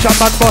running from,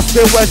 man must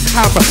be West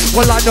Ham.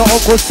 Well I know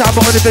Uncle Sam,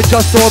 but only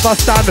just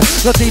overstand.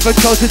 Not even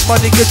Chelsea's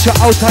money get you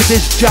out of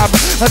this jam.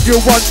 And you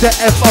want the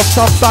F of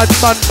some bad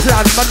man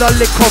plan. Man I'll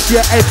lick off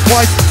your head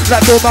twice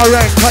like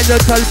boomerang. Can you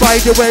tell by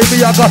the way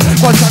me I got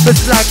one time the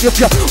slang? If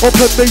you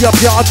open me up,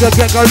 you're gonna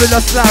get gorilla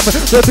slam.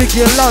 The big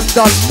in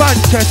London,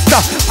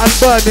 Manchester and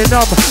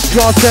Birmingham.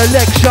 Draw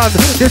selection.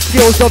 The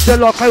skills of the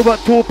Lok-I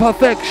work to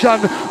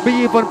perfection.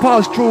 Me even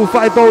pass through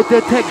 5-0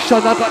 detection.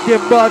 I got the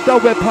murder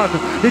weapon.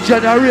 The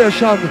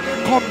generation,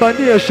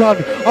 combination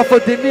of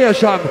the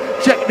nation.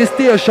 Check the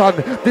station,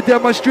 the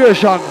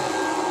demonstration.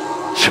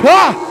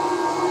 Cha!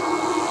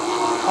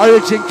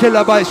 Origin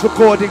Kilobytes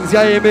recordings, you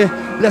hear me?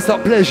 Bless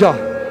up pleasure.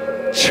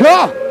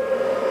 Cha!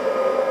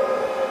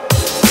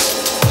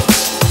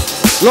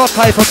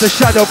 Lok-I from the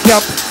shadow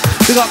camp.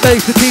 We got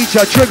Mace the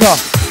teacher, Trigger.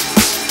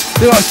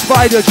 We got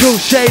Spider, Jules,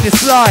 Shane, the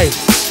Sly.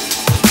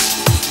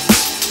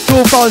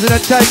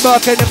 2010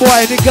 Mark and the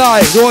boy and the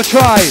guy. Don't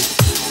try.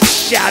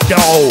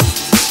 Shadow.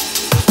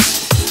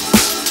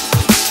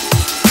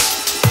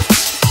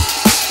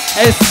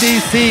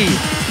 SDC,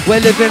 we're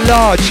living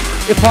large.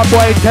 If a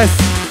boy test,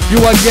 you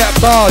will get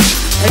barge.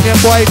 And your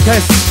boy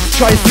test,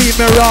 try see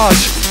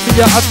mirage. Me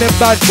you have me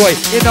bad boy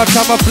in a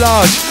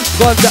camouflage.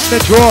 Guns at me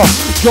draw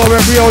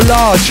it real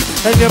large.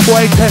 And your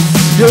boy test,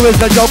 you is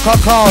a joker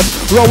card.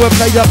 Roll and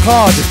play your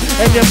card.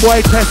 And your boy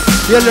test,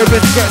 your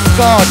lyrics get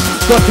scarred.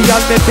 Dirty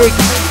on me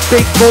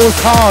big balls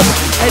hard.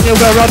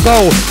 Anywhere I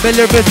go, my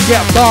lyrics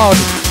get barred.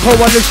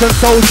 Coalition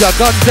soldier,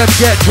 guns them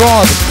get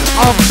drawn.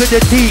 Arms to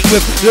the teeth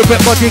with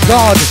lyric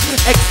bodyguard.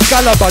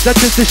 Excalibur, that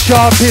is the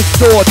sharpest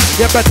sword.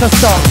 You better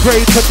start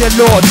praying to the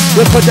Lord.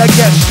 You coulda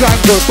get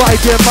strangled by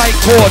the mic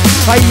cord.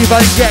 I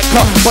even get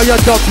cut by your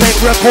dog plate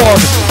record.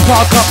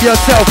 Park up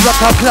yourself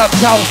like a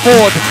clapped out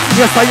Ford.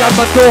 Yes, I am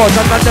adored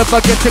and I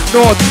never get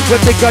ignored.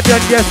 We're bigger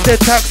than yes, the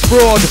tax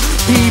fraud.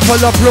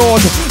 People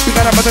applaud,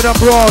 bigger than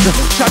abroad.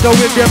 Shadow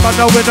with them and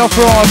I win a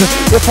fraud.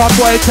 If I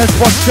boy test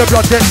watch the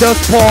blood then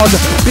just poured.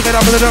 Bigger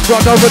than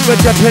brother when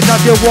we're jumping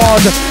on the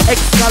ward.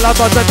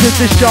 Excalibur, that is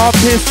the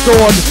sharpest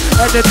sword.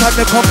 Anytime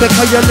they come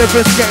because your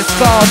lyrics get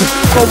scarred.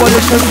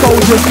 Coalition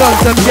soldiers,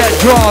 guns them get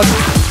drawn.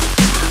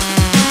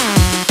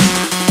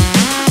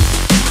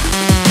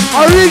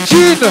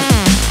 Origin!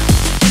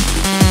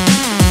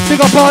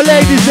 Big up our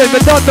ladies then, we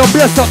done no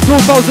bless up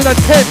 2010.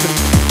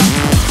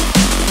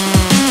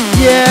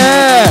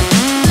 Yeah,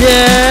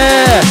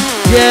 yeah,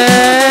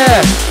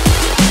 yeah,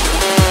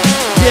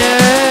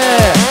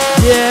 yeah,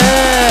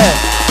 yeah.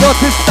 What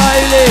is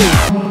styling?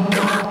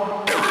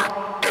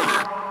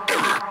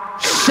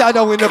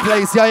 Shadow in the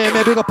place, yeah,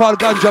 yeah, big up all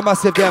ganja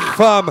massive them.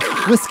 Firm,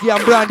 whiskey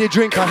and brandy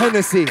drinker,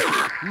 Hennessy,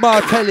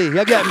 Martelli,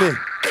 you get me?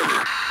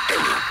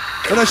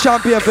 And a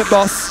champion for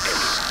boss.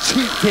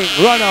 Cheap king,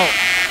 run out.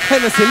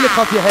 Hennessy, lift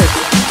off your head.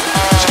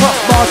 Chop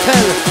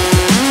Martel.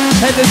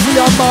 Hennessy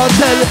and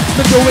Martel,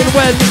 me doing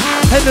well.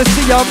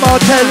 Hennessy and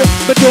Martel,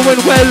 me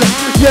doing well.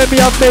 Yeah, me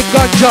have big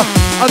ganja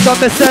under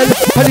me cell.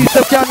 Police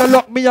them can't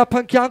lock me up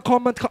and can't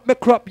come and cut me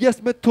crop.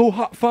 Yes, me too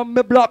hot from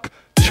me block.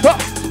 Chop.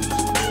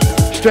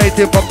 Straight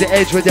in from the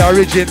edge with the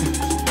origin.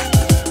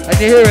 And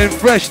you're hearing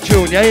fresh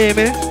tune, you hear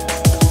me?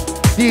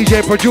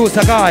 DJ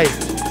producer guy,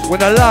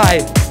 when I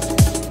lie.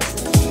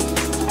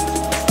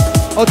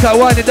 Out that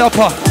wind it up.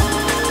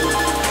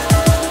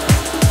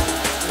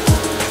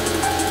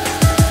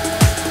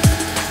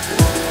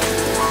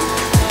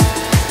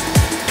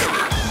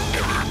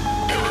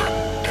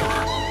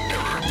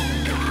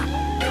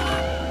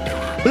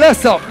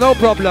 Bless up, no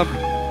problem.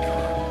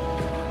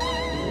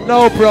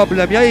 No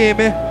problem, you hear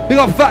me? Big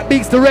up Fat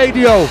Beaks the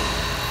radio.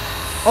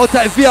 Out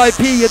that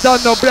VIP, you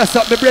don't know, bless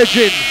up me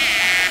brethren.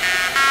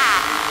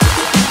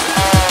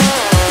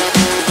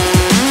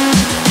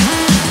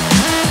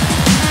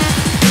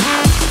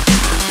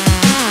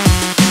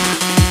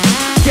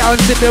 Can't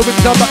see me with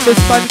no but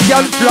this man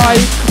can fly.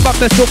 But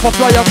me super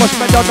fly and much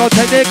better not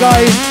any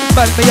guy.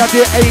 Man me a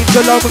the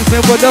angel amongst me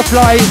with a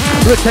fly.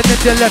 Written in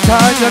the letter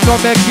and you know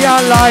me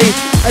can't lie.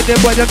 And then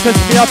when them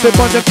test me up, they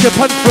want them chip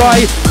and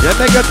fry. Yeah,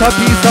 me get a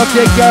piece of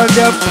your girl,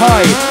 them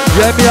pie.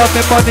 Yeah, me have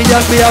me money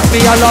and me have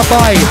me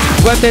alibi.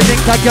 When me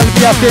link a girl,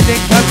 me have the link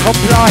and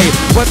comply.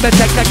 When me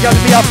take a girl,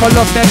 me have to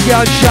love me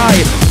can't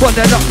shy. When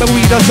they knock me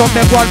weed or some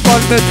me one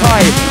bun me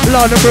tie.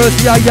 Lord of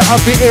mercy, yeah, you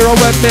have the hero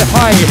when me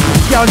high.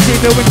 Can't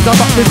see me wings up,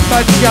 this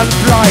man can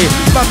fly.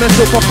 Man, me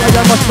super fly,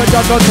 I must be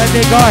done not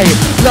any guy.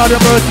 Lord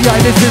of mercy, yeah,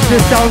 this is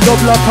the sound of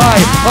Lok-I.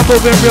 I'm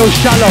moving real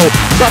shallow,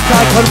 but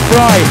I can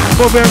fry.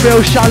 Moving real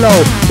shallow,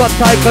 but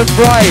I can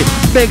fry.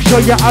 Make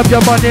sure you have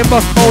your money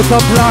must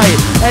multiply.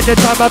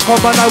 Anytime I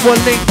come and I will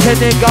link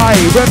any guy.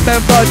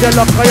 Remember the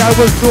Lok-I, I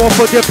was known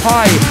for the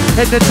pie.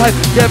 Anytime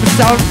them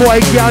sound boy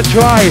can't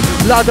try.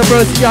 Lord of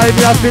mercy, I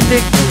may have been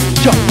linked.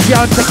 Just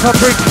can't take a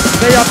brick.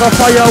 They have a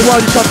fire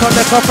one shot on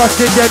the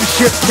capacity. Them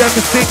ship, them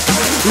sink.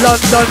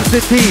 London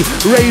City,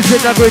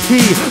 raising a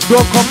gritty.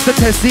 Don't come to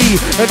Tessie.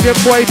 And them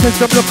boy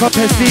test them look up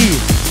Tessie.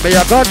 May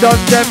I got on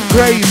them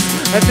craze.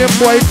 And them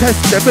boy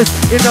test them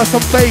in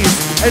some face.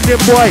 And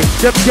them boy,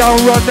 them can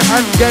run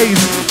and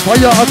gaze.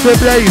 Fire up the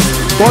blaze,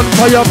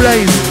 bonfire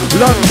blaze.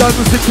 London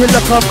City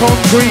like a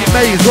concrete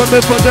maze. When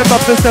we put them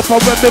up the step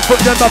and when we put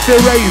them up the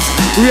race.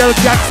 Real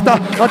gangster,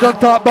 I don't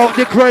talk about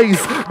the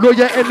craze. Know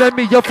your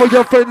enemy, you for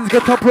your friends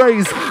get a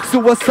praise.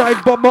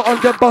 Suicide bomber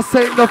on the bus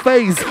ain't no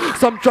phase.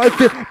 Some try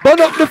to burn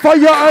up the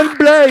fire and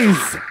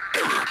blaze.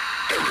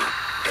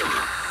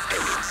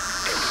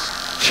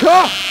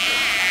 Cha!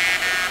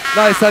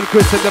 Nice and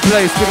crisp in the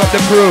place, pick up the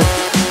crew.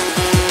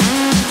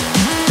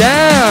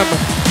 Damn!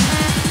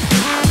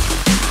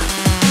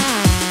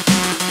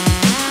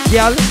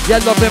 Y'all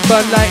love and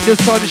burn like the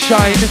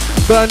sunshine.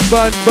 Burn,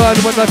 burn, burn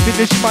when I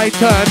finish my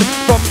turn.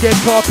 From the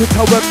carpet,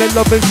 how when me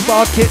love and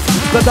spark it.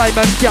 The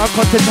diamond can't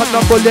cut it and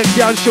the bullet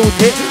can't shoot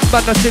it.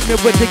 Man, I see me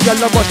with the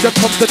girl and watch them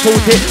come to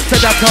toot it. So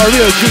that's a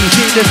real G,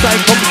 see the sign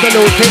come to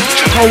loot it.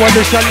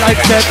 Coalition like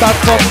set back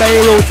from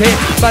Beirut it.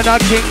 Man, I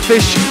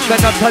kingfish,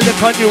 man, I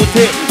Pelican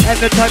it.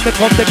 Anytime they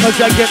come because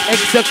I get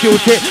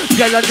executed.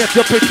 Girl, and if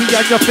you're pretty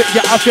and you're fit,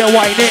 you have to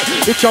whine it.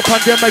 It's up on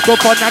the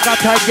microphone, I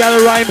got a girl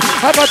rhyme.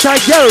 I got a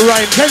girl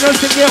rhyme, can you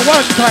sing it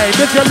one time?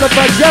 If you love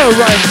a girl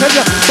rhyme, can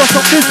you bust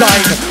up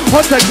design?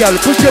 Hot a girl,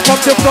 push it from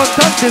the front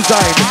and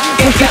design.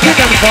 Push it in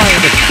and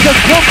fine,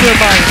 just come your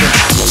mind.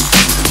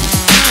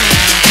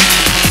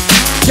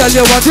 Girl,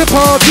 you want the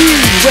party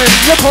when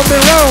you come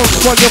around.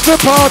 Want you for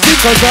party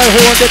cause I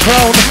hold the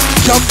crown.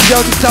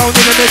 Champion sound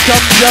in the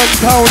champion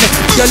town.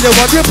 Girl, you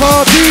want the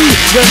party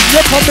when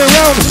you come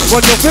around.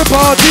 Want you for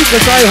party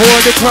cause I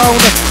hold the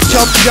crown.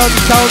 Champion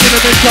sound in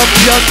the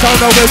champion town.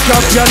 Our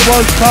champion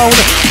was found.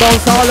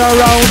 Bounce all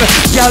around.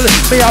 Girl,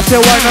 me have to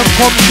wine and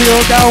come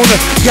feel down.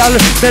 Girl,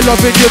 me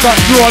loving you but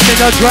you are me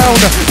not drown.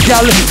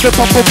 Girl, me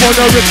pop up on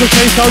the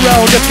ricochet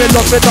around. If me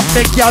love me not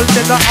me girl,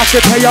 then I have to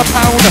pay a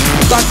pound.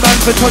 Bad man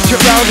for touch it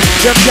round.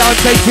 Them can't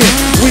take it.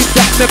 We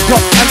got the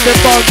cup and the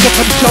ball up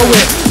and show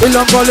it.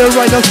 Ilong gully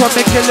riders want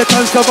me kill it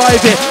and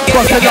survive it.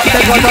 Busting up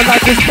them one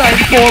like this time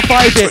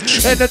 4-5 it.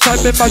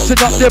 Anytime me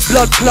mashing up the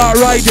blood clot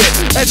ride it.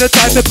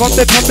 Anytime me come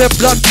the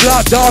blood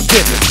clot dark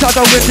it.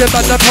 Shadow with them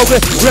and that's how we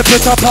rip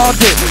it apart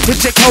it. We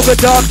check how we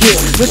dark it.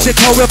 We check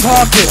how we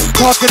park it.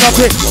 Parking up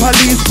it.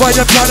 Police boy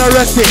them trying to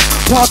arrest it.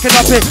 Parking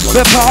up it.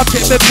 We park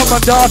it. We come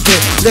and dark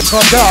it. Lick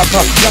on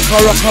darker. Like a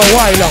rock a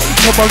while.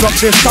 Come and rock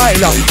this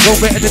style. When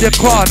we into the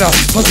corner.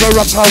 Cause we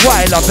rock a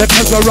while,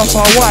 because we rock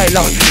a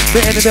while. Me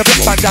in the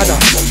black bandana,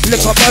 lick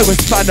up my with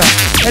spanner.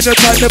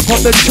 Anytime they come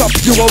the chop,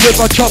 you are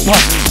with a chopper.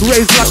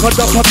 Raise like a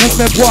ducker, cause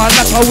me go on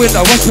like a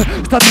winner. What's me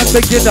start as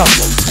beginner,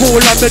 cool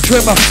and me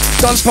trimmer.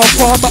 Done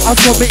performer, I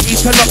saw me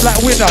eating up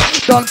like winner.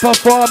 Done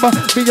performer,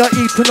 me a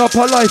eating up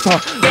a lifer.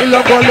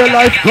 Illa gully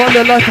life,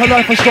 a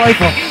life a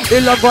strifer.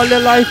 Illa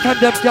gully life and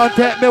them can't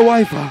take me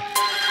wifer.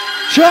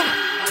 Sure,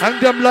 hang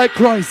them like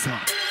Chrysler.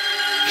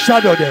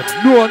 Shadow them,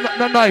 no,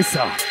 not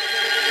nicer.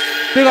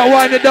 Big up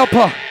Wine the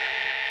Dopper.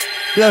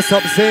 Bless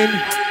up Zane.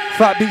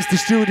 Fat Beats the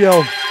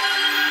studio.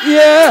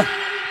 Yeah.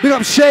 Big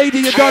up Shady,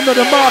 you done on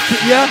the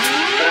market, yeah?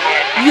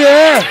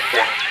 Yeah.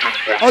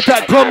 Out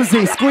that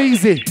clumsy,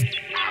 squeezy.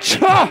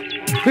 Cha.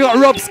 Big up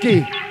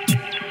Robski.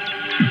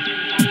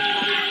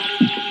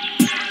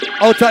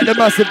 Out that the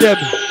massive Deb.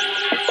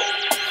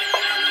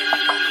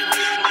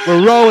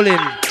 We're rolling.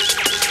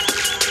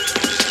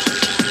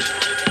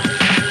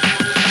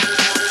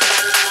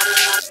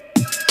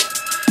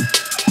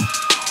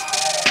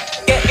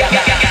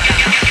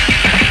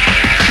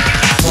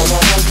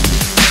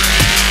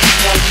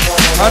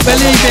 And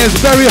believe me, it's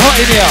very hot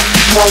in here.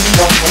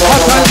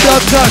 Hot and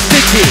blood clot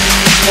sticky.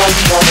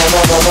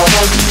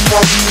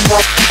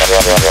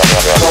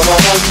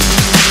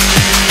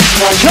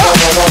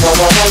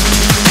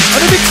 And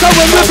the big sound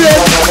when we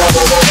blend.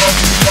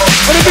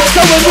 And the big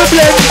sound when we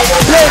blend.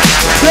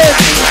 Blend.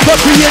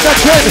 Butty in the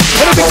trend.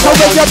 And the big sound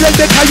when you blend,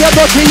 because you're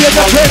butty in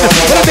the trend.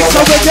 And the big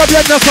sound when you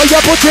blend, so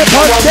you put it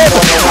on them.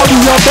 And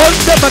we are burn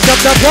them and them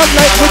that one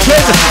like we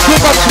trend. Too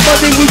much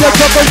money we are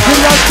trouble to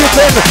land to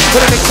them.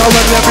 And the big sound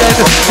when we blend,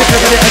 it's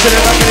never the end of the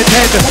back in the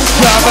tent.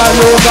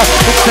 Travel over,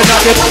 mixing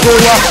up the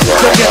slower.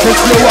 Don't get it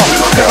slower.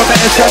 Never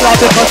met it sell out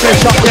because they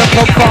shot them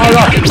from far.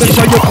 Make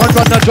sure you can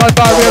run and drive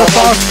a real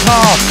fast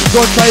car.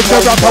 Don't try to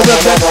rap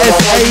with them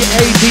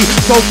S-A-A-D.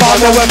 So far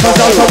the weapons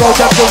out the road,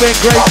 them doing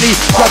greatly.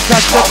 Just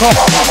catch the cop,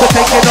 we're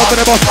taking over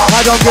the bus.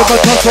 I don't give a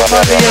toss what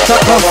money is a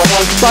cost.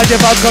 By the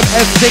Falcon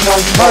F6,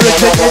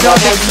 Origin in our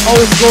mix,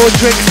 old school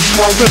tricks.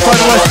 With fun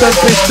western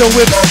pistol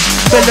whips,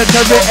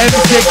 military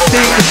M16.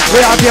 We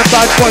have your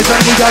bad boys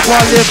and we have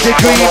one live the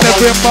dream.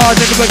 Every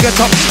morning we get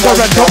up,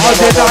 Toronto on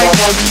the night.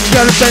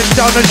 Girl bend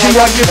down and she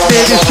want you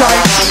see the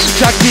shine.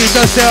 Jackie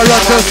just there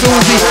on to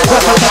Susie.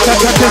 Just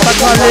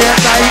a late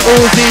night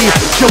Uzi.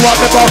 She want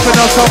me buffing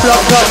on some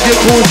block clock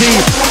jacuzzi.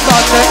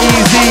 Not the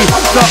easy,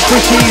 not too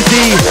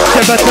cheesy. She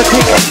better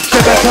tick, she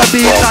better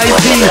be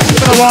nicey.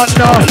 Gonna want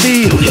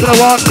nasty, gonna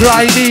want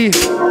grimy.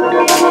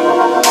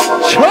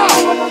 Chop!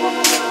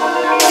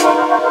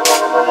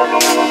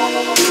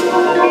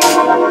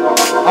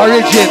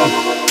 Origin.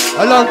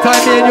 A long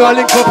time me and you are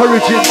link up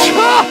Origin.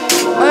 Chop!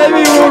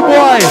 Heavy rude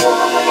boy.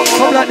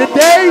 Come like the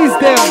days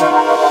them.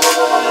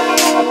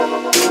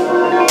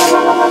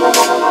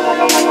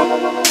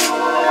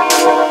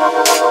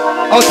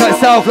 Outside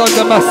South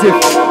London massive.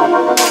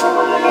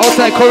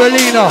 Outside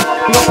Carolina.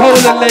 We got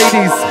Poland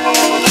ladies.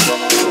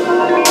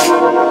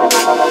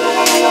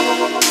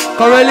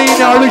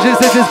 Carolina Origin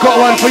says he's got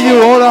one for you.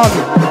 Hold on.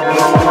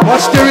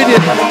 Watch the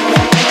rhythm.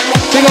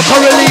 Big up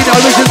Carolina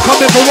Origin's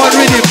coming for one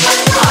rhythm.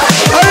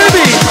 Hear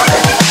me?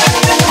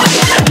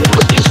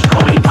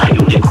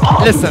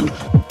 Listen.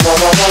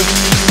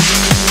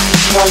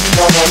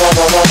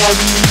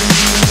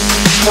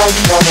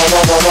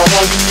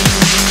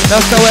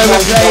 That's the way we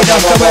play,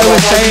 that's the way we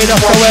stay, that's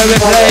the way we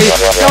play.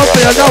 Don't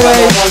feel no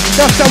way,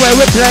 that's the way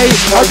we play.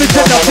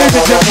 Original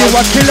division, you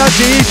a killer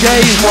DJ.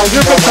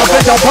 You bring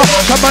something up,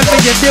 come on me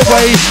in the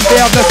way. They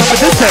have got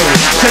something to say.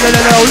 Killer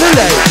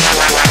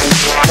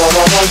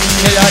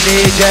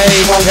DJ,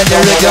 let the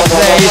rhythm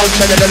play.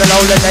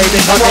 The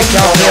ladies on the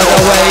can't feel the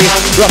way.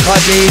 Rocker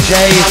DJ,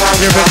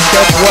 lyrics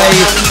step way.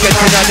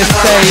 Getting on the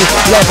stage,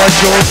 love a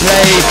tune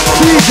play.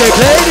 DJ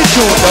play the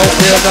tune, don't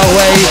feel no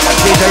way.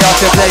 DJ have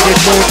to play the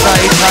tune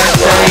night and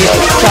day.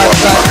 Bad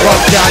man,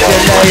 rock down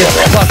delay.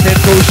 Busting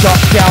through shot,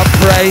 can't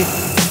pray.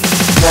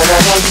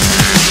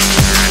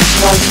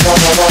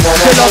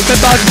 She love me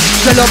bad,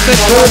 she love me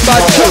so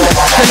bad.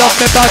 She love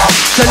me bad,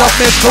 she love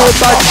me so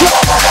bad.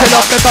 She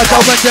love me bad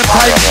when them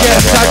times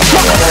get sad.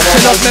 She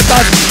love me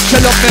bad,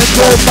 she love me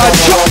so bad.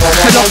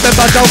 She love me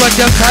bad when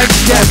them times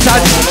get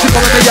sad. She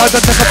come in the yard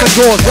and take up the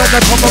doors. When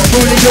I come I'm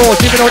truly yours.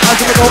 Even though I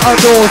go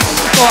outdoors,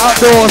 go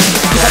outdoors.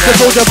 You have to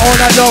hold them all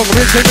night long.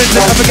 Rinse and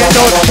never get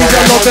done. She's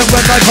a love it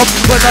when I come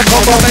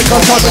I'll make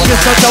her fun. But just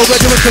don't know where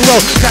you want to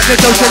roll. That the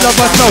dough she love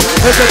us know.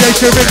 Every day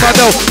she ring my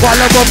bell. While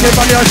I'm walking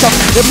money on top.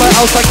 In my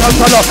house I can't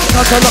tell her.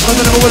 Can't tell her cause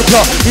I never will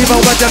plot. Even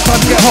when them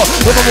times get hot.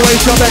 If I'm away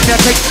she'll make me a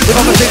cake. If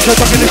I'm a thing she'll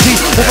tuck in the sheet.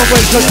 If I'm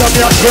away she'll tell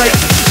me I'm great.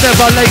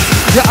 Never late,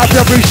 you have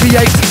to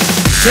appreciate.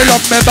 She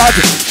love me bad,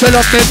 she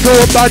love me so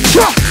bad.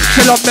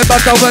 She love me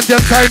bad when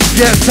them times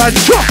get sad.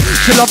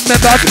 She love me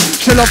bad,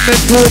 she love me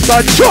so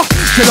bad.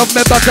 She love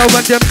me bad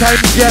when them times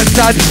get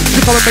sad.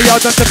 She come in my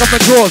yard and take off my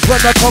drawers. When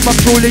I come I'm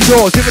truly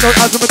yours. Even though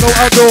as we go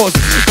outdoors,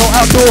 go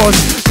outdoors.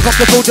 Pick up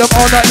the food them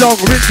all night long.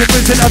 Rinsing,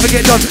 never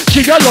get done.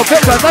 She a love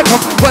it when I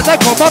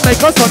come I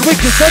make her son. We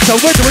kiss her so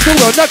we're doing the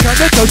world. I can't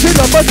tell she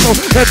love us so.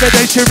 Every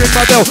day she ring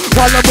my bell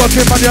while I'm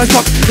working money on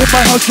top. In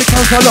my house she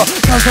counts a lot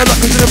cause she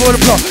never would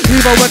have plot.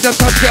 Even when them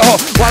times get hot.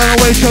 While I'm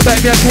away she'll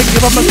make me a cake.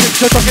 If I'm a sick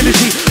she'll tuck in the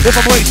sheet. If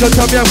I'm away she'll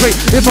tell me I'm great.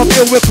 If I'm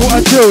ill we're cool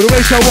and chill. The way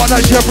she'll want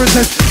that she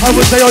represents. I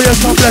would say oh yes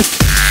I'm blessed.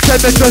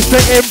 Send me just to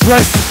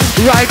impress.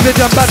 Right with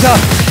them better.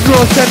 No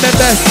send me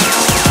best.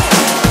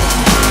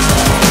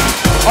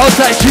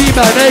 Outside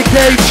G-Man,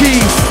 aka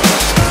Cheese.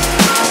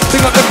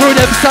 Big up the crew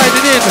them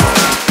signing in.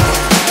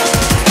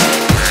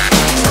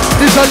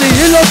 This only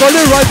he love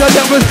only rider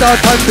then we start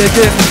and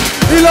begin.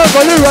 He love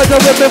only rider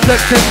when me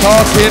flexing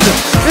talking.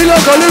 He love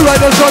only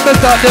riders when me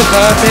start the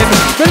burning.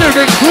 The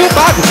lyrics too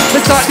bad, me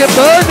start the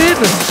burning.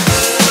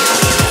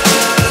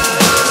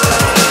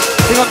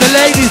 Big up the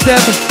ladies them.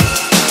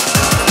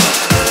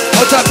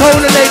 Outside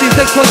Poland ladies,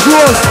 next one's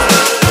yours.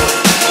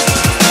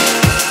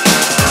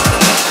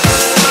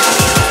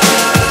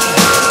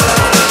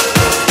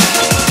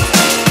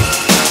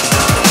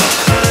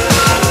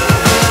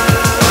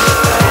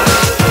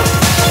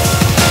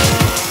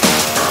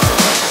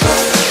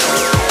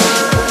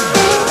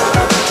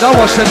 Now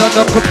washing and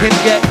the cooking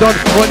get done.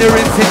 When the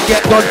rinsing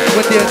get done.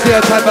 When the entire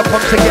time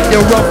comes to get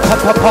your rum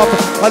pop.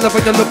 I love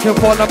when you're looking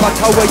for no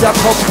matter where you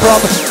come from.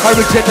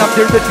 Origin of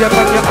the rhythm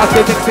and you have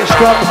to mix it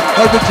strong.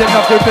 Origin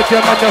of the rhythm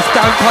and you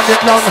stand on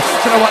it long.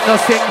 She don't want no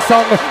sing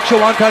song. She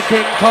want a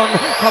King Kong.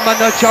 Come on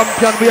a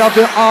champion, we have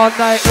it all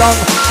night long.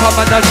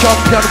 Come on a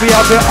champion, we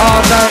have it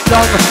all night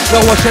long.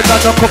 Now washing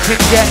and the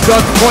cooking get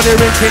done. When the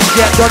rinsing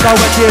get done. Now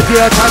when the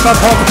entire time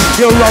comes,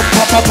 you rum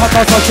pop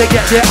so she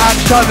get the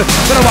action.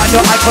 We don't want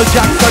no Michael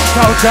Jackson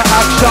counter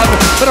action.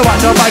 We don't want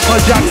no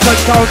Michael Jackson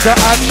counter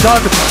action.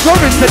 No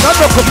rinsing and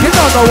no cooking,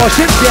 no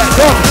washing get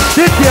done.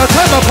 This year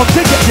time I come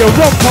to get your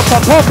rum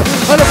pop.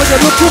 And when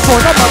you're looking for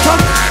no matter,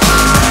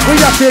 we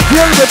have to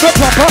deal with the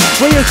proper.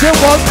 We is the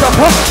one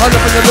proper. And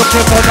when you're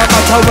looking for no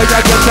matter where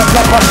you get the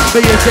proper. We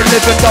is the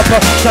living upper.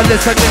 So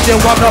listen in the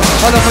one.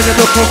 And when you're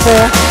looking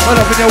for, and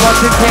when you're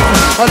wanting things,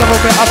 and when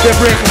we have to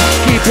bring,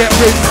 keep it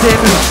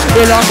rinsing.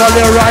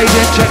 Illegally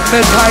riding, check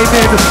the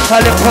timing.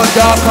 And it put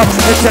darker,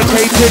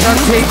 educating and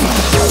things.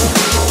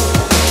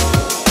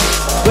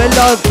 We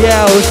love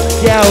girls,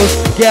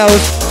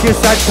 kiss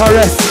and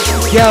caress.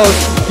 Girls,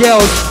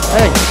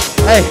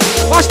 hey,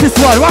 watch this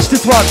one.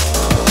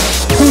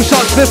 2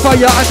 shots with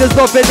fire and there's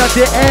nothing at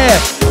the air.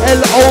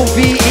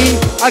 L-O-V-E,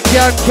 I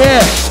can't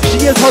care.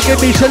 She is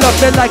hugging me, she love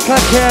me like a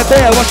Care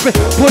Bear. Watch me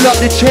pull up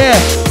the chair,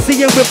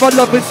 seeing with a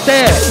loving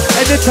stare.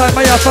 Anytime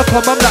I have to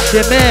come, I'm like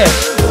the mayor.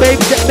 Babe,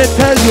 let me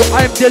tell you,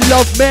 I'm the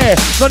love mayor.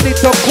 No need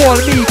to call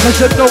me, cause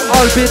you know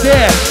I'll be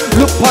there.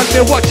 Look on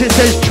me watch, it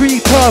says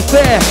treat her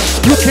fair.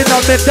 Looking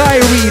on my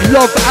diary,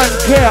 love and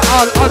care.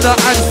 I'll honor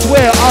and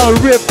swear, I'll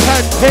rip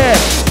and tear.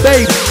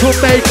 Babe, to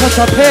make us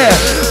a pair.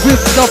 With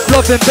enough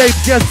loving, babe,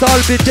 yes,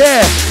 I'll be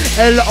there.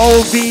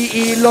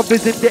 L-O-V-E, love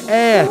is in the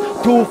air.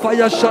 2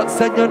 fire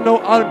shots and you know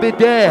I'll be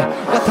there.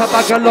 Got a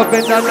bag of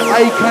loving and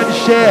I can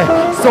share.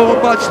 So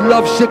much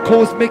love she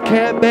calls me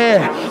can't bear.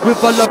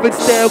 With a loving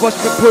stare, watch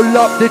me pull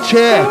up the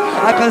chair.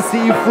 I can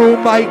see through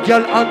my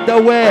girl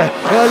underwear.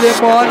 Early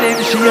morning,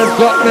 she has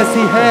got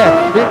messy hair.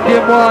 In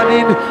the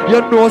morning,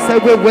 you know say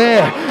we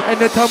wear.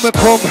 Anytime we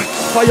come,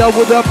 fire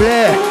would a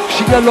blare.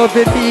 She a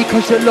loving me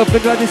cause she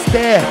loving on the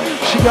stare.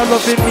 She a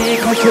loving me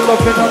cause she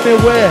loving on the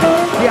wear.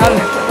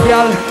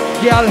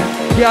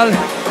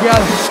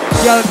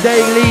 Girl,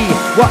 daily,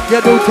 what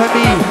you do to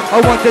me? I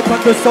want it on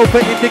the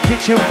sofa in the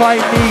kitchen, find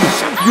me.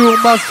 You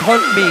must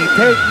hunt me,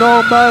 take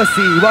no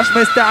mercy. Watch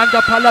me stand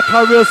up like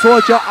a real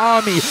soldier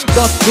army.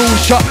 Just 2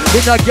 shot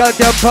in a girl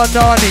them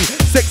banani.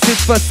 Sex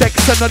is for sex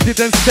and I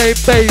didn't say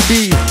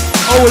baby.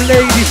 Old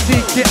lady,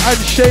 sneaky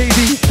and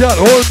shady. Don't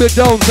hold me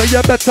down, so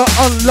you better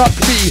unlock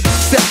me.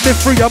 Set me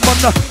free, I'm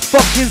on a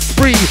fucking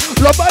spree.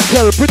 Love a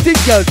girl, pretty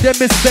girl, them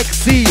is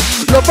sexy.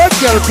 Love a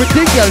girl,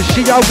 pretty girl,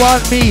 she a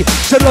want me.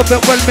 She love it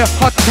when me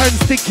hot and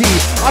sticky.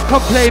 I can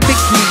play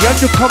Mickey and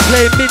you can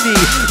play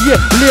Minnie. Yeah,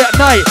 late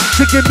night,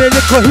 she give me a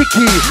little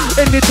hickey.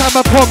 Anytime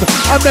I come,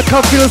 I make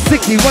her feel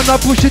sicky. When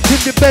I push it in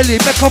the belly,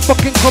 make her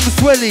fucking come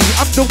swelly.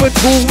 I'm doing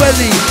too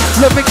welly.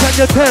 Loving can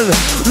you tell?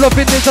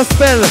 Loving is a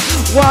spell.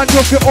 One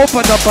you feel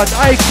open up and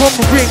I come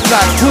ring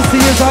like pussy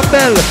is a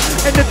bell.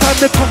 Anytime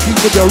they cocky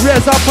with your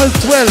raise up and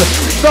swell.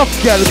 Enough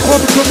girl,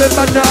 come to me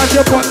man and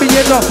you put me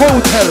in a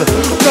hotel.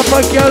 Enough a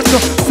girl no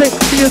sex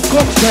me a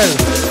cocktail.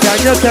 Can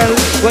you tell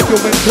what you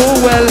doing too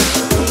well?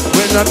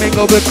 When I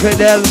mingle with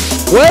Credel.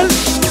 Well,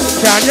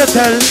 can you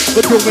tell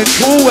what you doing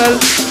too well?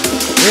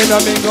 When I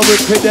mingle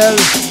with Credel.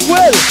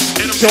 Well,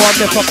 so I'm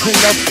the fucking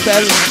love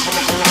spell.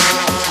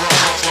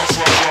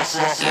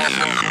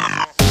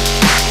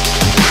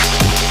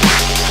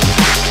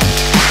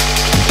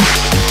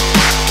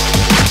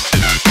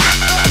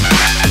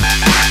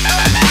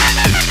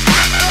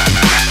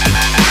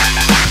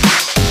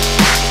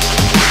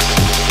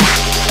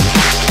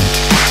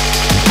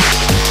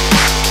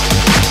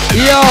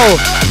 Yo,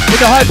 in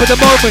the hype of the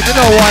moment, you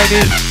know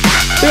whining.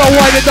 We got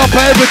winding up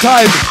every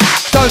time.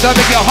 Sometimes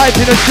we get hype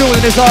in the tune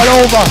and it's all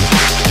over.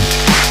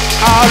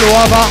 All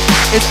over,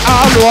 it's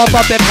all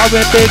over.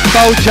 Becoming big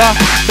vulture.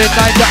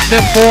 Midnight up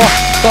before,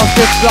 bust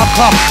this block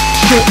up.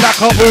 Shoot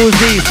like a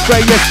Uzi,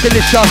 spray is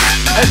delicious.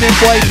 And then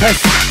boy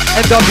test,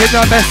 end up in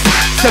a mess.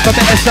 7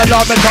 minutes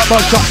alarm and got my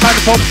shot man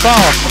from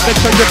far. Make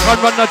sure you can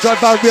run a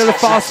drive a real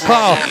fast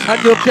car. And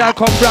you can't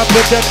come round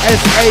with them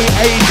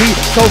S-A-A-D.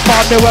 So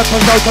far the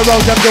weapons out the road,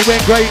 I'm doing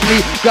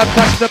greatly. Grab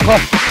cash the cuff,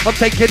 I'm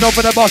taking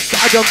over the boss.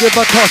 I don't give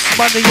a toss,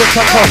 money is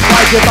a cost.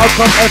 I give out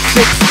from F6.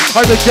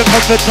 I reach your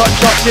comfort, touch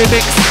up the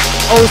mix.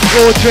 Old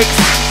school tricks,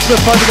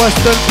 Smith and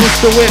Western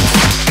pistol whips.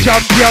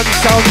 Champion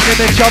sound in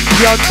the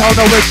champion town,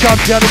 where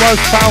champion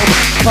was found.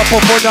 Pop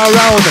up on a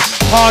round,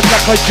 hard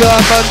like a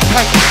German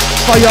tank.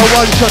 Fire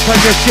 1 shot and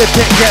your shit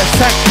it gets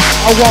sank.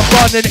 I was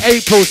born in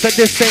April, so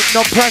this ain't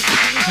no prank.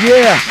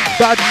 Yeah,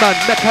 bad man,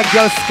 make a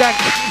girl skank.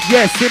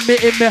 Yeah, see me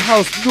in my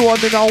house, no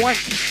I'm in a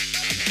wank.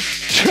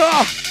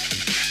 Cha!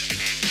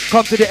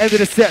 Come to the end of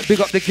the set,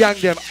 big up the gang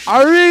them.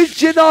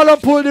 Original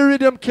and pull the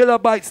rhythm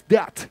kilobytes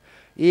that.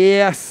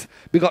 Yes,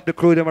 big up the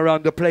crew them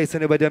around the place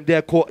anyway them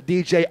there called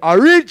DJ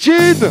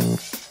Origin.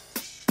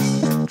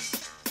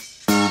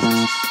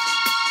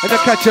 And I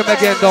catch them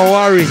again, don't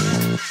worry.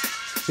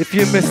 If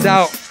you miss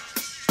out,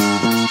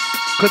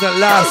 couldn't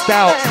last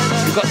out,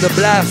 you got the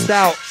blast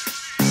out.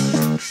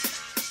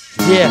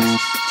 Yeah,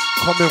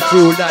 coming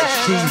through like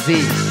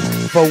cheesy,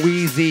 for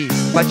wheezy,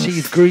 my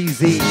cheese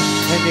greasy.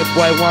 Any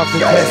boy want to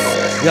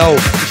test, yo,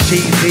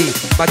 cheesy,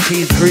 my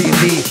cheese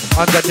greasy.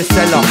 Under the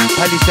cellar,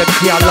 police them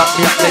can't lock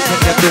me up, they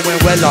think they're doing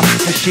well.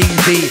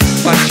 Cheesy,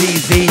 my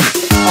cheesy.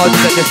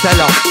 Under the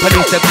cellar,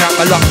 police them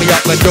can't lock me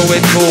up, we're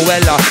doing too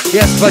well.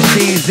 Yes, for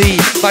cheesy,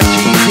 my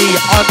cheesy.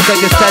 Under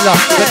the cellar,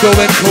 we're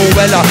doing too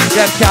well.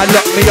 Them can't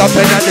lock me up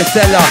in the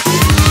cellar.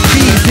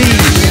 Cheesy,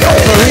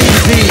 for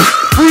easy,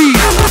 freeze,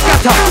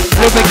 scatter,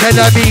 living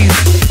enemies.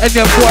 And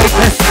them boy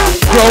pests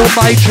grow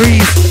my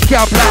trees,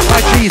 can't plant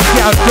my trees,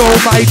 can't grow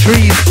my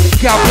trees.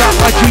 Can't plant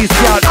my trees,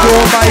 can't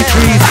grow my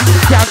trees.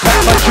 Can't cut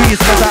my trees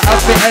cause I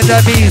have my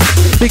enemies.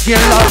 Big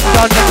in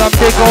London and I'm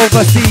big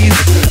overseas.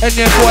 And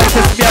your boy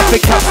test me up to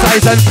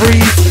capsize and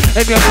freeze.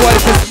 And your boy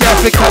test me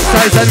up to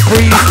capsize and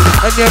freeze.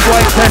 And your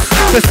boy test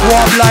to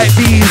swarm like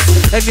bees.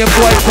 And your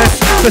boy test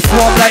to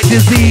swarm like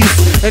disease.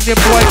 And your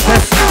boy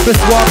test to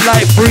swarm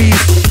like breeze.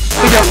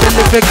 Me have the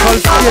lyrical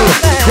skill.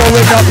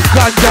 Growing up,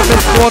 ganja me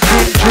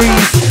smoking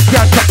trees.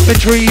 Can't cut me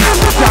trees,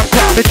 can't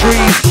cut me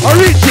trees.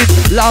 Origin,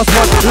 last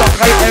one,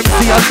 Lok-I MC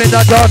and me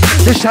not done.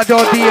 The shadow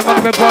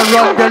demon me gon'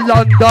 run the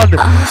London.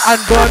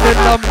 And burning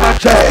them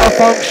Manchester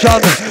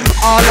function.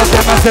 All of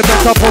them I say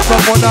better put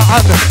them on the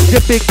hand. The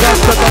big guns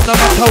that don't no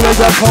matter where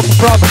you come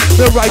from.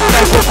 The right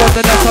microphone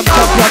and some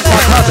champion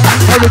pattern.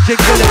 Origin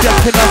kill it,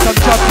 just in some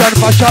champion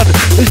fashion.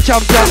 It's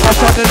champion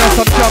fashion and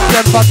some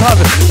champion pattern.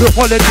 The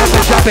whole time we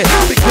jab it,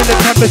 we kill it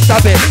and we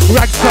stab it.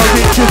 Rags so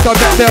riches don't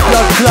get their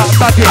blood clot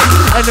back it.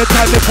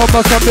 Anytime they come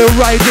us on me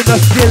riding a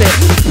skillet.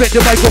 Split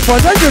the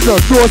microphone and you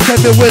know say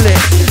me will it.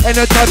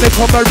 Anytime they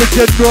come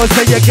Origin, know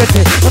say you get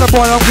it. When I'm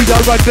born and we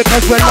don't run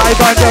because we're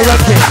live and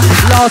direct it.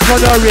 Last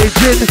one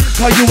Origin,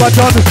 cause you are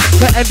done.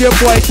 The end your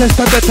boy test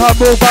and better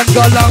move and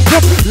go long.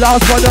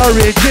 Last one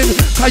Origin,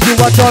 cause you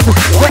are done.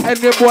 The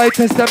end your boy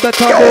test and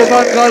better move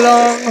and go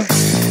long.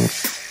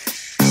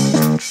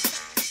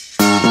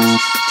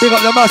 Big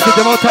up the massive,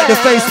 them outside the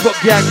Facebook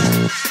gang.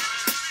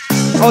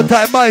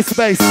 Outside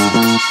MySpace.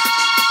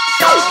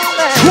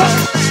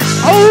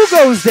 Oh, who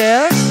goes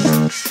there?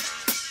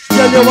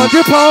 Yeah, you want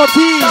to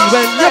party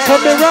when you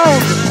come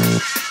around.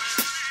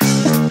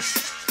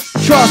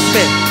 Trust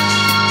me.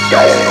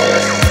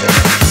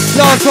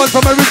 Last one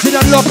from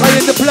Original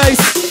Lok-I in the place.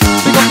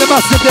 Big up the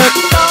massive them.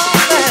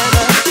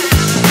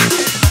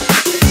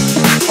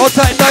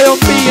 Outside Dion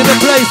B in the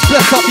place.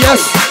 Bless up,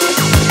 yes.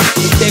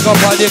 Big up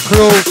on the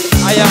crew.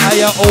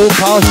 Higher, all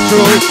pass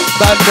through.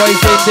 Bad boys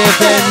in the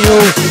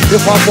venue.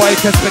 If a boy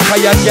test me,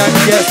 I can't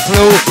get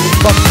through.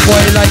 But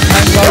boy like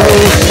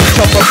kangaroo.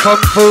 Chopper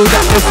kung fu,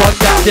 that the sun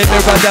that the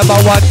mirror never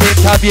want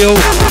interview.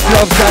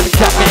 Gloves and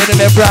cap me in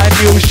my brand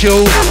new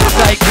shoe.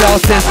 Night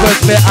glasses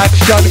with me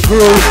action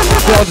crew.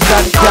 Gloves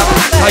and cap,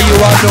 how you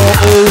are know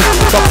who.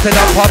 Boxing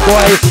up a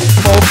boy,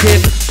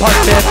 smoking, pun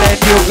me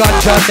menu,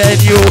 ganja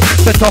menu.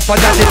 The tougher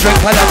than the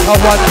drink, I like a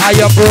one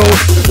higher brew.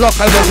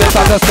 Lok-I was the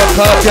baddest, so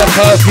curb your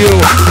curfew.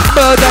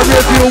 Murder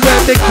review when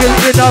they kill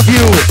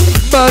interview.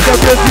 Murder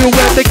review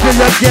when the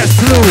killer gets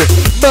slew.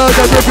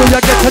 Murder review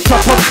you get a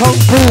chop of kung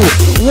fu.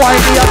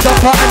 Whiny a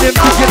dumper and him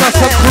digging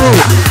us a crew.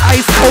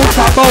 Ice cold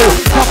ammo,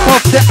 top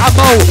off the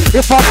ammo.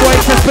 If a boy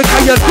test me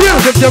can you deal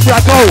with the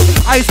rago.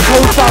 Ice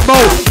cold ammo,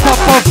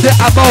 top off the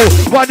ammo.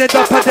 One end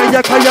up and then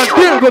you can you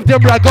deal with the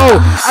rago.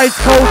 Ice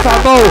cold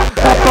ammo,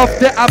 top off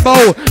the ammo.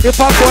 If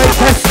a boy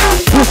test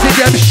pussy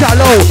them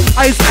shallow.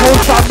 Ice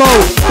cold ammo,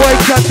 boy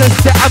can't test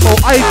the ammo.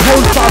 Ice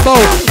cold ammo,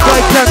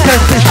 boy can't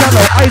test the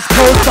shallow. Ice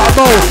cold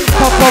ammo,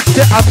 pop off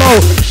the ammo.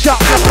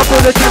 Shot like a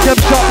bullet and them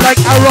shot like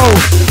arrow.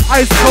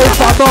 Ice cold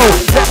ammo,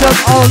 let them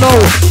all know.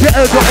 The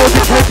elder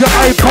only take your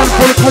iPhone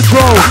full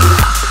control.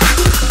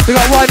 Big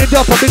up Winding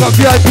Up and big up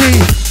VIP.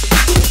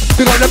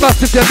 Big up the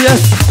massive them,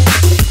 yes.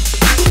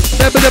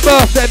 Remember the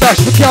birthday bash,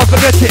 we can't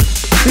forget it.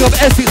 Big up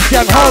Essex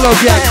gang, Harlow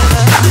gang.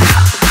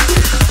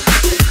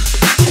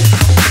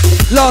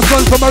 Last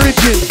one from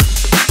Origin.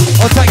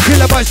 I'll take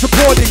Kilobytes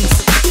recordings.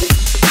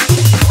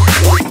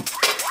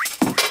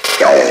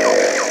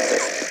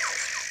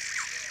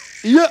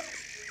 Yeah.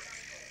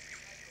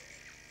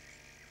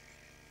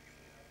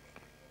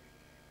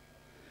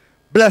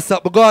 Bless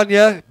up, we're gone,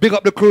 yeah? Big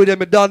up the crew, them,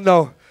 we done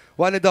now.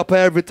 Wind it up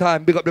every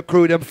time, big up the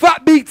crew, them.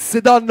 Fat beats,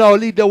 they done now,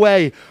 lead the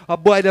way. A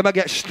boy, them, I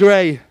get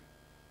stray.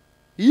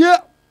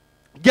 Yeah.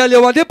 Girl,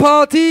 you want the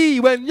party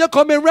when you're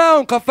coming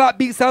round, cause Fat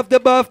Beats have the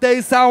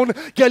birthday sound.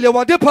 Girl, you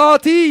want the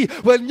party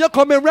when you're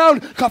coming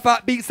round, cause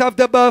Fat Beats have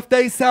the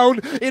birthday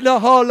sound. In a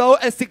hollow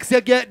Essex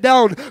you get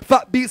down.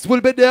 Fat Beats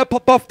will be there,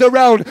 pop off the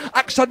round.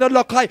 Action and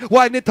Lok-I,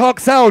 whine it talk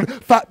sound.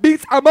 Fat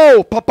Beats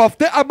ammo, pop off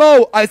the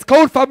ammo. Ice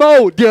cold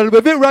famo, deal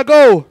with it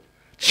rago.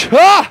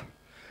 Cha!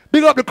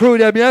 Big up the crew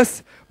them,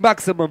 yes?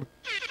 Maximum.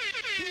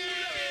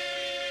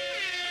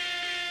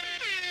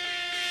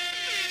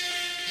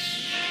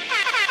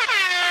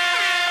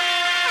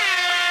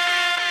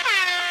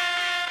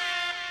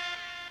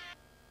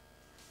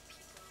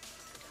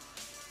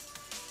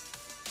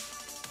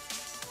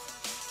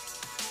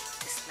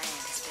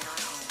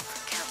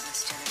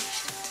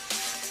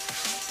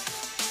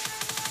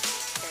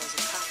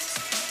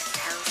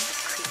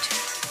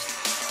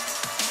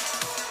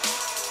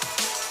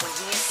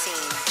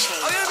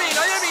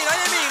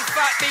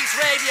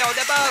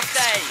 The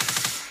birthday.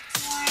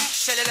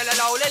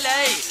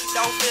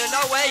 Don't feel no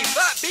way.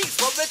 Fat Beats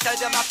will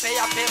return them happy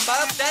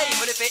birthday.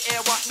 But if it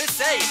hear what me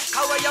say,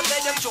 how are you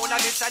play them tune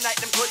and it's a night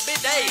them could be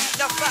day.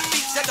 Now Fat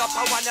Beats set up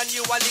a one and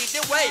you will lead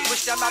the way.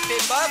 Wish them happy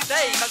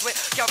birthday, cause we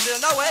can't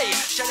feel no way.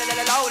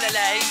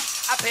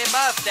 Happy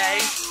birthday.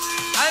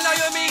 I know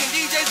you mean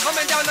DJs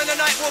coming down on the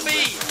night will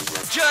be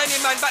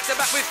Journeyman back to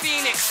back with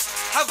Phoenix.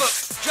 Havoc,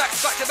 Drax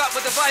back to back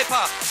with the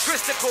Viper,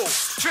 Christical,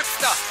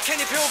 Tripster,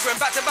 Kenny Pilgrim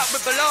back to back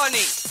with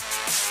Balani.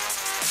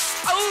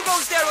 Who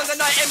goes there on the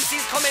night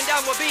MCs coming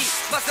down will be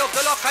myself,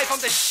 the Lok-I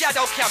from the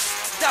Shadow Camp,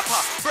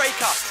 Dapper,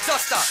 Breaker,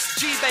 Duster,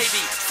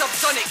 G-Baby,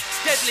 Subsonic,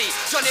 Deadly,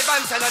 Johnny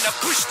Banton and the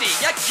Pushti,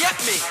 you get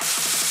me?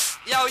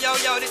 Yo, yo,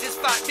 yo, this is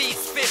Fat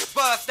Beat's 5th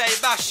birthday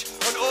bash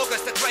on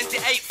August the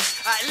 28th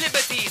at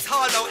Liberties,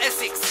 Harlow,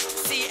 Essex,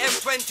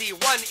 CM20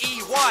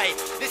 1EY.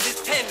 This is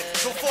 10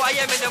 till 4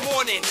 AM in the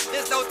morning.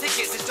 There's no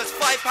tickets, it's just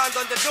 £5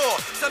 on the door.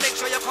 So make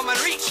sure you come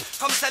and reach,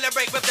 come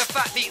celebrate with the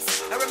Fat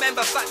Beats. And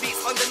remember, Fat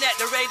Beats on the net,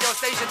 the radio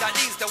station that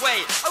leads the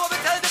way. I want to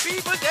tell the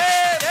people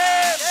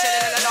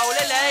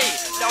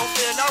don't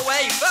feel no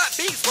way. Fat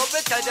Beats, what we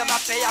tell them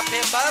happy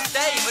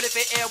birthday. But if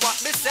you hear what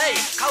me say,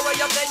 how are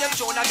you play them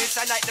tune and miss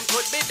a night them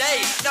could be day.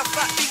 Now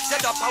Fat Beats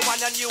set up, I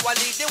want and you will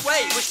lead the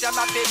way. Wish them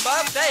happy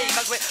birthday,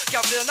 cause we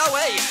can't feel no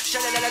way.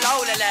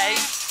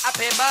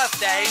 Happy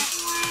birthday.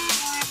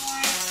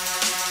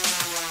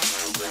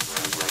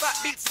 Fat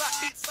Beats, Fat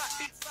Beats, Fat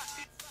Beats, Fat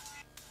Beats.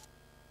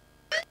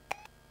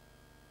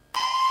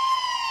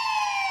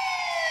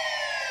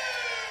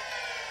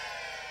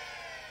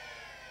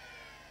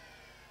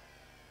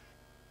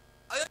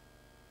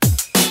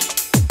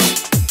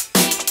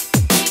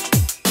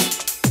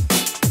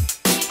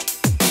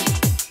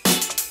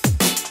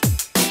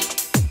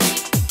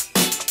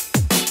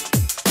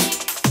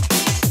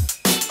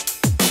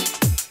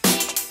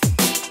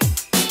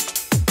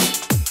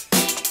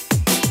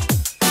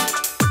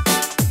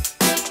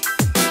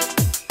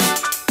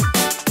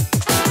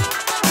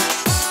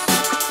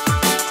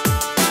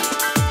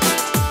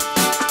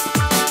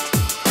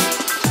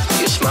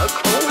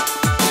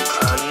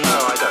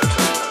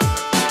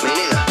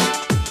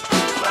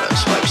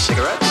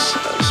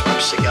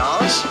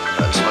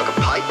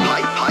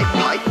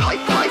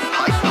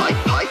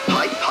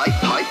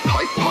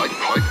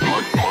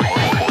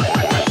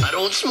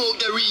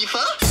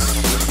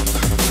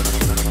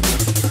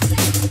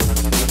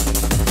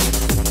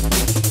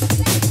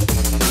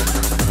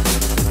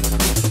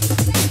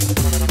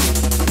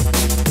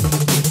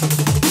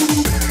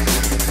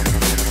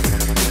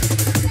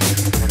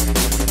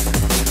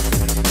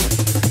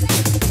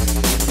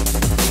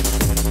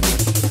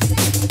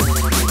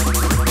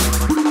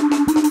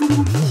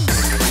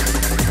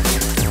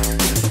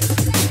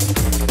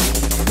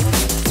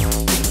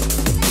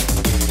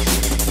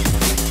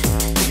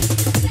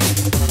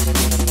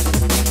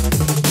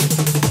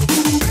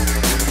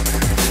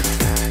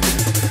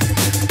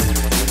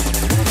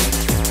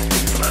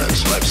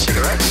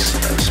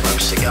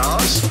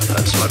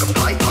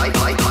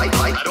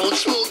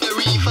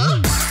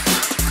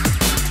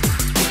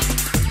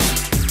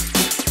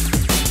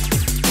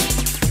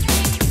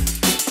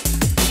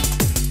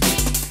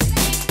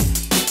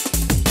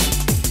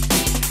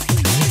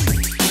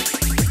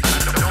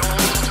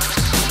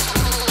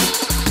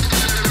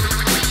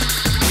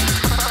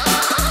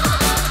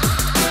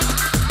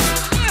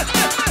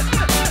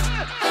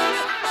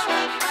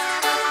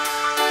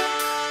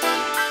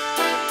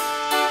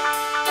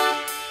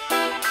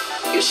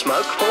 You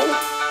smoke, Paul?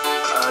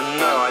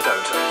 No, I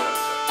don't.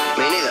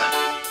 Me neither.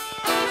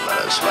 I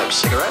don't smoke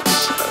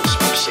cigarettes, I don't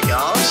smoke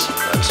cigars,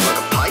 I don't smoke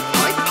a pipe.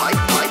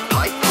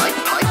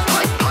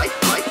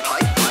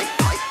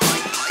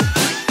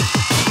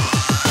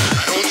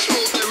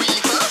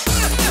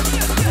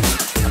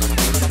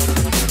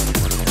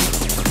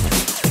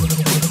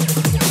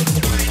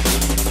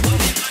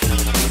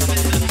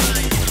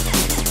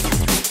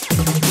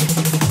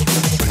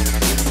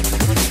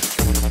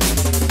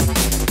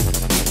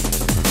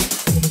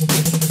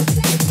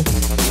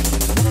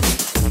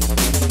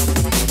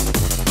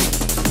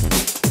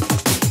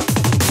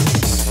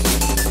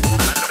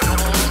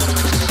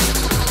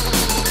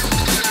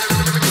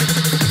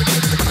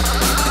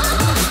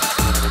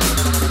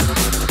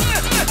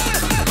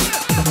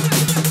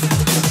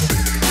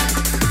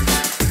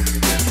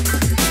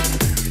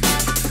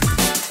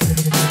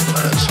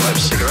 I don't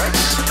smoke the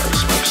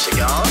reefer.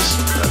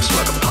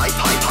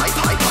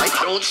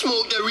 Don't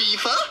smoke the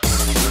reefer.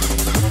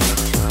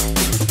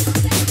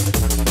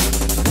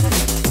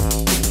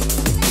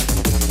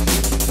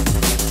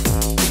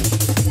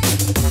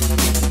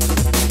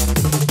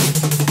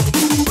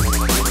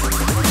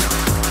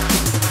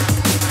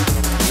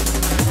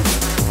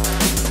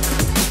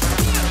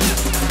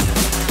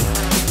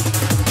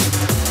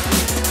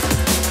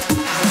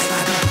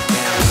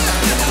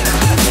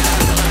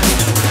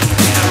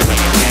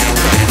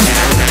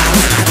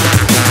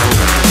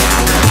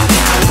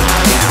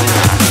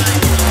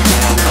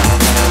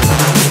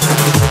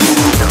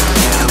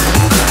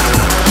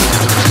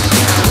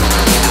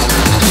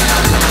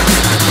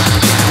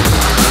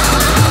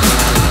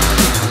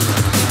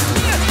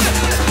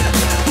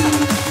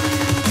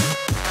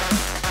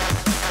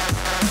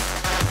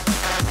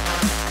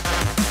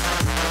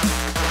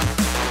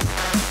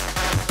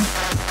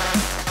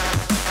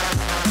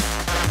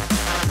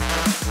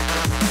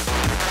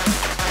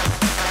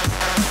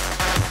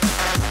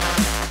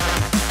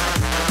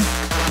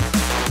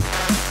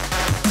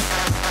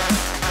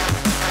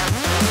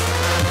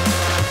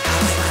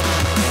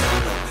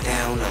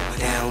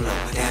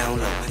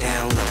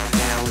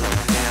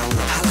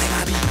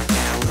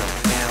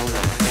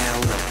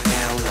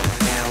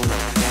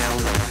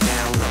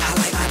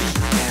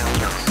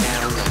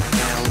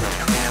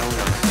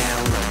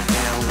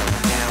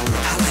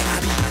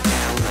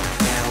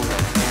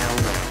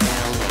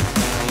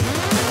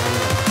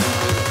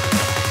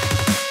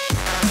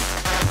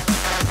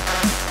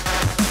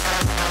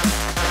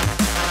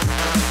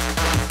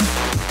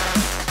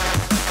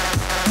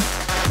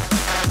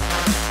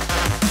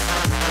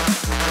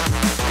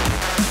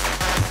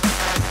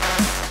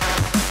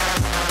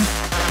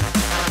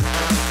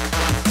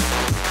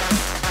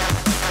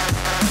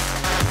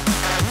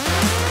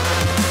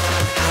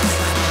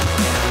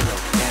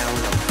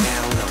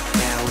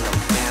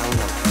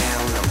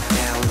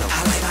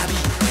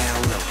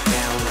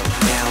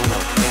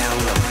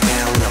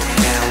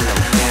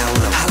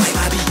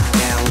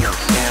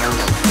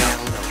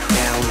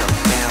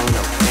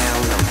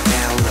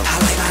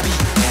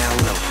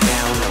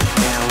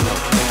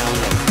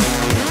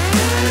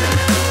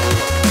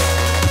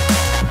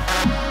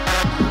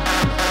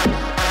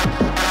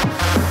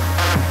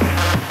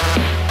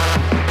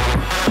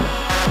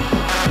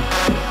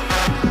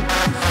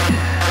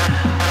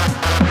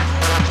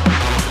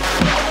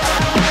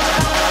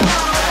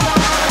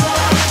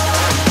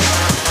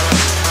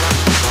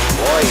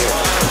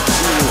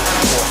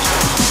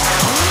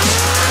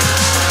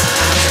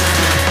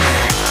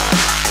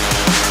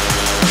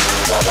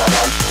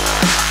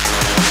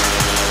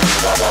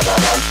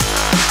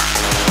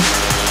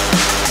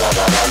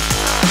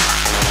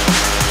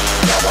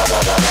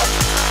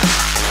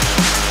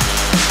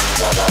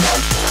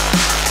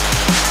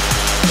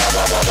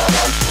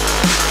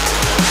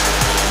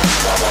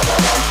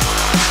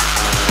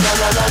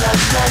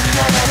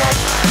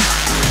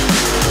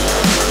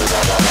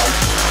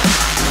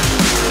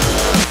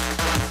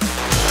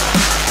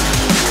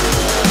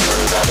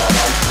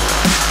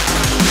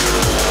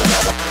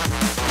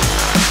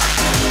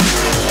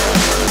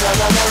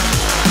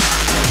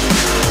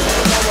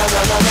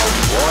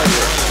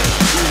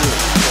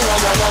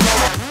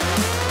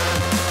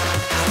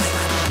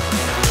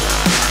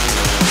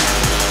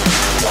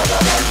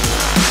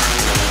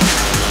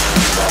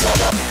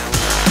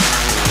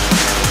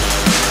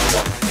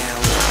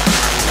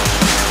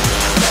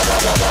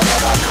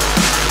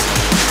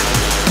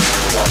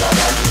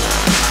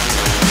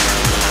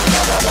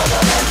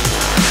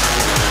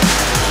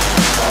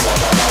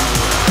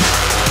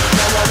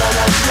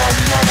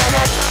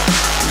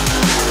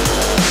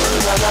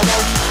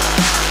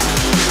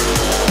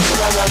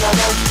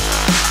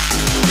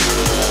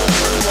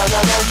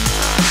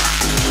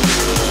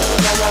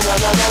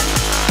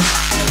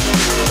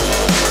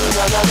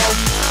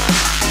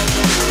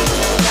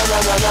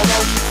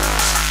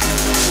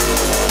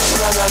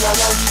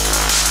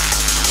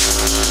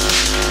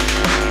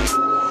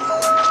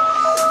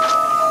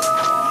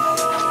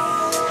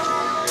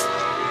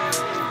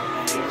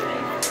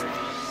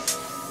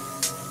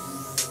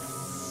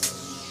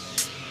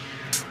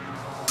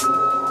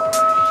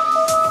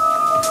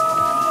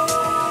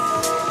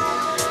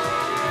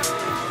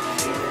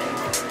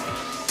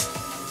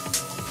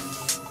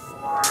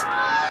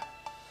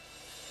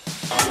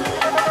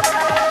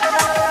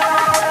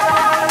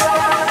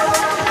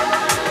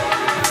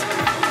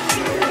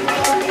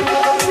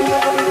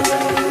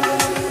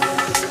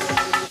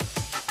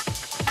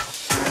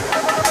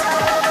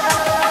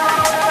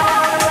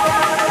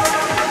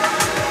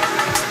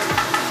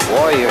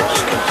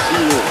 Warriors can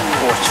feel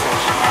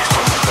forces.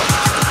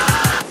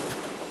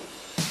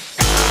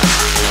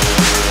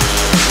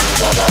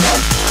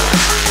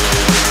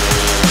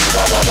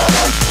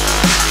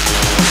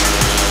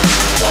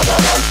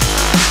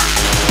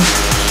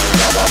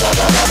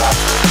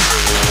 Ba-ba-ba.